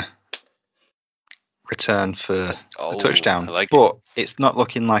return for Oh, a touchdown, I like it. but it's not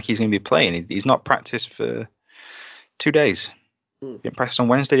looking like he's going to be playing. He's not practiced for 2 days. Didn't practice on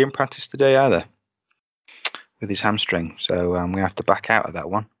Wednesday. Didn't practice today either with his hamstring. So I'm going to have to back out of that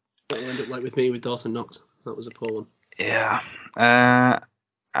one. That'll end up like with me with Dawson Knox. That was a poor one. Yeah.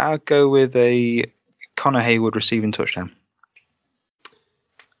 I'll go with a Connor Hayward receiving touchdown.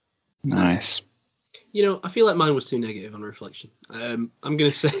 Nice. You know, I feel like mine was too negative on reflection. I'm going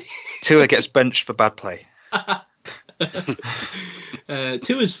to say Tua gets benched for bad play.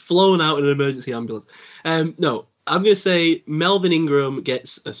 Tua's flown out in an emergency ambulance. No, I'm going to say Melvin Ingram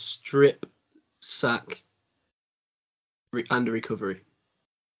gets a strip sack and a recovery.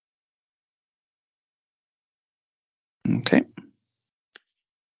 Okay.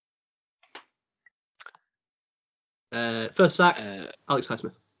 First sack, Alex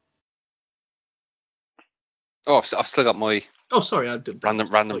Highsmith. I've still got my Oh, sorry, I did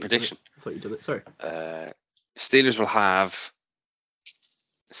random prediction. I thought you'd done it. Sorry. Steelers will have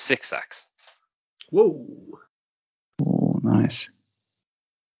 6 sacks. Whoa, Oh, nice.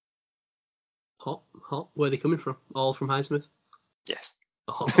 hot. Where are they coming from? All from Highsmith. Yes.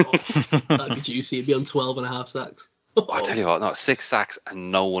 Oh, that'd be juicy. It'd be on 12.5 sacks. Oh, I tell you what, no, 6 sacks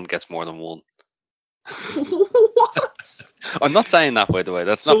and no one gets more than 1. What? I'm not saying that, by the way.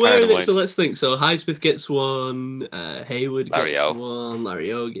 That's So not where part are of they? mine. So let's think. So Highsmith gets one, Hayward Larry gets O. one,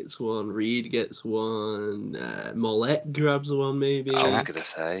 Larry O gets one, Reed gets one, Mollett grabs one maybe. I was Jack. going to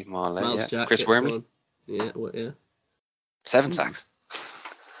say, Marley, Miles yeah. Jack Chris gets Wormley, one. Yeah, what? Yeah. 7 sacks.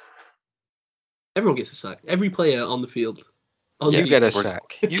 Everyone gets a sack. Every player on the field. On You the get a defense.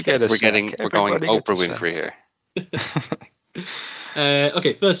 sack. You get a We're sack. going Everybody Oprah gets a sack. Winfrey here.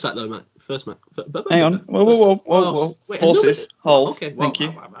 Okay, first sack though, Matt. First Matt. Hang on. Whoa. Wait, Horses. Hold. Okay. Thank you.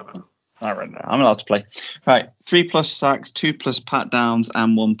 All right, I'm allowed to play. Right, 3+ sacks, 2+ pat downs,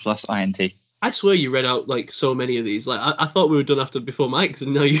 and 1+ INT. I swear you read out like so many of these. Like I thought we were done before Mike's,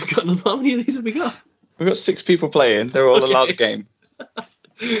 and now you've got another. How many of these have we got? We've got 6 people playing. They're all allowed a game.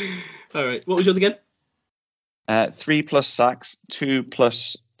 All right. What was yours again? 3+ sacks,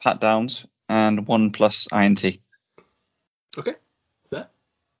 2+ pat downs, and 1+ INT. Okay. Fair.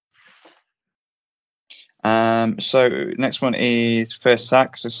 So next one is first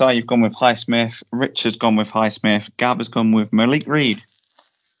sack. So Si, you've gone with Highsmith. Rich has gone with Highsmith. Gab has gone with Malik Reed.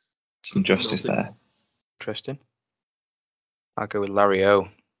 Some justice there. Interesting. I'll go with Larry O.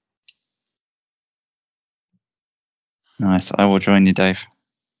 Nice. I will join you, Dave.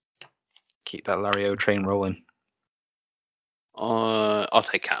 Keep that Larry O train rolling. I'll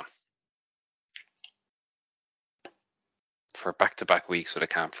take Cam. For back-to-back weeks with a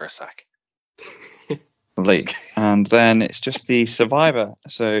Cam for a sack. Lovely. And then it's just the survivor.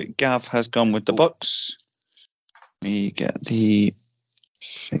 So Gav has gone with the Bucks. We get the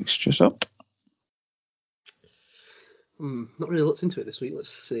fixtures up. Not really looked into it this week. Let's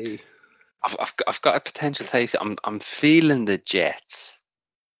see. I've got a potential taste. I'm feeling the Jets.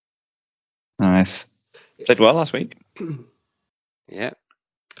 Nice. Played well last week. Yeah.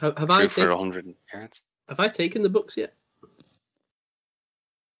 Have I True for 100 yards. have I taken the Bucks yet?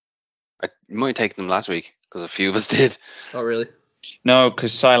 I might take them last week because a few of us did. Oh really? No,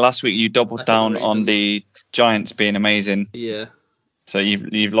 because Si, last week you I doubled took down the on Ravens. the Giants being amazing. Yeah. So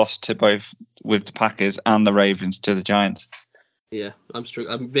you've lost to both with the Packers and the Ravens to the Giants. Yeah. I'm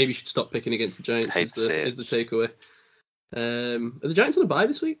struggling. I maybe should stop picking against the Giants. Hate to say it. Is the takeaway. Are the Giants on a bye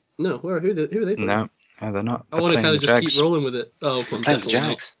this week? No. Who are they playing? No, they're not. I want to kind of just keep rolling with it. Oh, I'm Playing the definitely not.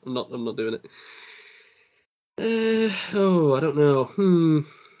 Jags. I'm not doing it. I don't know.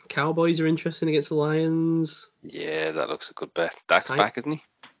 Cowboys are interesting against the Lions. Yeah, that looks a good bet. Dak's Tight. back, isn't he?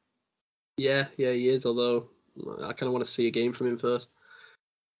 Yeah, he is. Although I kind of want to see a game from him first.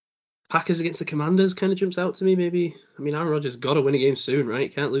 Packers against the Commanders kind of jumps out to me. Maybe. I mean, Aaron Rodgers got to win a game soon,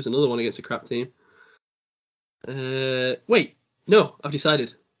 right? Can't lose another one against a crap team. Wait, no, I've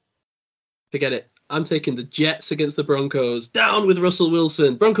decided. Forget it. I'm taking the Jets against the Broncos. Down with Russell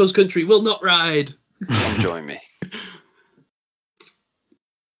Wilson. Broncos country will not ride. Come join me.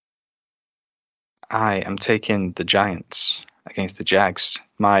 I am taking the Giants against the Jags.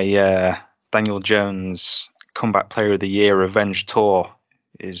 My Daniel Jones Comeback Player of the Year revenge tour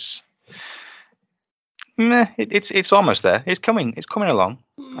is it's almost there. It's coming along.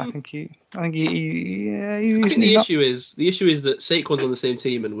 I think the issue is that Saquon's on the same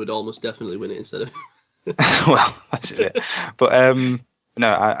team and would almost definitely win it instead of. Well, that's it. But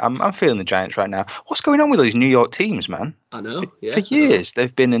no, I'm feeling the Giants right now. What's going on with these New York teams, man? I know. Yeah. For years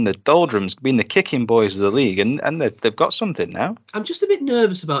they've been in the doldrums, been the kicking boys of the league, and they've got something now. I'm just a bit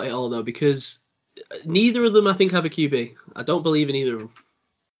nervous about it all though, because neither of them I think have a QB. I don't believe in either of them.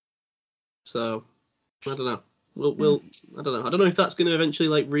 So I don't know. I don't know. I don't know if that's going to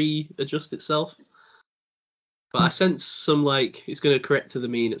eventually readjust itself. But I sense some it's going to correct to the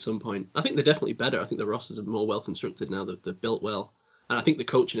mean at some point. I think they're definitely better. I think the rosters are more well constructed now. They're built well, and I think the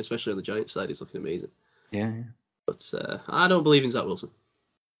coaching, especially on the Giants side, is looking amazing. Yeah. But I don't believe in Zach Wilson.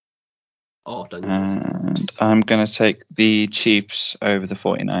 Oh, Daniel Wilson. And I'm going to take the Chiefs over the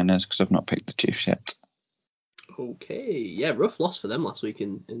 49ers because I've not picked the Chiefs yet. Okay. Yeah, rough loss for them last week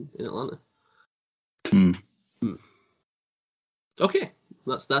in Atlanta. Okay,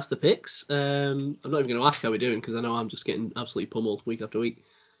 that's the picks. I'm not even going to ask how we're doing because I know I'm just getting absolutely pummeled week after week.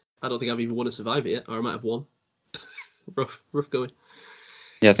 I don't think I've even won a Survivor yet, or I might have won. rough going.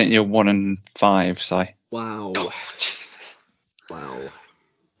 Yeah, I think you're 1-5, Si. Wow. Oh, Jesus. Wow.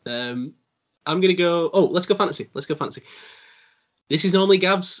 I'm going to go... Oh, let's go fantasy. This is normally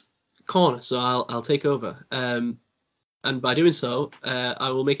Gav's corner, so I'll take over. And by doing so, I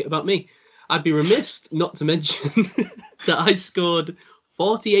will make it about me. I'd be remiss not to mention that I scored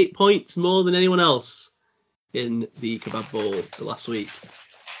 48 points more than anyone else in the Kebab Bowl last week.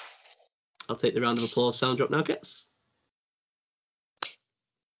 I'll take the round of applause sound drop now, Kets.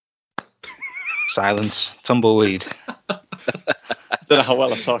 Silence. Tumbleweed. I don't know how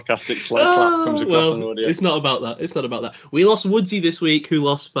well a sarcastic slow clap comes across on audio. It's not about that. We lost Woodsy this week, who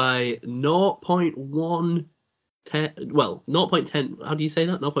lost by 0.10. Well, 0.10. How do you say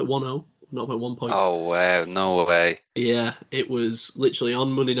that? 0.10. 0.1 point. Oh, wow. No way. Yeah, it was literally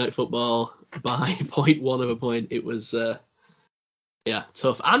on Monday Night Football by 0.1 of a point. It was,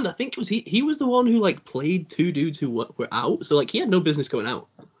 tough. And I think it was he was the one who, played two dudes who were out. So, he had no business going out.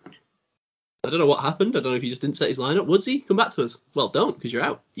 I don't know what happened. I don't know if he just didn't set his lineup. Woodsy, come back to us. Well, don't, because you're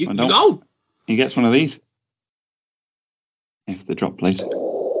out. You go. He gets one of these. If the drop, please.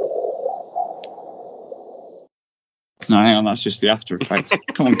 No, hang on. That's just the after effect.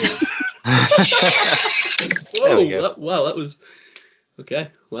 Come on. Whoa! That was okay.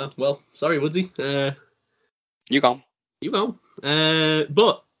 Well, sorry, Woodsy. You go.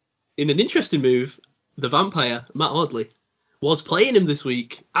 But in an interesting move, the vampire Matt Audley was playing him this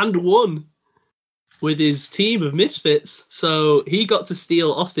week and won with his team of misfits. So he got to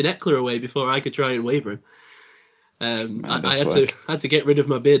steal Austin Eckler away before I could try and waiver him. I had to get rid of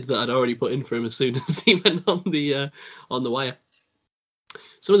my bid that I'd already put in for him as soon as he went on the wire.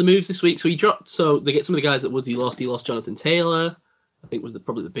 Some of the moves this week, so he dropped. So they get some of the guys that Woodsy lost. He lost Jonathan Taylor, I think was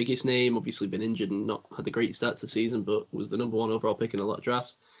probably the biggest name. Obviously been injured and not had the great start to the season, but was the number one overall pick in a lot of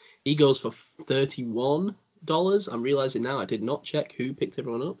drafts. He goes for $31. I'm realizing now I did not check who picked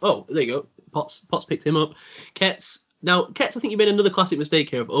everyone up. Oh, there you go. Potts picked him up. Kets, I think you made another classic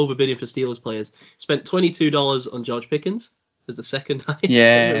mistake here of overbidding for Steelers players. Spent $22 on George Pickens as the second highest.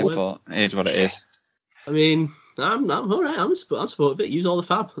 Yeah, but it is what it is. I mean, I'm all right. I'm supportive of it. Use all the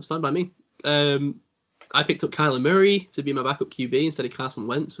fab. That's fine by me. I picked up Kyler Murray to be my backup QB instead of Carson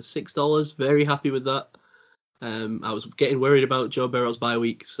Wentz for $6. Very happy with that. I was getting worried about Joe Burrow's bye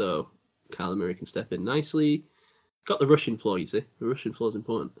week, so Kyler Murray can step in nicely. Got the rushing floor, you see. The rushing floor is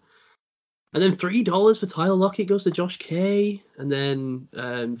important. And then $3 for Tyler Lockett goes to Josh Kay. And then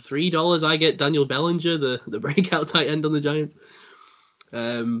 $3 I get Daniel Bellinger, the breakout tight end on the Giants.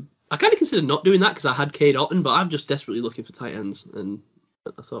 I kind of considered not doing that because I had Cade Otton, but I'm just desperately looking for tight ends, and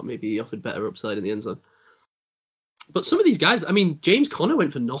I thought maybe he offered better upside in the end zone. But some of these guys, I mean, James Conner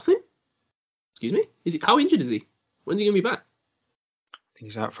went for nothing. Excuse me? How injured is he? When's he going to be back?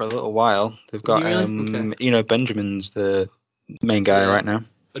 He's out for a little while. They've got, Okay. Benjamin's the main guy right now.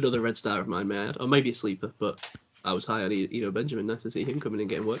 another red star of mine, may I add, or maybe a sleeper, but I was high on Eno Benjamin. Nice to see him coming in and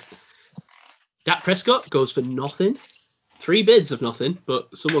getting work. Dak Prescott goes for nothing. 3 bids of nothing,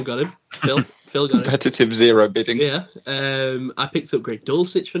 but someone got him. Phil got him. Competitive 0 bidding. Yeah. I picked up Greg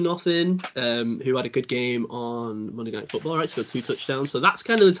Dulcich for nothing, who had a good game on Monday Night Football, right? Scored 2 touchdowns. So that's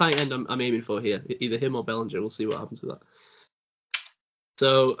kind of the tight end I'm aiming for here. Either him or Bellinger. We'll see what happens with that.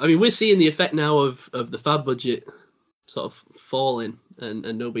 So, I mean, we're seeing the effect now of the fab budget sort of falling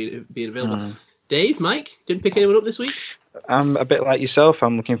and nobody being available. Dave, Mike, didn't pick anyone up this week? I'm a bit like yourself.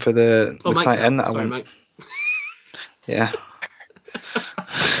 I'm looking for the tight end that I want. Mike. Yeah.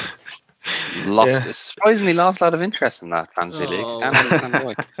 Surprisingly lost a lot of interest in that fantasy league. Can't understand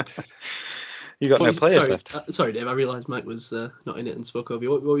why. You got no players left. Sorry, Dave. I realised Mike was not in it and spoke over you.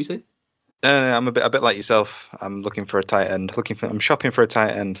 What were you saying? No, I'm a bit like yourself. I'm looking for a tight end. I'm shopping for a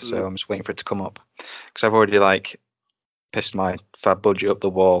tight end, so I'm just waiting for it to come up because I've already pissed my fab budget up the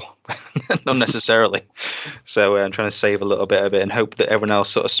wall unnecessarily. So I'm trying to save a little bit of it and hope that everyone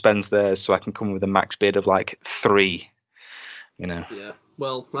else sort of spends theirs, so I can come with a max bid of 3. Yeah.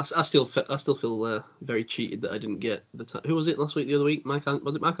 Well, I still feel very cheated that I didn't get who was it last week? The other week,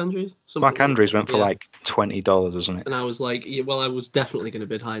 was it Mark Andrews? Mark Andrews went for $20, wasn't it? And I was like, I was definitely going to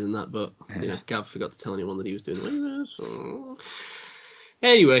bid higher than that, but Gav forgot to tell anyone that he was doing it. So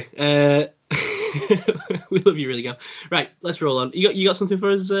anyway, we love you really, Gav. Right, let's roll on. You got something for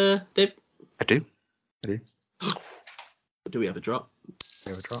us, Dave? I do. Do we have a drop?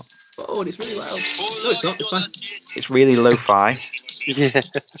 We have a drop. Oh, and it's really loud. No, it's not. It's fine. It's really lo-fi. Yeah.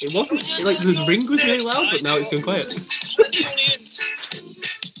 It wasn't. The ring was really loud, but now it's gone quiet.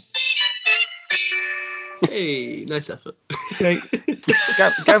 Hey, nice effort.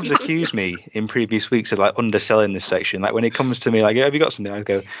 Gav's accused me in previous weeks of underselling this section. When it comes to me, have you got something? I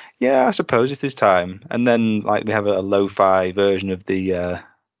go, yeah, I suppose if there's time. And then we have a lo-fi version of the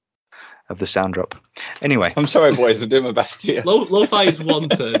sound drop. Anyway, I'm sorry, boys. I'm doing my best here. Lo-fi is one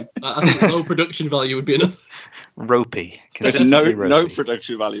turn. I think low production value would be enough. Ropey. There's no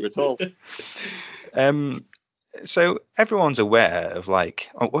production value at all. So everyone's aware of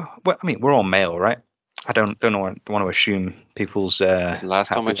we're all male, right? I don't want to assume people's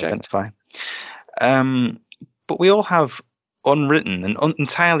last time I checked. But we all have unwritten and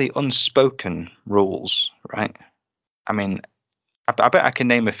entirely unspoken rules, right? I mean, I bet I can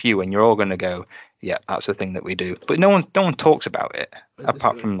name a few, and you're all going to go, "Yeah, that's the thing that we do." But no one talks about it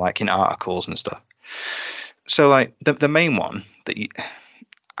apart from in articles and stuff. So the main one that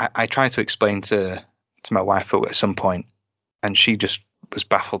I tried to explain to my wife at some point, and she just was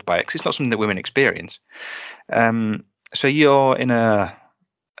baffled by it because it's not something that women experience. So you're in a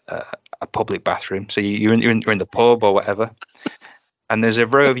public bathroom, so you're in the pub or whatever, and there's a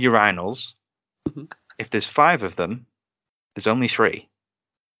row of urinals. Mm-hmm. If there's 5 of them, there's only 3.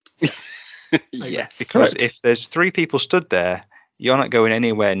 Yes. Because if there's 3 people stood there, you're not going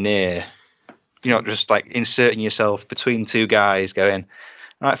anywhere near. You're not just inserting yourself between 2 guys going,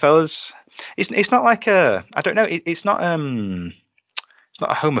 all right, fellas. It's not like I don't know. It's not a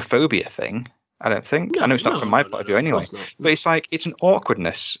homophobia thing. I don't think. I know it's not from my point of view anyway. But it's an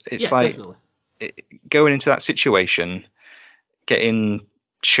awkwardness. It's going into that situation, getting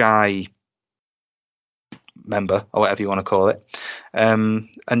shy member or whatever you want to call it, and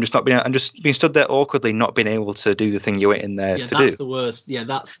just being stood there awkwardly, not being able to do the thing you went in there to do. Yeah, that's the worst. Yeah,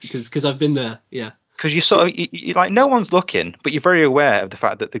 that's because I've been there. Yeah. Because you sort of you no one's looking, but you're very aware of the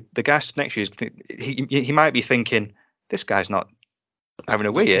fact that the guy next to you he might be thinking, this guy's not having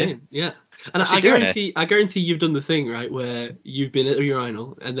a wee here. Yeah. And I guarantee you've done the thing, right, where you've been at a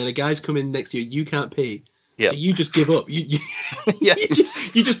urinal and then a guy's come in next to you, you can't pee. Yeah. So you just give up. You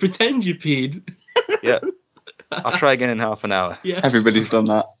just pretend you peed. Yeah. I'll try again in half an hour. Yeah. Everybody's done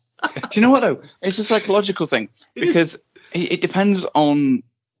that. Do you know what though? It's a psychological thing because it depends on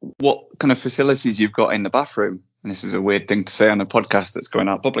what kind of facilities you've got in the bathroom. And this is a weird thing to say on a podcast that's going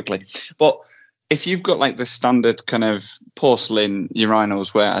out publicly. But if you've got the standard kind of porcelain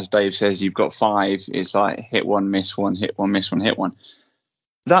urinals where, as Dave says, you've got 5, it's hit one, miss one, hit one, miss one, hit one.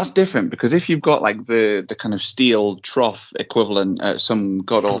 That's different because if you've got the kind of steel trough equivalent at some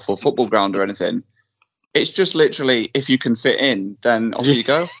god awful football ground or anything, it's just literally if you can fit in, then off you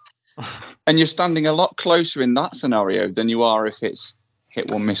go. And you're standing a lot closer in that scenario than you are if it's hit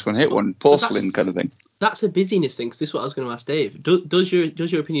one, miss one, hit one, porcelain kind of thing. That's a busyness thing. Because this is what I was going to ask Dave. Does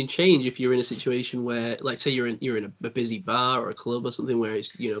your opinion change if you're in a situation where, say, you're in a busy bar or a club or something where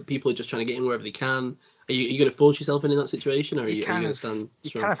it's people are just trying to get in wherever they can? Are you going to force yourself in that situation, or are you going to stand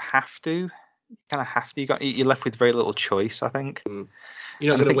strong? You kind of have to. You're left with very little choice, I think.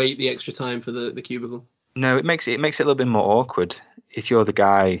 You're not going to wait the extra time for the cubicle. No, it makes it a little bit more awkward if you're the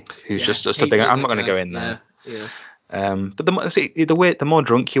guy who's just hate thinking, being I'm that not going to guy. go in there. Yeah. But the more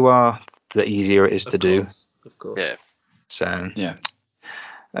drunk you are, the easier it is to do. Of course. Yeah. So Yeah.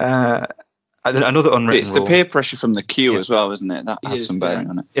 Another unwritten It's rule. the peer pressure from the queue Yeah. as well, isn't it? That has Yes, some bearing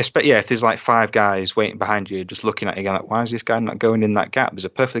on it. If there's like 5 guys waiting behind you, just looking at you, going, like, why is this guy not going in that gap? There's a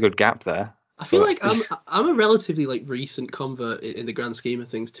perfectly good gap there. I feel But- like I'm a relatively like recent convert in the grand scheme of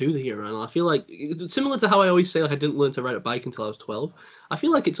things to the urinal. I feel like similar to how I always say like I didn't learn to ride a bike until I was 12. I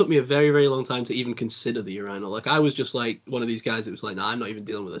feel like it took me a very, very long time to even consider the urinal. Like I was just like one of these guys that was like, nah, I'm not even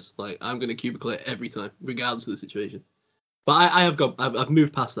dealing with this. Like I'm gonna cubicle it every time, regardless of the situation. But I've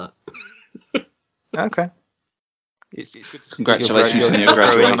moved past that. Okay. It's good to see Congratulations you're on your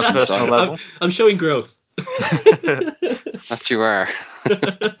growing on a graduation, personal Si. level. I'm showing growth. That you are.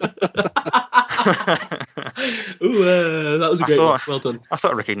 Ooh, that was a great one. Well done. I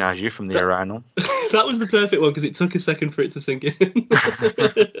thought I recognised you from the urinal. That was the perfect one because it took a second for it to sink in.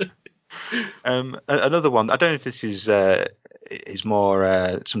 Another one. I don't know if this is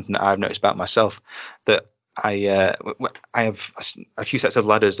more something that I've noticed about myself. That I have a few sets of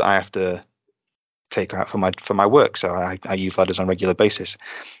ladders that I have to take out for my work. So I use ladders on a regular basis.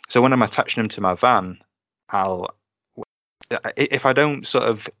 So when I'm attaching them to my van, if I don't sort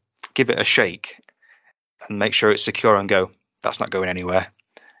of give it a shake and make sure it's secure and go, that's not going anywhere.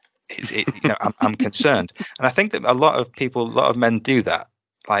 I'm concerned, and I think that a lot of men do that.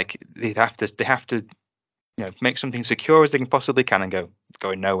 Like they have to, make something secure as they can possibly can and go, it's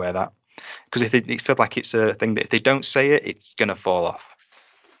going nowhere. That because if they feel like it's a thing that if they don't say it, it's gonna fall off.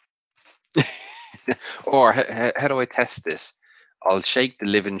 Or how do I test this? I'll shake the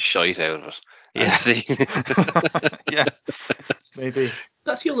living shite out of it and see. Yeah, maybe.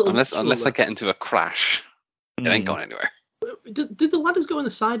 That's your little. Unless I get into a crash, it ain't going anywhere. Did the ladders go on the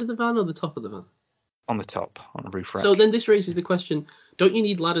side of the van or the top of the van? On the top, on the roof rack. So then this raises the question: don't you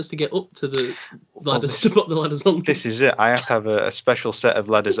need ladders to get up to the ladders to put the ladders on? This is it. I have to have a special set of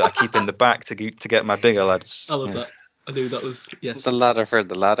ladders that I keep in the back to get my bigger ladders. I love that. I knew that was yes. The ladder for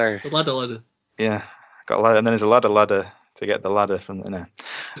the ladder. The ladder. Yeah, got a ladder, and then there's a ladder to get the ladder from the now.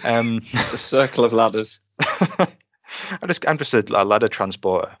 It's a circle of ladders. I'm just a ladder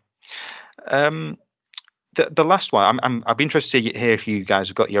transporter. The last one, I'd be interested to hear if you guys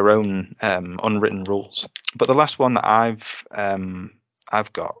have got your own unwritten rules. But the last one that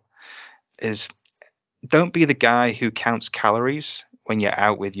I've got is don't be the guy who counts calories when you're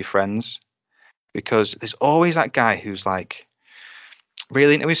out with your friends, because there's always that guy who's like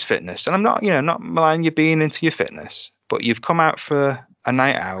really into his fitness. And I'm not maligning you being into your fitness, but you've come out for a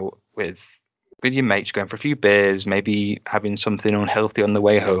night out with your mates, going for a few beers, maybe having something unhealthy on the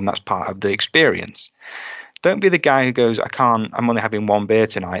way home. That's part of the experience. Don't be the guy who goes, I'm only having one beer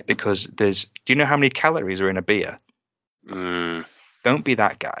tonight because do you know how many calories are in a beer? Don't be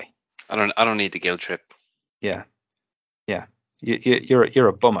that guy. I don't need the guilt trip. Yeah. You're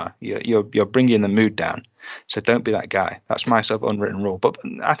a bummer. You're bringing the mood down. So don't be that guy. That's my sort of unwritten rule. But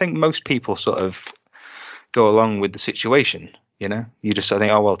I think most people sort of go along with the situation. You just sort of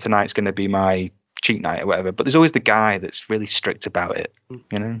think, oh well, tonight's going to be my cheat night or whatever. But there's always the guy that's really strict about it.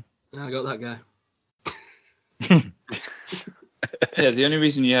 I got that guy. Yeah, the only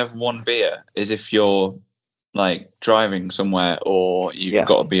reason you have one beer is if you're like driving somewhere or you've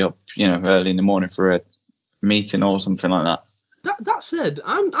got to be up, early in the morning for a meeting or something like that. That said,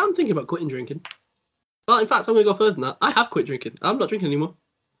 I'm thinking about quitting drinking. Well, in fact, I'm going to go further than that. I have quit drinking. I'm not drinking anymore.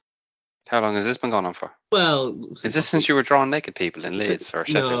 How long has this been going on for? Well, is this since you were drawing naked people in Leeds or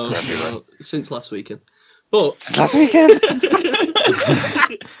Sheffield? No, since last weekend. But since last weekend?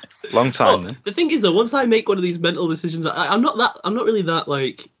 Long time. Well, the thing is, though, once I make one of these mental decisions, I'm not really that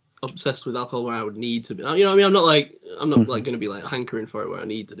like obsessed with alcohol where I would need to be. You know what I mean? I'm not like going to be like hankering for it where I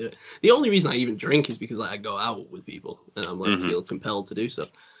need to do it. The only reason I even drink is because like I go out with people and I'm like feel compelled to do so.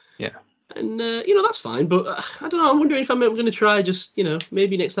 Yeah. And that's fine, but I don't know. I'm wondering if I'm going to try just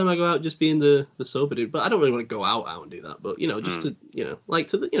maybe next time I go out just being the sober dude. But I don't really want to go out and do that. But just to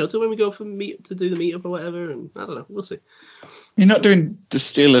to when we go to do the meetup or whatever. And I don't know. We'll see. You're not doing the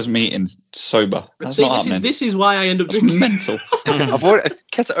Steelers meeting sober. That's not happening. This is why I end up That's drinking. mental. I've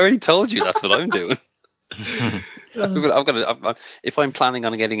already told you that's what I'm doing. If I'm planning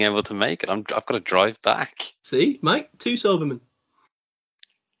on getting able to make it, I've got to drive back. See, Mike, 2 sober men.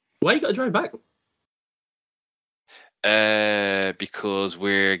 Why you got to drive back? Because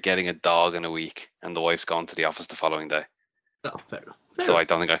we're getting a dog in a week, and the wife's gone to the office the following day. Oh, fair enough. So I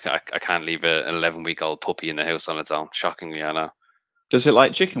don't think I can't leave an 11-week-old puppy in the house on its own. Shockingly, I know. Does it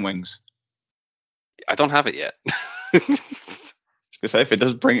like chicken wings? I don't have it yet. Say if it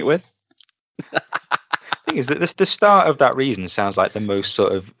does, bring it with. thing is that the start of that reason sounds like the most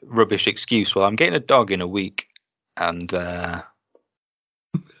sort of rubbish excuse. Well, I'm getting a dog in a week, and yeah,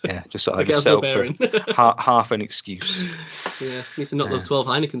 just sort of Okay, like a I'll set go up for half an excuse. Yeah, needs to knock those 12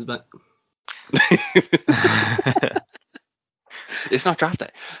 Heinekens back. It's not draft day.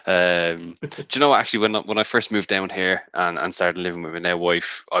 Do you know what, actually, when I first moved down here and started living with my now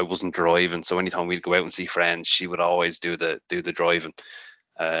wife, I wasn't driving, so anytime we'd go out and see friends, she would always do the driving,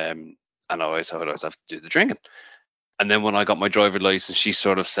 and I always thought I would have to do the drinking. And then when I got my driver license, she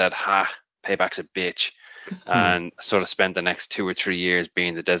sort of said, payback's a bitch, and sort of spent the next 2 or 3 years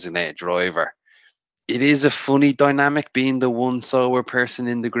being the designated driver. It is a funny dynamic being the one sober person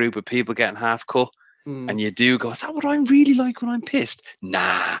in the group of people getting half cut. And you do go, is that what I'm really like when I'm pissed?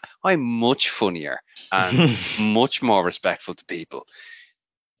 Nah, I'm much funnier and much more respectful to people.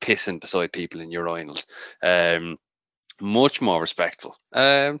 Pissing beside people in urinals. Much more respectful.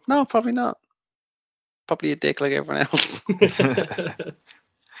 No, probably not. Probably a dick like everyone else.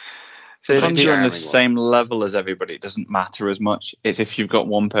 As long as you're on the same level as everybody, it doesn't matter as much. It's if you've got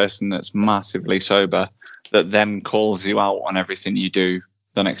one person that's massively sober that then calls you out on everything you do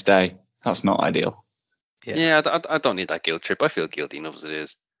the next day. That's not ideal. Yeah, I don't need that guilt trip. I feel guilty enough as it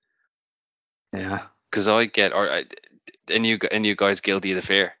is. Yeah. Because I get, and you guys guilty of the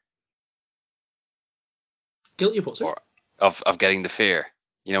fear? Guilty of what, sir? Of getting the fear.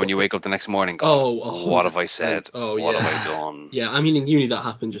 You know, when you wake up the next morning, go, what have I said? What have I done? Yeah, I mean, in uni that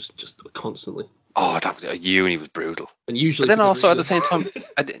happened just constantly. Oh, uni was brutal. And usually, but then also at the same time,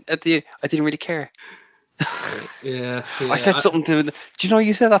 I didn't really care. Yeah. I said something to. Do you know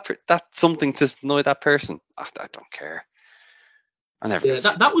you said that something to annoy that person? I don't care. I never. Yeah,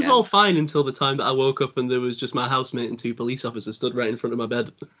 that was all fine until the time that I woke up and there was just my housemate and 2 police officers stood right in front of my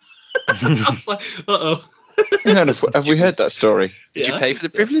bed. I was like, uh-oh. Have we heard that story? Did you pay for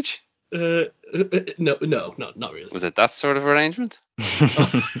the privilege? No, not really. Was it that sort of arrangement?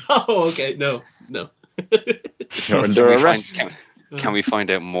 Oh, okay. No. You're under arrest. Can we find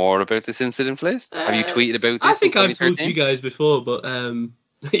out more about this incident, please? Have you tweeted about this? I think I've told you guys before, but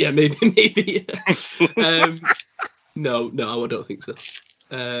yeah, maybe. No, I don't think so.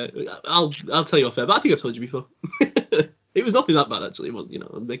 I'll tell you off air, but I think I've told you before. It was nothing that bad, actually. It wasn't,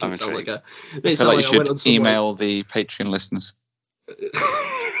 I'm making it sound like a. I feel like you should email the Patreon listeners.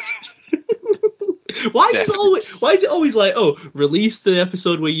 Why is it always like, release the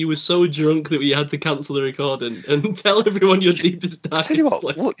episode where you were so drunk that we had to cancel the recording and tell everyone your deepest darkest? Tell you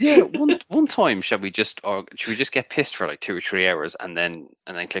what, one time should we just get pissed for like 2 or 3 hours and then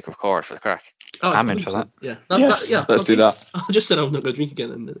click record for the crack? Oh, I'm in for that. Yeah, let's do that. I just said I'm not going to drink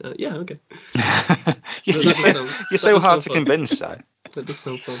again, and yeah, okay. You're so hard to convince, Si. That does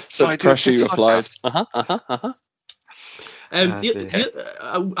sound fun. Such pressure you applied.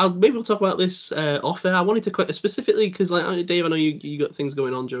 Maybe we'll talk about this off air. I wanted to specifically because, like, Dave, I know you got things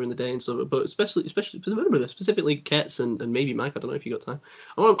going on during the day and stuff, but specifically Kets and maybe Mike. I don't know if you got time.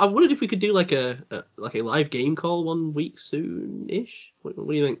 I wondered if we could do like a live game call one week soon-ish. What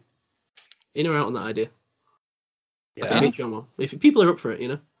do you think? In or out on that idea? Yeah. If people are up for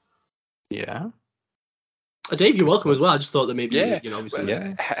it, Yeah. Dave, you're welcome as well. I just thought that maybe, obviously.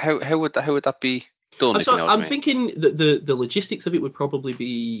 Yeah. How would that be done? I'm thinking that the logistics of it would probably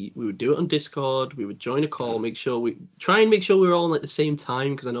be, we would do it on Discord, we would join a call, make sure we're all on at the same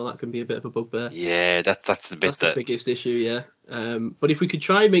time, because I know that can be a bit of a bugbear. Yeah, that's the bit the biggest issue. Yeah. But if we could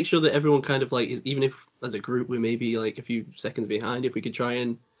try and make sure that everyone kind of like is, even if as a group we're maybe like a few seconds behind, if we could try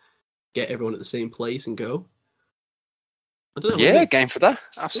and get everyone at the same place and go. I don't know. Yeah, game for that.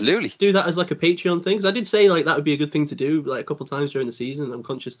 Absolutely. Do that as like a Patreon thing. Because I did say like that would be a good thing to do like a couple of times during the season. I'm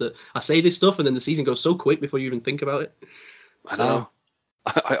conscious that I say this stuff and then the season goes so quick before you even think about it. I know.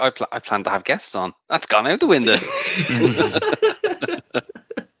 I plan to have guests on. That's gone out the window.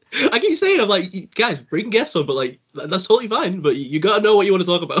 I keep saying, I'm like, guys, bring guests on, but like that's totally fine. But you got to know what you want to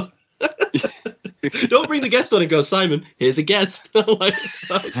talk about. Don't bring the guest on and go, Simon, here's a guest. Like,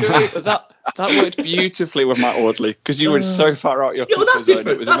 that worked beautifully with Matt Audley because you were so far out your that's zone. different.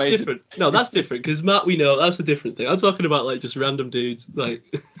 It was that's amazing. Different. No, that's different because Matt, we know that's a different thing. I'm talking about like just random dudes. Like,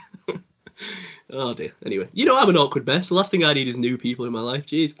 oh dear. Anyway, I'm an awkward mess. The last thing I need is new people in my life.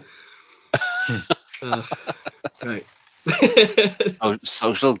 Jeez. Right.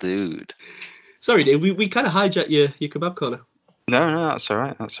 Social dude. Sorry, Dave. We kind of hijacked your kebab corner. No, that's all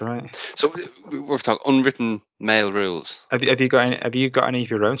right. So we're talking unwritten male rules. Have you got any of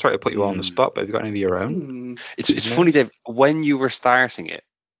your own? Sorry to put you on the spot, but have you got any of your own? It's funny, Dave. When you were starting it,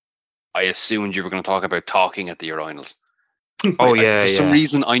 I assumed you were going to talk about talking at the urinals. Oh yeah. For some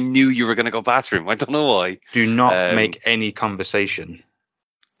reason, I knew you were going to go bathroom. I don't know why. Do not make any conversation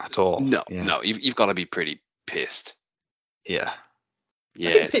at all. No, you've got to be pretty pissed. Yeah.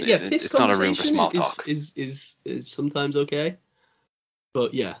 Yeah, piss it's not a room for small talk. Is sometimes okay,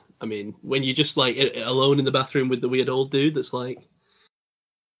 but yeah, I mean, when you're just like alone in the bathroom with the weird old dude, that's like,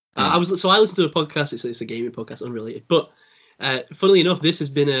 I listened to a podcast. It's a gaming podcast, unrelated, but funnily enough, this has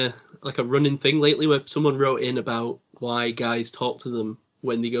been a running thing lately where someone wrote in about why guys talk to them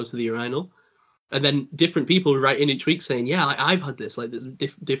when they go to the urinal, and then different people write in each week saying, yeah, like, I've had this, like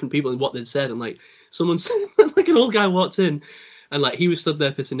there's different people and what they'd said, and like someone said, like an old guy walked in. And like he was stood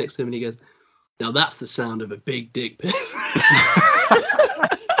there pissing next to him, and he goes, "Now that's the sound of a big dick piss."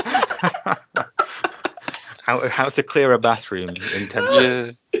 How to clear a bathroom in 10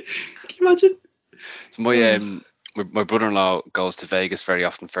 seconds. Yeah. Can you imagine? So my brother-in-law goes to Vegas very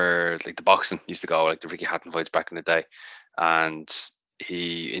often for like the boxing. Used to go like the Ricky Hatton fights back in the day, and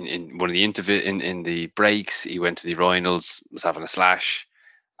he in one of the in the breaks he went to the urinals, was having a slash,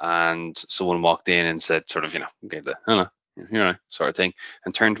 and someone walked in and said sort of gave the sort of thing,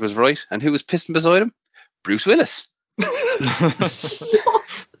 and turned to his right, and who was pissing beside him? Bruce Willis.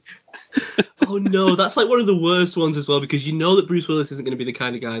 What? Oh no, that's like one of the worst ones as well, because you know that Bruce Willis isn't going to be the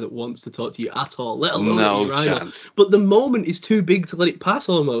kind of guy that wants to talk to you at all, let alone no urinal. chance. But the moment is too big to let it pass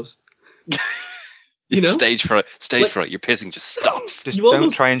almost. You know? Stage fright. Your pissing just stops. Just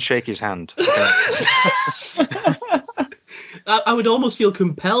don't try and shake his hand. I would almost feel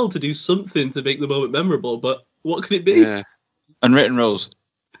compelled to do something to make the moment memorable, but what could it be? Yeah. Unwritten rules.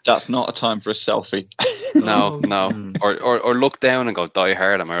 That's not a time for a selfie. No. Or look down and go, Die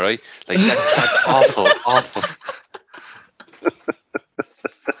Hard, am I right? Like that's awful.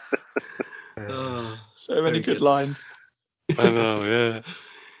 So many good lines. I know, yeah.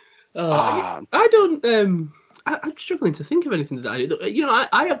 I don't. I'm struggling to think of anything that I do. You know,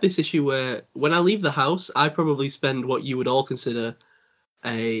 I have this issue where when I leave the house, I probably spend what you would all consider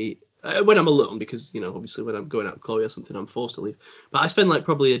when I'm alone, because, you know, obviously when I'm going out with Chloe or something, I'm forced to leave. But I spend like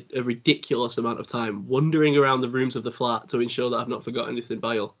probably a ridiculous amount of time wandering around the rooms of the flat to ensure that I've not forgot anything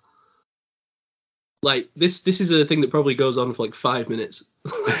vile. Like this is a thing that probably goes on for like 5 minutes.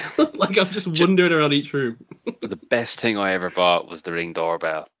 Like I'm just wandering around each room. The best thing I ever bought was the Ring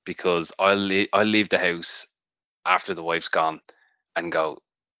doorbell, because I'll leave the house after the wife's gone and go,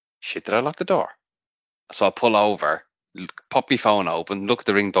 shit, did I lock the door? So I'll pull over, pop my phone open, look at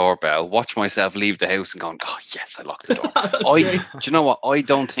the Ring doorbell, watch myself leave the house and going, oh yes, I locked the door. Do you know what? I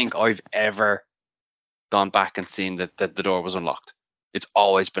don't think I've ever gone back and seen that the door was unlocked. It's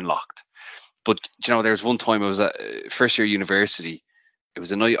always been locked. But you know, there was one time I was at first year university. It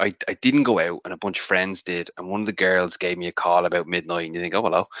was a night I didn't go out, and a bunch of friends did, and one of the girls gave me a call about midnight, and you think, oh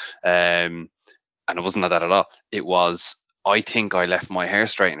hello, and it wasn't that at all. It was, I think I left my hair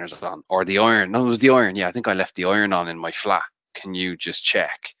straighteners on, or the iron. No, it was the iron. Yeah, I think I left the iron on in my flat. Can you just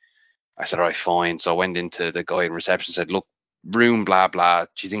check? I said, all right, fine. So I went into the guy in reception, said, look, room blah blah.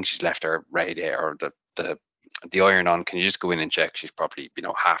 Do you think she's left her radiator or the iron on? Can you just go in and check? She's probably,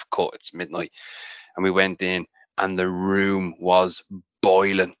 half cut. It's midnight. And we went in, and the room was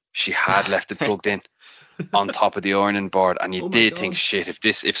boiling. She had left it plugged in on top of the ironing board, and you did think, shit, if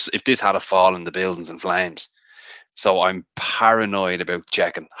this had a fall in the buildings in flames. So I'm paranoid about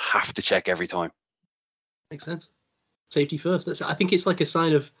checking. Have to check every time. Makes sense. Safety first. I think it's like a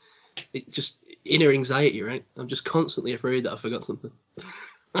sign of just inner anxiety, right? I'm just constantly afraid that I forgot something.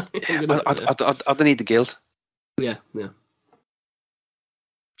 I don't need the guilt. Yeah. The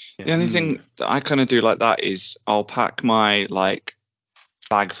only thing that I kind of do like that is I'll pack my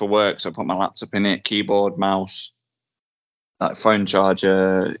bag for work, so I put my laptop in it, keyboard, mouse, phone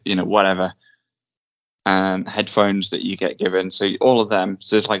charger, whatever, headphones that you get given. So all of them.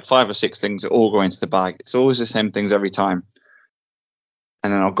 So there's 5 or 6 things that all go into the bag. It's always the same things every time.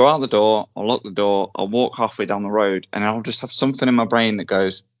 And then I'll go out the door, I'll lock the door, I'll walk halfway down the road, and I'll just have something in my brain that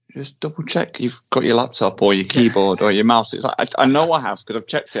goes, just double check you've got your laptop or your keyboard or your mouse. It's I know I have because I've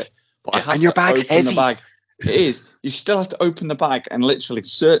checked it, but I have and your bag's open heavy. The bag. It is. You still have to open the bag and literally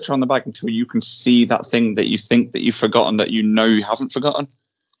search on the bag until you can see that thing that you think that you've forgotten that you know you haven't forgotten.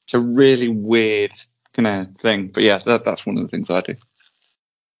 It's a really weird kind of thing, but yeah, that's one of the things I do.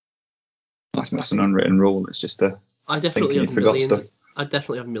 That's an unwritten rule. It's just I definitely have millions. Stuff. I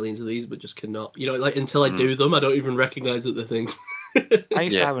definitely have millions of these, but just cannot. Until I do them, I don't even recognize that they're things. I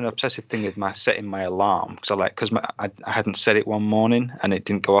used to have an obsessive thing with setting my alarm because I hadn't set it one morning and it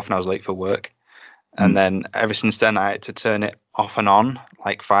didn't go off and I was late for work. And then ever since then, I had to turn it off and on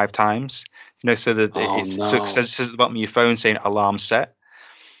 5 times. So that it says at the bottom of your phone saying alarm set.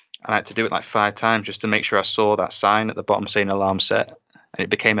 And I had to do it 5 times just to make sure I saw that sign at the bottom saying alarm set. And it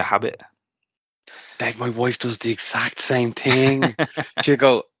became a habit. Dave, my wife does the exact same thing. She'll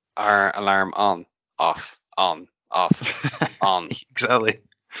go, our alarm on, off, on, off, on. Exactly.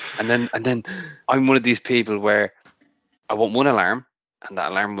 And then I'm one of these people where I want one alarm, and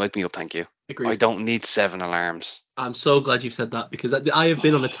that alarm will wake me up. Thank you. Agreed. I don't need 7 alarms. I'm so glad you've said that, because I have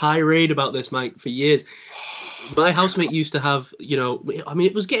been on a tirade about this, Mike, for years. My housemate used to have,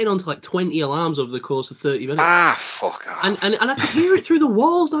 it was getting on to like 20 alarms over the course of 30 minutes. Fuck off. And I could hear it through the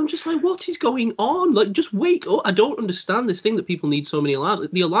walls. And I'm just like, what is going on? Like, just wake up. I don't understand this thing that people need so many alarms.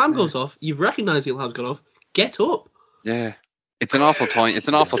 The alarm goes off. You've recognised the alarm's gone off. Get up. Yeah. It's an awful time. It's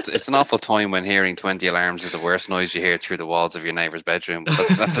an awful time when hearing 20 alarms is the worst noise you hear through the walls of your neighbour's bedroom. But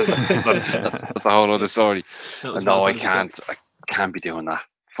that's a whole other story. No, I can't be doing that.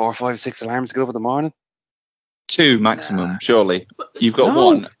 4, 5, 6 alarms to get up in the morning. 2 maximum, surely. You've got No,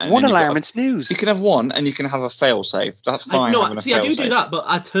 one. And one then you've alarm got and snooze. You can have one, and you can have a fail-safe. That's fine. I do that, but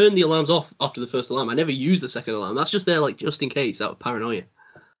I turn the alarms off after the first alarm. I never use the second alarm. That's just there, like, just in case, out of paranoia.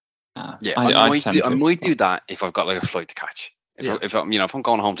 Yeah, I might do that if I've got like a flight to catch. If I'm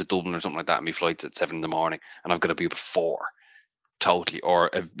going home to Dublin or something like that, and my flight's at 7 in the morning, and I've got to be up at 4, totally,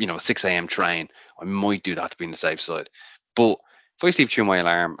 or a 6 a.m. train, I might do that to be on the safe side. But if I sleep through my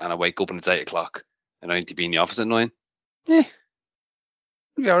alarm and I wake up and it's 8 o'clock and I need to be in the office at 9, it'll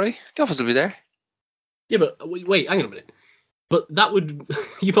be alright. The office will be there. Yeah, but wait, hang on a minute. But that would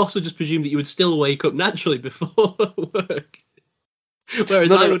you've also just presumed that you would still wake up naturally before work.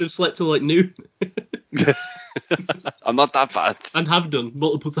 Whereas I would have slept till like noon. I'm not that bad. And have done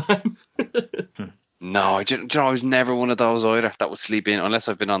multiple times. No, I was never one of those either that would sleep in, unless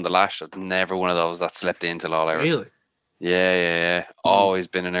I've been on the lash. I'm never one of those that slept in till all hours. Really? Yeah. Always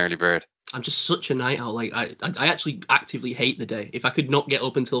been an early bird. I'm just such a night owl. Like I actually actively hate the day. If I could not get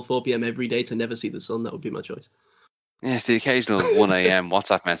up until 4 p.m. every day to never see the sun, that would be my choice. Yeah, it's the occasional 1 a.m.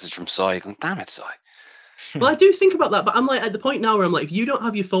 WhatsApp message from Sai going, damn it, Sai. Well, I do think about that, but I'm like at the point now where I'm like, if you don't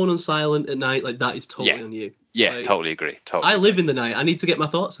have your phone on silent at night, like that is totally on you. Yeah, like, totally agree. Totally. I live in the night. I need to get my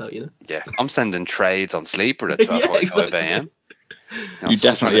thoughts out, Yeah, I'm sending trades on Sleeper at 12:45 a.m. You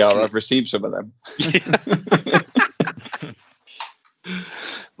definitely are. I've received some of them.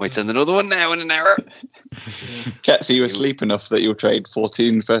 Might send another one now in an hour. Ket, so you asleep enough that you'll trade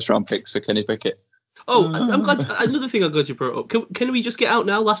 14 first-round picks for Kenny Pickett. Oh, I'm glad. Another thing I'm glad you brought up. Can we just get out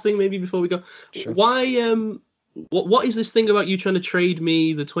now? Last thing, maybe before we go. Sure. Why? What is this thing about you trying to trade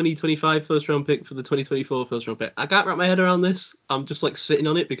me the 2025 first round pick for the 2024 first round pick? I can't wrap my head around this. I'm just like sitting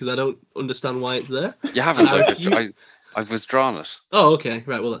on it because I don't understand why it's there. You haven't. I've withdrawn it. Oh, okay.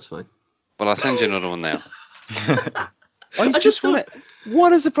 Right. Well, that's fine. Well, I'll send you another one now. I just want it.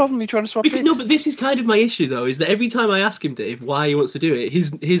 What is the problem? You trying to swap picks? No, but this is kind of my issue though. Is that every time I ask him, Dave, why he wants to do it,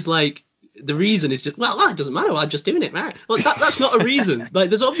 his like. The reason is just, it doesn't matter. I'm just doing it, man. Well, that's not a reason. Like,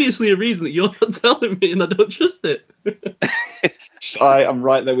 there's obviously a reason that you're not telling me, and I don't trust it. I'm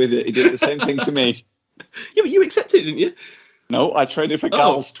right there with it. He did the same thing to me. Yeah, but you accepted it, didn't you? No, I traded for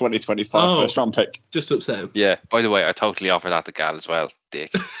Gal's 2025 first round pick. Just upset him. Yeah. By the way, I totally offered that to Gal as well,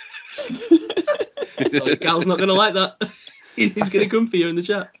 dick. Gal's not gonna like that. He's gonna come for you in the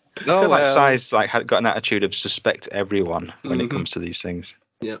chat. No, Sai's got an attitude of suspect everyone when it comes to these things.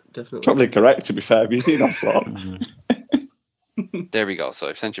 Yeah, definitely. Probably correct, to be fair. Have you seen that slot? There we go. So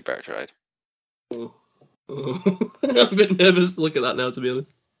I've sent you better trade. I'm a bit nervous to look at that now, to be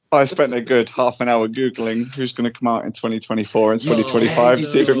honest. I spent a good half an hour Googling who's going to come out in 2024 and 2025 to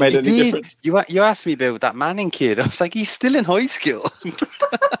see if it made any difference. You asked me about that Manning kid. I was like, he's still in high school. I'm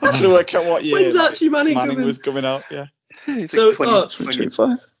trying to work out what year When's actually Manning was coming out, yeah. So,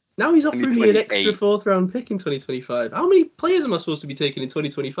 2025. Now he's offering me an extra 4th round pick in 2025. How many players am I supposed to be taking in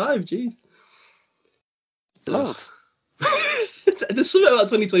 2025? Jeez. Loads. There's something about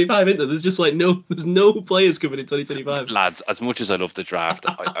 2025, isn't there? There's just like there's no players coming in 2025. Lads, as much as I love the draft,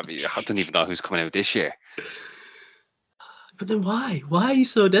 I mean, I don't even know who's coming out this year. But then why? Why are you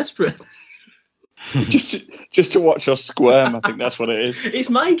so desperate? just to watch us squirm, I think that's what it is. It's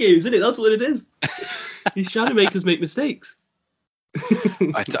mind games, isn't it? That's what it is. He's trying to make us make mistakes.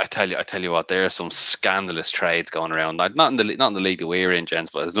 I tell you what, there are some scandalous trades going around. Not in the league that we're in,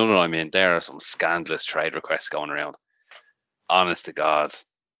 gents, but there's none I'm in. There are some scandalous trade requests going around. Honest to God,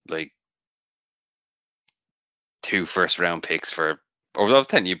 like 2 first round picks for. Or I was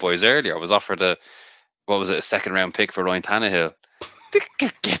telling you boys earlier, I was offered a 2nd round pick for Ryan Tannehill.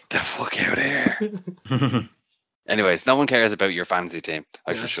 Get the fuck out of here. Anyways, no one cares about your fantasy team.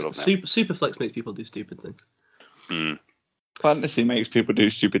 I should shut up now. Superflex makes people do stupid things. Fantasy makes people do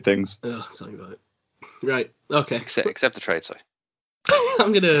stupid things. Oh, sorry about it. Right. Okay. Except the trade side.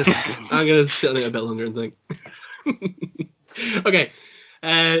 I'm gonna sit on it a bit longer and think. Okay.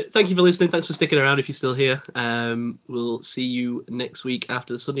 Thank you for listening. Thanks for sticking around if you're still here. We'll see you next week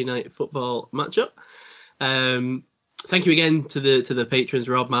after the Sunday night football matchup. Thank you again to the patrons,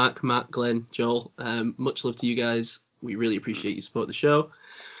 Rob, Mark, Matt, Glenn, Joel. Much love to you guys. We really appreciate you support the show.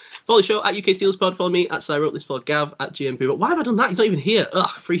 Follow the show at UK Steelers Pod. Follow me at Cyrotlis. Follow Gav at GM Boomer. Why have I done that? He's not even here. Ugh,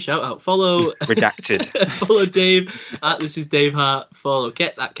 free shout out. Follow Redacted. Follow Dave at This Is Dave Hart. Follow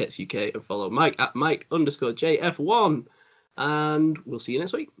Kets at Kets UK. And follow Mike at Mike_JF1. And we'll see you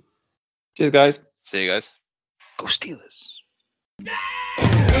next week. Cheers, guys. See you guys. Go Steelers.